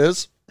think it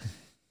is?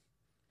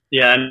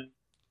 Yeah, I'm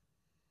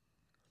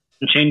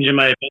changing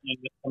my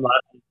opinion a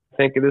lot. I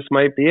think this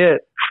might be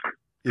it.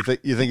 You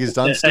think he's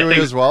done, Stewie,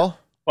 as well?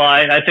 Well,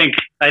 I think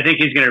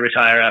he's going to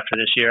retire after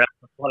this year.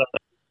 What's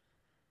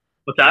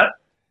that?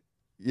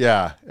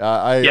 Yeah,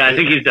 I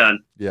think he's done.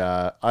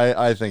 Yeah,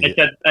 I think.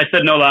 I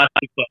said no last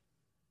week, but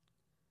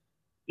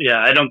yeah,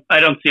 I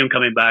don't see him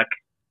coming back.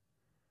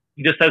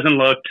 He just hasn't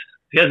looked.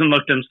 He hasn't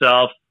looked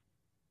himself.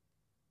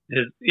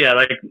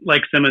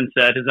 Like Simmons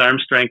said, his arm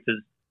strength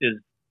is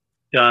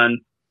done.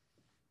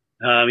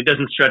 He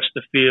doesn't stretch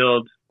the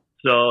field,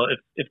 so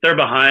if they're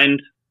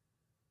behind,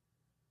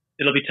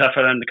 it'll be tough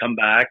for them to come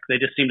back. They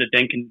just seem to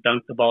dink and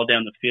dunk the ball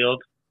down the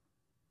field,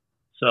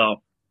 so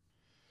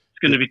it's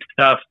going to be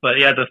tough. But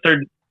yeah, the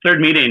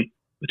third meeting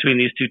between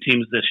these two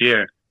teams this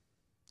year.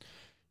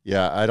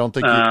 Yeah, I don't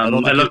think. I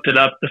looked it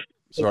up.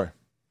 Sorry.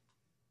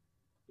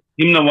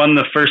 Team that won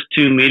the first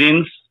two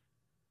meetings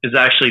is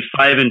actually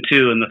 5-2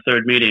 in the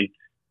third meeting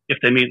if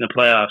they meet in the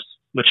playoffs,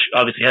 which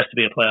obviously has to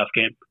be a playoff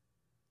game.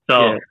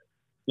 So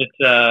it's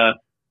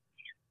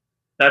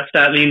that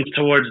stat leans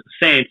towards the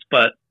Saints,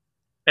 but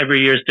every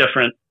year is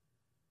different.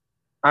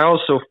 I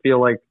also feel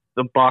like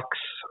the Bucks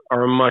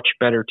are a much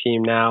better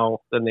team now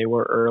than they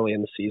were early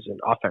in the season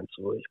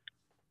offensively.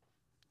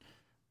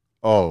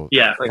 Oh,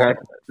 yeah.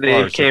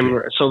 They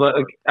came so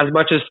that, as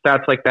much as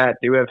stats like that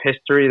do have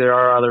history, there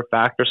are other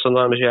factors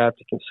sometimes you have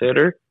to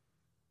consider.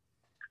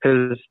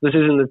 Because this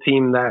isn't the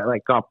team that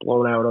got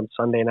blown out on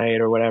Sunday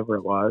night or whatever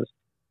it was.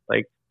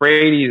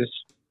 Brady's,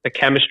 the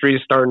chemistry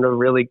is starting to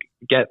really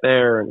get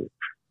there, and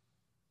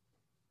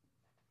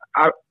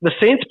the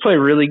Saints play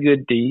really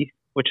good D,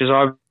 which has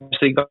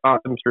obviously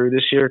got them through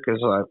this year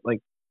because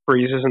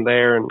Breeze isn't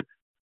there, and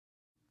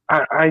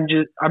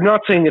I'm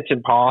not saying it's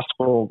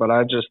impossible, but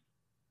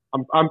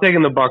I'm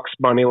taking the Bucks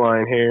money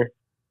line here.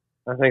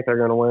 I think they're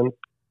going to win.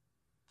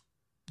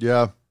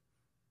 Yeah,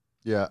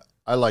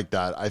 I like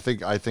that. I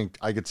think I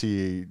could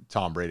see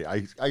Tom Brady.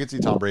 I could see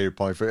Tom Brady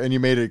playing for, and you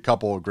made a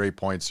couple of great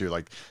points too.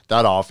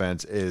 That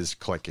offense is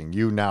clicking.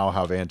 You now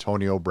have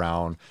Antonio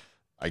Brown.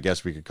 I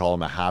guess we could call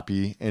him a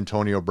happy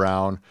Antonio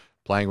Brown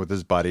playing with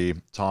his buddy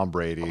Tom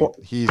Brady.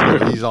 He's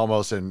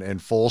almost in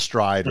full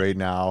stride right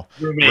now.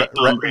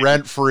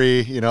 Rent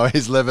free.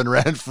 He's living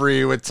rent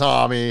free with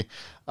Tommy.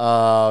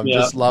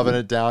 Just loving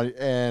it down.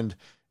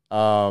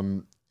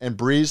 And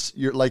Breeze,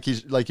 like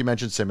you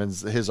mentioned,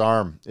 Simmons, his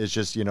arm is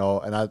just,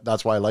 and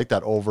that's why I like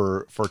that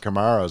over for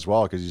Kamara as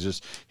well,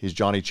 because he's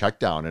Johnny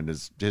Checkdown, and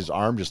his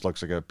arm just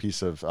looks like a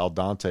piece of al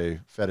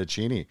dente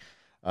fettuccine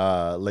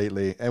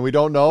lately, and we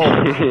don't know.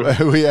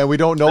 we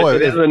don't know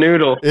it is the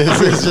noodle.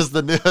 It's just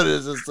the noodle.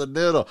 It's just the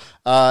noodle.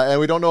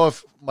 And we don't know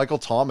if Michael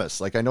Thomas.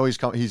 I know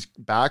he's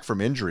back from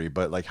injury,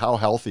 but how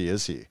healthy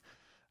is he?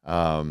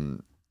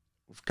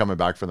 Coming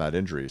back from that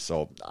injury,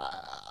 so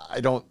I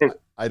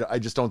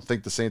just don't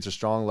think the Saints are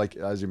strong.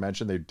 As you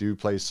mentioned, they do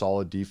play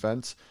solid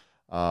defense.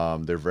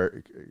 They're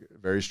very,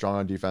 very strong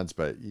on defense,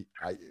 but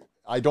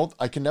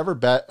I can never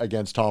bet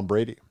against Tom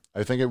Brady.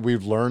 I think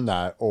we've learned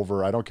that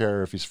over, I don't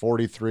care if he's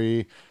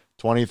 43,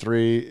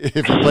 23,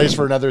 if he plays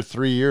for another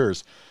 3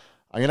 years,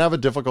 I'm going to have a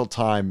difficult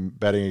time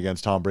betting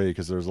against Tom Brady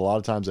because there's a lot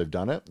of times I've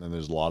done it and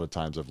there's a lot of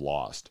times I've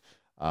lost.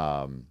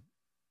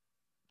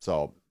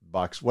 So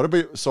Bucks, I'm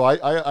going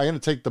to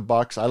take the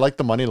Bucks. I like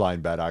the money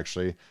line bet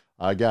actually.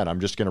 Again,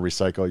 I'm just going to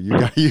recycle.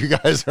 You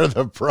guys are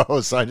the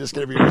pros, so I'm just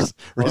going to be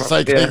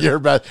recycling your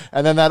bet.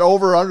 And then that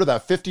over under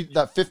that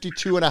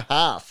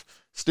 52.5.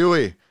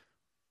 Stewie,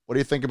 what do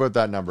you think about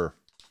that number?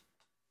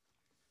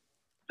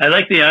 I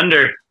like the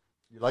under.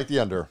 You like the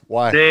under?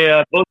 Why?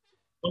 They both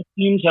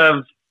teams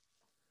have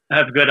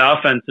good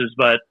offenses,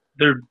 but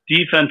their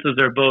defenses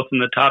are both in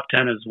the top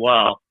 10 as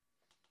well.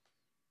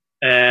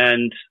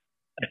 And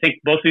I think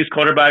both these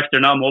quarterbacks,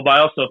 they're not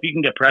mobile, so if you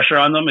can get pressure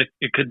on them,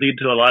 it could lead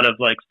to a lot of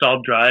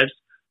stalled drives,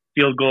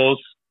 field goals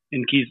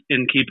in key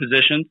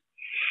positions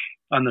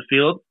on the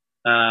field.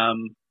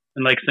 And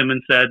like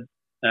Simmons said,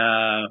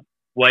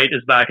 White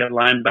is back at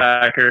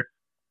linebacker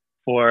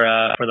for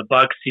the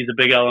Bucks. He's a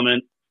big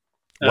element.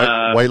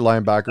 White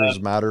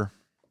linebackers matter.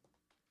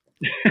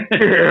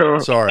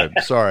 Sorry.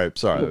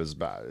 That was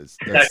bad.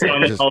 That's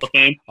Hall of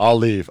Fame. I'll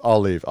leave.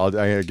 I'm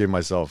gonna give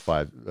myself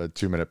a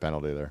 2-minute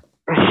penalty there.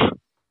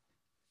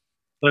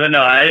 But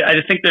no, I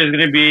just think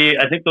there'll be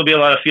a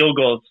lot of field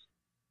goals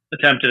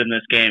attempted in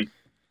this game.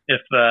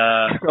 If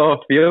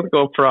field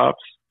goal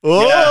props.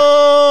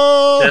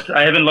 Oh! Yeah,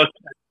 I haven't looked.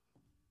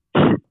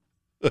 I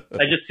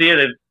just see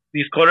it.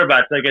 These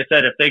quarterbacks, like I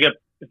said, if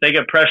they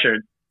get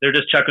pressured, they're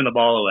just chucking the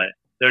ball away.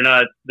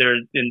 They're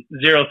in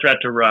zero threat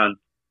to run,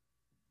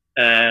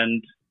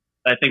 and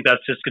I think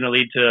that's just going to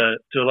lead to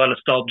a lot of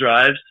stalled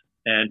drives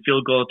and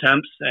field goal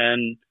attempts.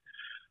 And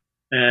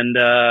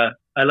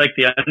I I like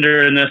the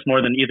under in this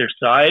more than either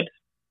side,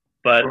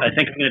 but I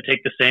think I'm going to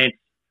take the Saints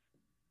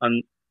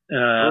on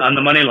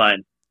the money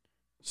line.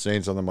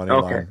 Saints on the money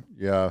line.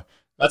 Yeah.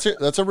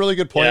 That's a really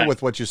good point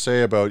with what you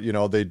say about,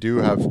 they do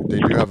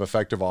have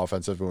effective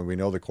offensive, and we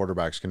know the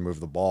quarterbacks can move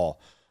the ball.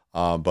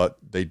 But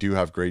they do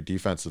have great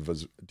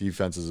defenses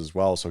as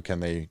well. So can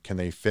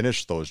they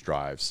finish those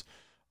drives?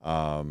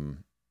 The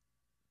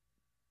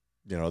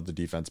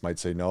defense might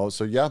say no.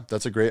 So yeah,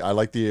 that's a great. I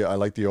like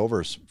the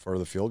overs for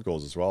the field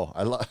goals as well.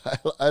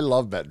 I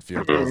love betting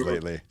field goals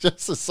lately.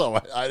 Just it's so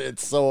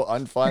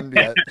unfun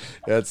yet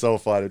it's so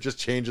fun. It just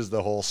changes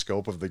the whole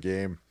scope of the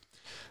game.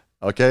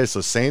 Okay, so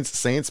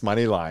Saints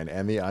money line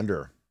and the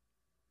under.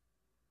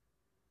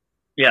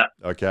 Yeah.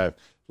 Okay,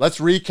 let's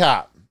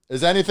recap.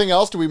 Is anything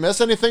else? Do we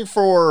miss anything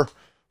for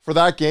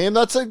that game?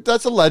 That's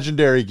a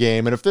legendary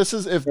game. And if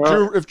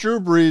Drew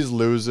Brees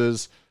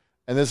loses,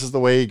 and this is the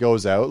way he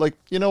goes out, like,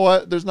 you know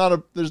what? There's not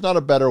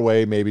a better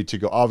way maybe to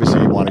go.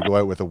 Obviously, you want to go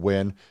out with a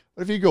win,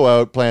 but if you go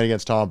out playing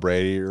against Tom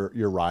Brady or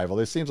your rival,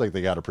 it seems like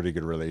they got a pretty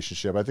good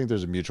relationship. I think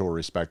there's a mutual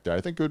respect there.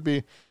 I think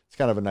it's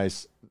kind of a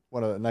nice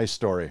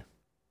story.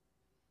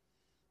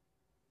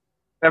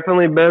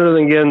 Definitely better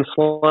than getting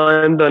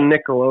slimed on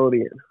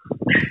Nickelodeon.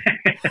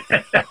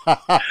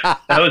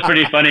 That was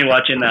pretty funny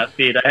watching that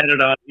feed. I had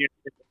it on here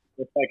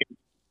for a second.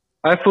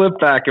 I flipped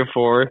back and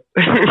forth.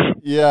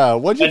 Yeah.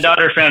 My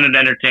daughter found it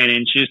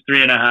entertaining. She's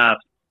 3.5.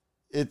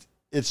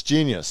 It's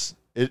genius.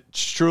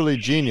 It's truly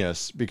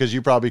genius, because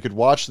you probably could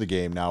watch the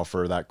game now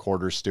for that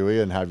quarter,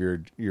 Stewie, and have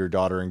your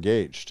daughter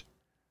engaged.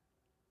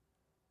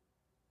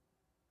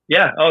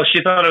 Yeah. Oh,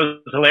 she thought it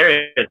was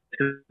hilarious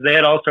because they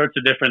had all sorts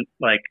of different,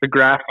 like, the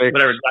graphics,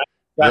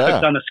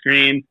 graphics on the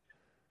screen.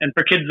 And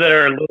for kids that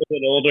are a little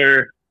bit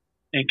older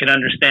and can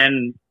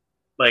understand,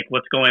 like,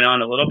 what's going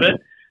on a little bit,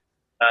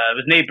 it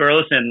was Nate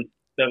Burleson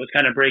that was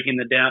kind of breaking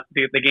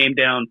the game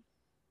down,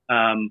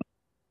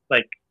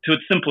 like, to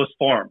its simplest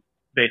form,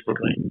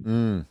 basically,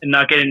 and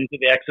not getting into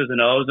the X's and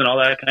O's and all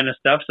that kind of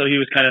stuff. So he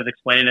was kind of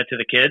explaining it to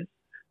the kids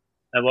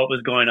what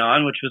was going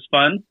on, which was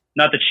fun.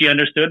 Not that she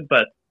understood,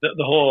 but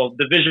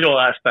the visual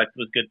aspect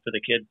was good for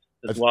the kids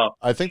as well.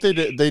 I think they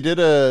did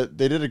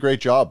a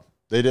great job.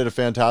 They did a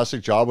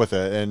fantastic job with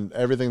it, and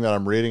everything that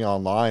I'm reading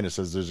online, it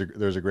says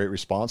there's a great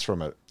response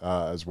from it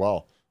as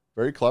well.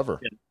 Very clever.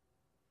 Yeah.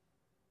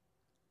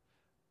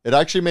 It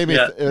actually made me.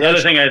 Yeah. The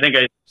other thing I think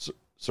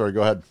sorry,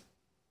 go ahead.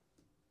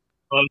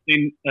 Well,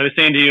 I was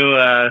saying to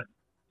you,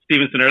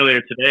 Stevenson,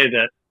 earlier today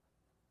that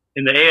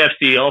in the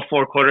AFC, all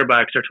 4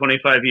 quarterbacks are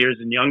 25 years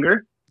and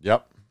younger.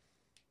 Yep.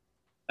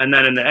 And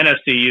then in the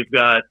NFC, you've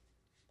got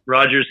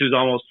Rodgers, who's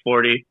almost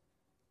 40,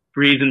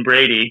 Brees and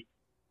Brady,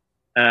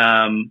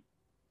 in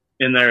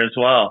there as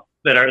well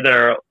that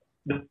are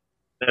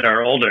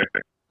older.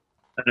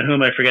 And who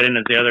am I forgetting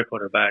as the other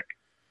quarterback?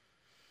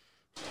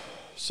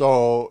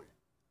 So.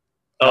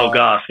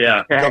 Goff,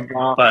 yeah.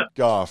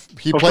 Goff.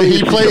 He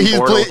plays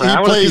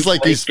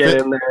like he's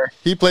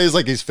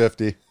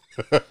 50.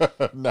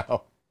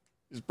 No,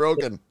 he's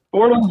broken.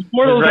 Bortles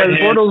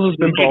has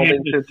been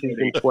balding since he's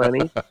been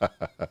 20.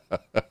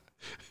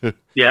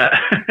 Yeah.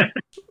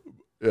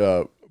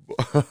 Yeah.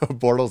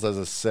 Bortles has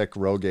a sick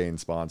Rogaine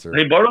sponsor.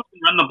 Hey, Bortles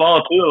can run the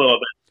ball too a little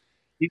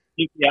bit.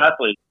 He's the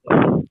athlete.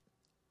 So.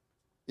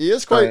 He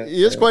is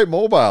quite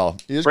mobile.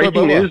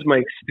 Breaking news,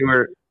 Mike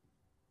Stewart.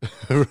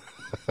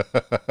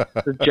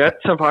 The Jets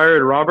have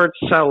hired Robert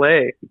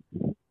Saleh.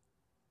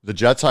 The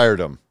Jets hired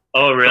him.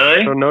 Oh,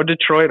 really? So no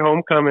Detroit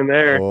homecoming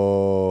there.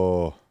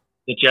 Oh.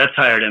 The Jets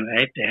hired him.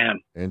 Hey,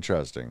 damn.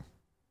 Interesting.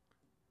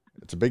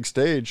 It's a big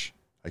stage.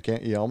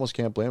 You almost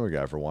can't blame a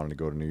guy for wanting to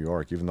go to New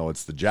York, even though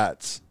it's the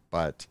Jets,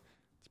 but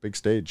it's a big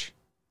stage.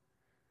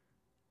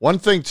 One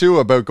thing too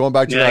about going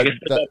back to that. I guess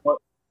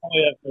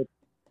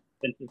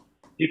have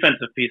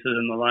defensive pieces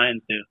in the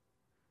line too.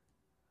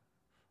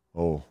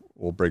 Oh,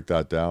 we'll break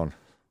that down.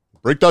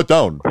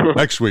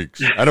 Next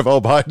week's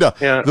NFL Behind.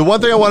 Yeah. The one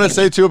thing I want to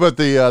say too about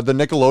the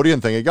Nickelodeon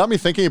thing, it got me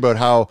thinking about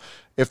how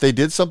if they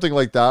did something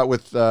like that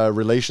with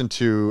relation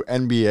to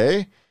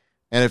NBA,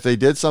 and if they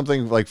did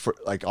something like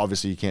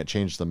obviously you can't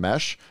change the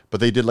mesh, but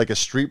they did like a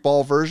street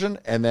ball version,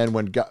 and then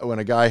when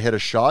a guy hit a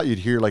shot, you'd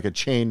hear like a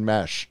chain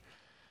mesh,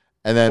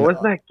 and then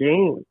what's that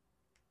game?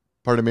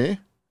 Pardon me.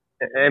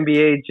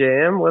 NBA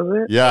Jam, was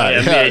it?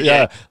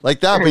 Yeah,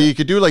 like that. But you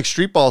could do like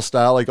street ball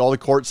style, like all the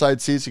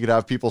courtside seats. You could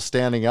have people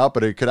standing up,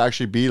 but it could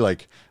actually be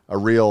like a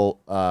real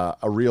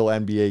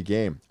NBA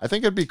game. I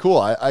think it'd be cool.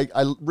 I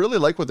really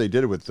like what they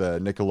did with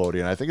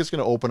Nickelodeon. I think it's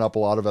going to open up a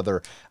lot of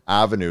other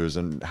avenues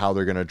and how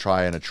they're going to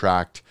try and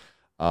attract,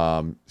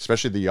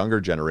 especially the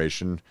younger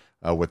generation.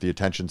 With the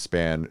attention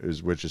span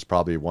which is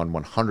probably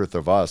 1/100th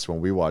of us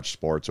when we watch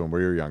sports when we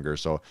were younger.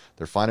 So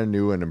they're finding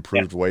new and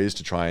improved ways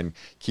to try and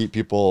keep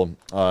people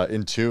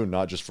in tune,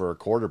 not just for a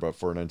quarter, but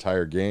for an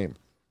entire game.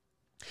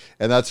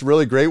 And that's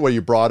really great what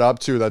you brought up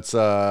too. That's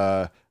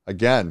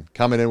again,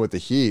 coming in with the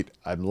heat.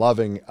 I'm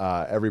loving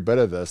every bit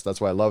of this. That's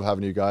why I love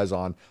having you guys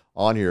on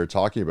here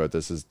talking about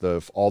this, is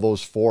all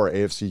those 4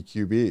 AFC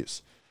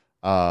QBs.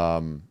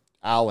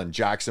 Allen,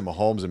 Jackson,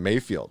 Mahomes, and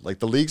Mayfield. Like,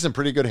 the league's in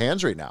pretty good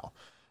hands right now.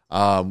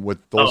 with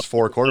those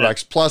four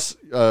quarterbacks, plus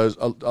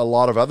a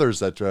lot of others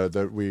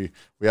that we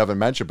haven't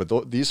mentioned.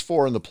 But these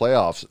four in the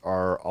playoffs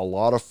are a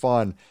lot of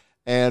fun.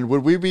 And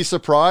would we be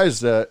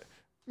surprised that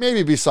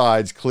maybe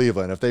besides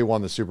Cleveland, if they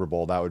won the Super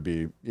Bowl, that would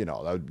be,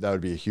 that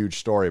would be a huge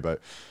story.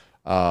 But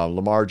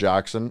Lamar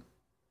Jackson,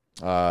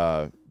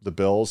 the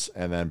Bills,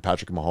 and then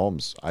Patrick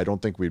Mahomes, I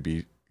don't think we'd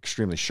be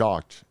extremely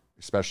shocked,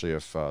 especially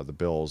if the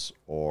Bills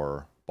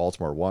or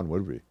Baltimore won,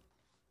 would we?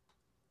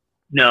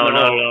 No,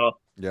 not at all.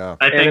 Yeah.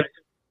 I think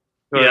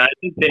the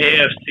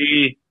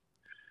AFC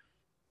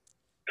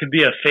could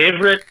be a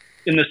favorite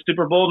in the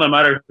Super Bowl no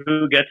matter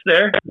who gets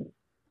there.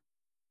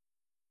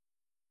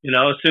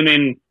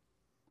 Assuming,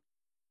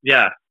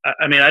 I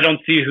mean, I don't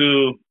see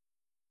who's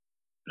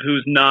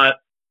an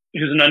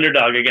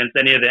underdog against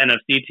any of the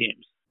NFC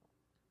teams.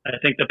 I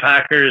think the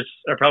Packers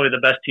are probably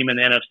the best team in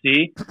the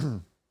NFC,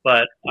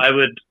 but I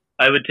would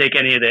take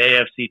any of the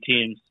AFC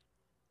teams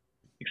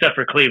except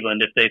for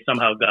Cleveland if they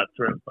somehow got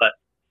through. But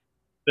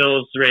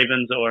Bills,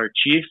 Ravens, or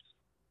Chiefs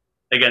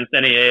against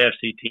any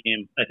AFC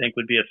team, I think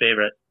would be a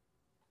favorite.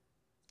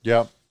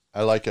 Yeah,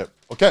 I like it.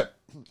 Okay,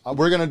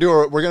 we're gonna do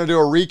a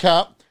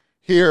recap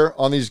here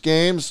on these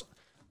games,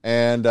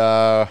 and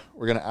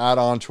we're gonna add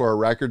on to our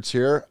records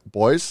here,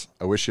 boys.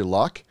 I wish you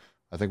luck.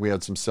 I think we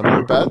had some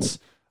similar bets,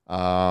 but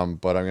I'm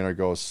gonna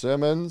go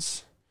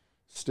Simmons,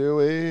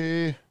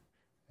 Stewie,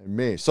 and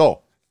me.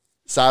 So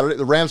Saturday,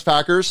 the Rams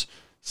Packers.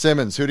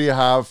 Simmons, who do you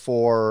have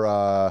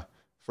for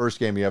first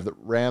game? You have the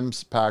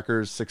Rams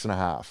Packers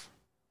 6.5.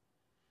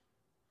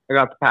 I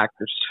got the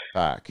Packers.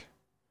 Pack.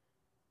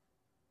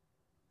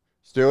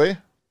 Stewie?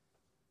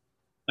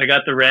 I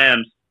got the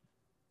Rams.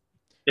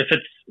 Here's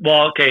the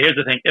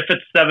thing. If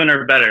it's 7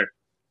 or better.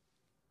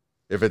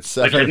 If it's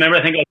 7. Remember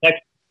I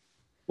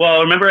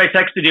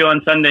texted you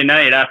on Sunday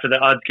night after the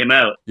odds came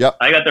out. Yep.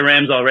 I got the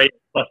Rams already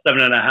plus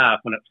 7.5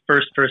 when it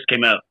first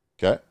came out.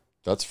 Okay.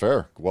 That's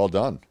fair. Well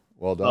done.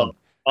 I'll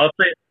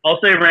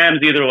say Rams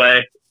either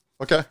way.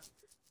 Okay.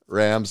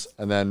 Rams,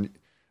 and then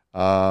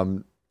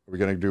we're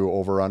gonna do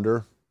over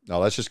under. No,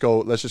 let's just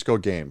go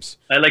games.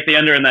 I like the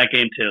under in that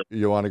game too.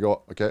 You want to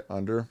go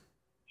under?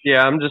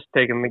 Yeah, I'm just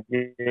taking the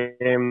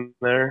game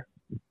there.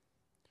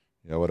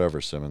 Yeah,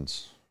 whatever,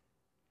 Simmons.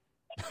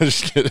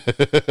 Just kidding.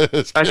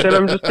 I said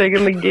I'm just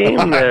taking the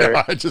game there.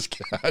 I just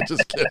kidding.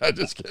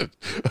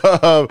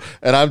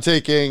 And I'm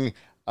taking.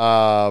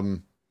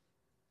 What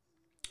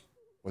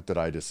did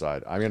I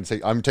decide?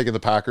 I'm taking the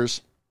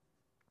Packers.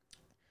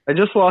 I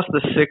just lost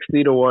the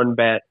 60-1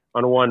 bet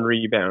on one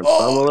rebound, so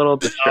I'm a little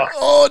distracted.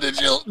 Oh, did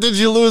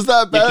you lose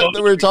that bet that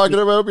we were talking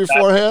about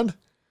beforehand?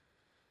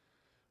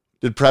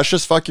 Did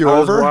Precious fuck you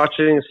over? I was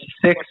watching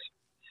six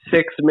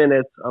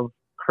minutes of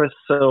Chris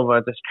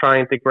Silva just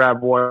trying to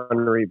grab one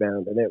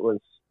rebound, and it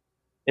was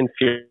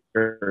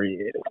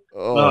infuriating.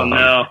 Oh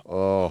no!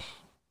 Oh,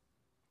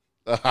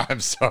 I'm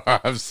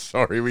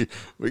sorry. We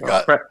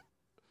got.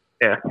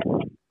 Yeah.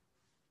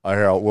 All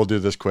right, we'll do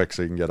this quick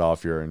so you can get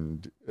off here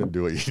and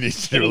do what you need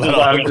to do. Let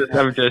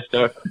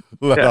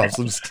off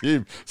some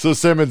steam. So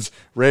Simmons,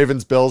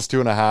 Ravens, Bills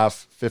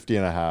 2.5,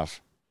 50.5.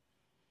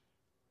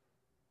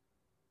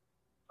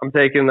 I'm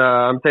taking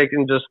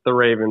just the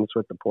Ravens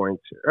with the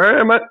points here.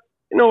 All right,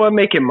 you know what?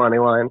 Make it money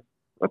line.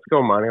 Let's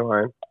go money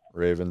line.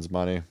 Ravens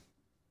money.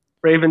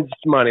 Ravens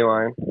money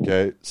line.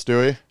 Okay,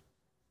 Stewie.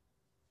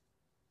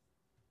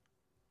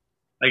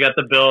 I got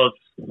the Bills.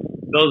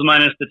 Bills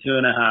minus the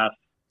 2.5.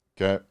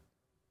 Okay.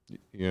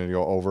 You gonna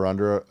go over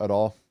under at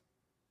all?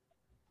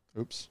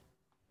 Oops.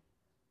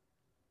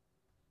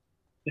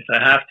 If I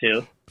have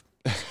to.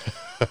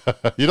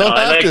 You don't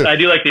have to. I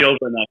do like the over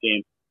in that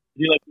game.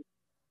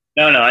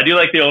 I do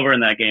like the over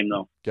in that game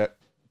though. Okay.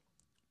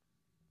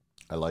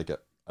 I like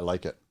it.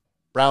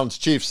 Browns,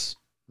 Chiefs,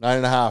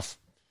 9.5.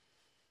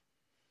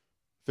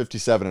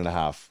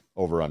 57.5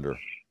 over under.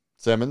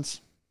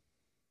 Simmons.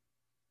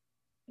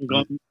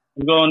 I'm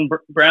going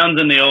Browns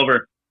in the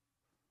over.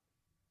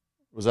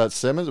 Was that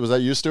Simmons? Was that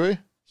you, Stewie?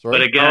 Sorry.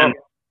 But again,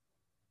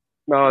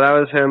 no, that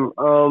was him.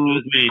 it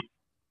was me.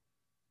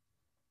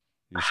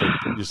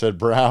 You said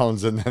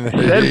Browns, and then I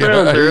said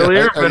Browns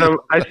earlier, but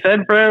I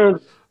said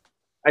Browns.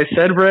 I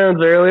said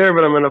Browns earlier,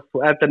 but I'm gonna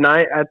at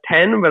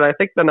 10. But I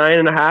think the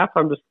 9.5.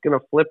 I'm just gonna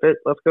flip it.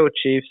 Let's go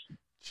Chiefs.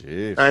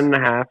 Chiefs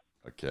 9.5.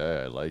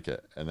 Okay, I like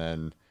it. And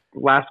then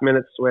last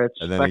minute switch.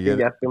 And then second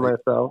guessing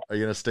myself. Are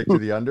you gonna stick to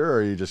the under, or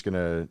are you just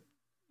gonna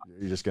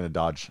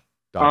dodge?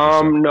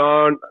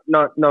 No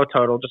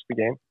total, just the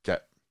game. Okay,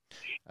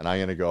 and I'm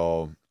gonna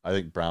go. I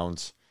think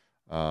Browns.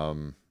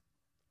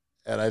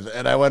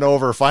 And I went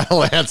over.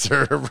 Final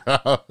answer,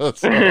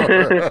 Browns.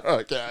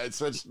 Okay, I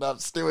switched up.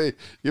 Stewie,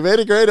 you made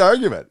a great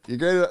argument.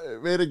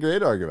 Made a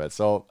great argument.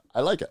 So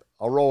I like it.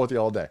 I'll roll with you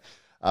all day.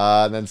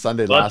 And then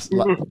Sunday that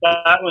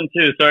one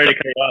too. Sorry to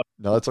cut you off.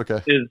 No, it's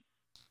okay. Is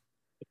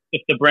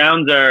if the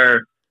Browns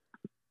are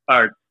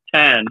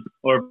 10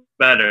 or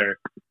better,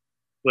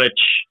 which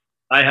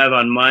I have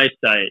on my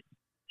site,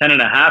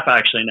 10.5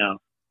 actually now.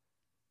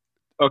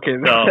 Okay,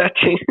 No. that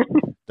changes.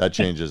 That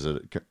changes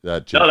it.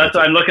 That No, that's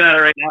what I'm looking at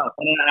it right now.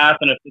 10.5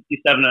 and a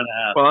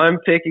 57.5. Well, I'm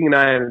taking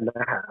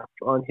 9.5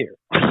 on here.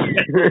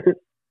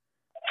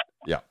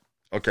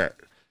 Okay.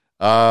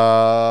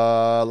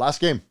 Last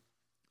game.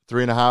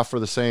 3.5 for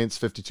the Saints,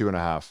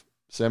 52.5.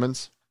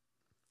 Simmons?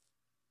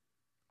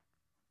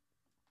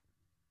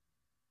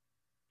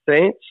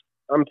 Saints.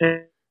 I'm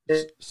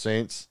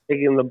Saints.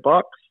 taking the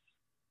Bucks.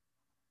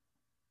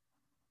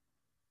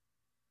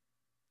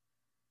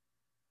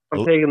 I'm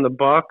Oh. taking the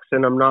Bucks,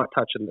 and I'm not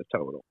touching the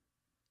total.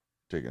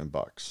 Taking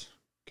Bucks.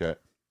 Okay.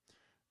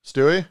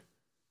 Stewie?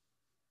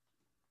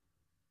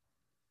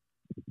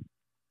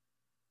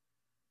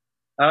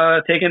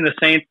 Taking the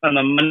Saints on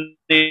the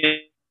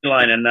Monday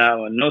line in that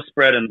one. No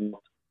spread in.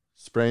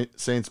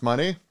 Saints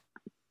money?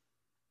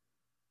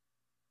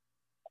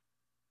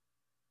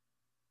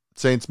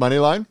 Saints money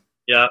line?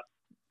 Yeah,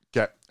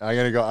 Okay. I'm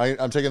going to go.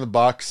 I'm taking the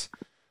Bucks.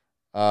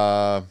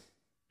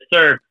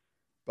 sir.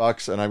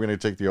 Bucks, and I'm going to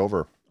take the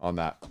over on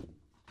that.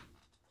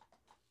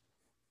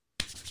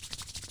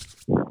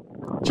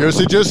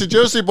 Juicy, juicy,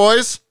 juicy,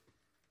 boys.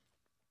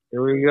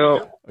 Here we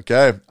go.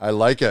 Okay. I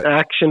like it.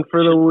 Action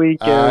for the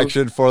weekend.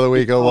 Action for the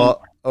week. Oh,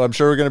 well, I'm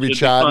sure we're going to be Should be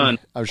chatting. fun.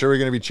 I'm sure we're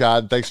going to be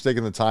chatting. Thanks for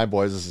taking the time,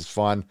 boys. This is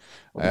fun.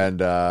 And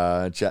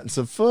chatting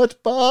some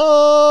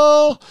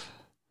football.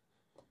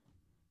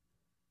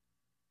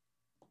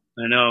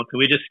 I know. Can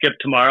we just skip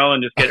tomorrow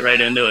and just get right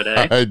into it,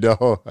 eh?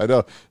 I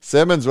know.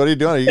 Simmons, what are you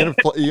doing? Are you going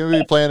to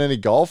be playing any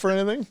golf or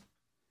anything?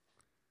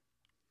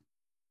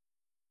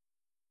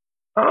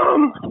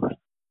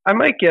 I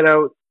might get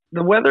out.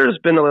 The weather's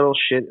been a little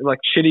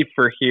shitty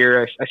for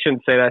here. I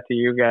shouldn't say that to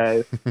you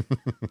guys.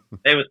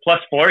 It was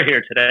 +4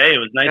 here today. It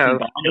was nice Yeah,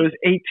 and it was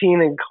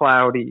 18 and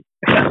cloudy.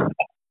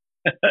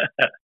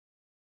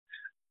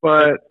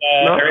 But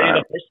not are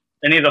bad.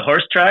 any of the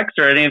horse tracks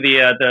or any of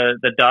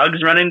the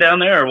dogs running down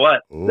there or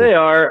what? Ooh. They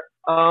are.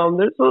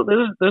 There's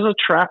a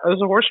track.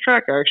 There's a horse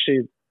track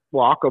actually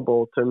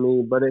walkable to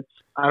me, but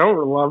I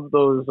don't love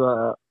those.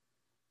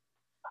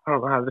 I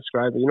don't know how to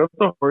describe it. You know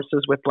the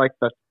horses with like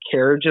the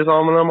carriages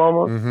on them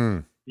almost. Mm-hmm.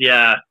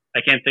 Yeah,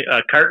 I can't think.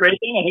 Kart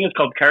racing? I think it's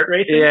called kart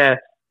racing. Yeah,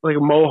 like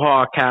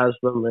Mohawk has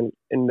them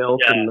in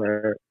Milton.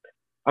 There.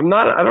 I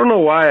don't know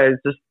why. I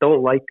just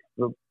don't like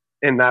them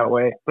in that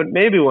way. But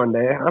maybe one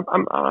day.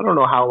 I don't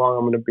know how long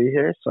I'm going to be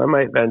here, so I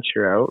might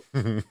venture out.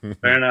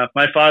 Fair enough.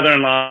 My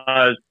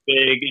father-in-law is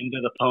big into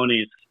the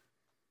ponies.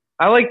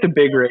 I like the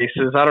big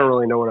races. I don't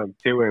really know what I'm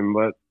doing,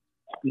 but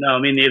No,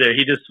 me neither.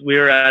 We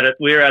were at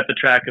the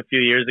track a few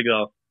years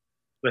ago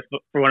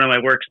for one of my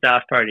work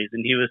staff parties,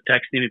 and he was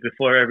texting me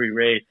before every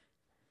race,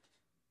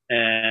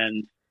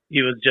 and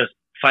he was just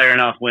firing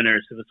off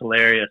winners. It was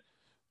hilarious.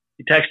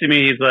 He texted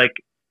me. He's like,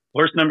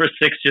 "Horse number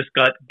 6 just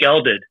got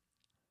gelded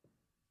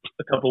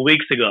a couple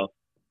weeks ago.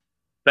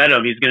 Bet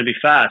him he's going to be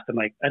fast." I'm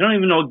like, I don't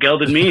even know what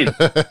gelded means.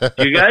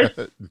 You guys?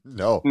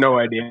 No. no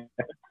idea.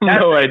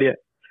 No idea.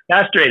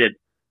 Castrated.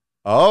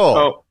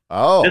 Oh.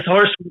 This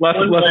horse Less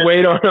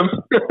weight on him.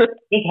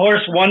 This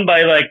horse won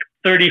by like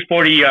 30,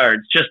 40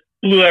 yards. Just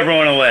blew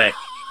everyone away.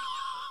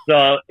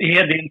 So he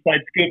had the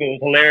inside scoop. It was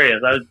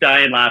hilarious. I was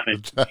dying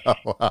laughing.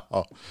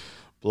 Wow.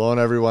 Blowing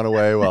everyone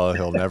away. Well,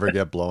 he'll never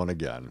get blown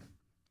again.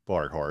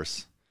 Poor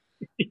horse.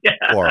 Yeah.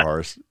 Poor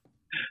horse.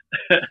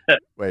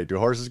 Wait, do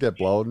horses get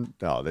blown?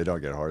 No, they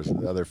don't get horses.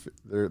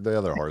 The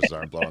other horses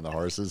aren't blowing the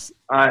horses.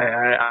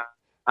 I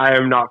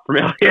am not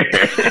familiar.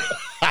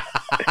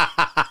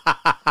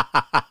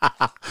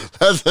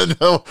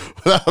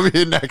 That'll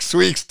be next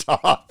week's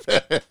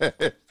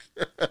topic.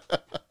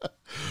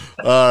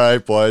 All right,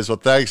 boys. Well,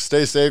 thanks.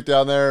 Stay safe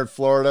down there in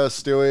Florida,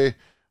 Stewie,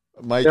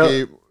 Mikey,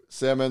 Yep.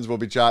 Simmons. We'll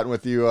be chatting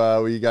with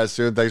you guys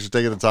soon. Thanks for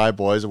taking the time,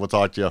 boys, and we'll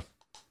talk to you. All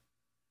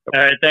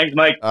right. Thanks,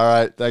 Mike. All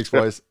right. Thanks,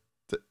 boys.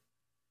 See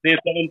you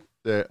soon.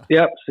 Yeah.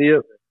 Yep. See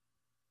you.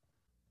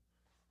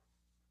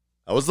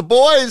 That was the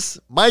boys,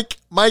 Mike,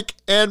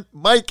 and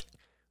Mike,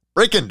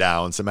 breaking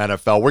down some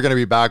NFL. We're going to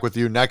be back with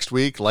you next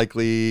week,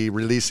 likely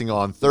releasing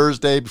on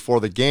Thursday before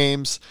the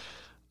games.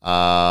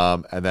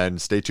 And then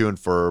stay tuned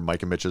for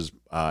Mike and Mitch's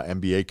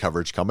NBA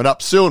coverage coming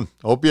up soon.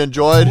 Hope you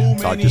enjoyed. Too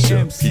Talk to many you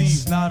soon. MCs,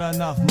 Peace. not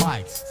enough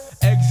mics.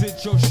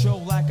 Exit your show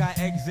like I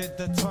exit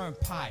the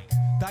turnpike.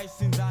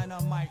 Dyson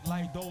Dynamite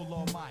like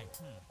Dolomite.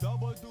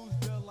 Double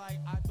deuce, like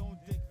I don't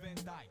Dick Van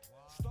Dyke.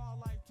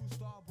 Starlight to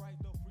Starbright,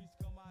 the free.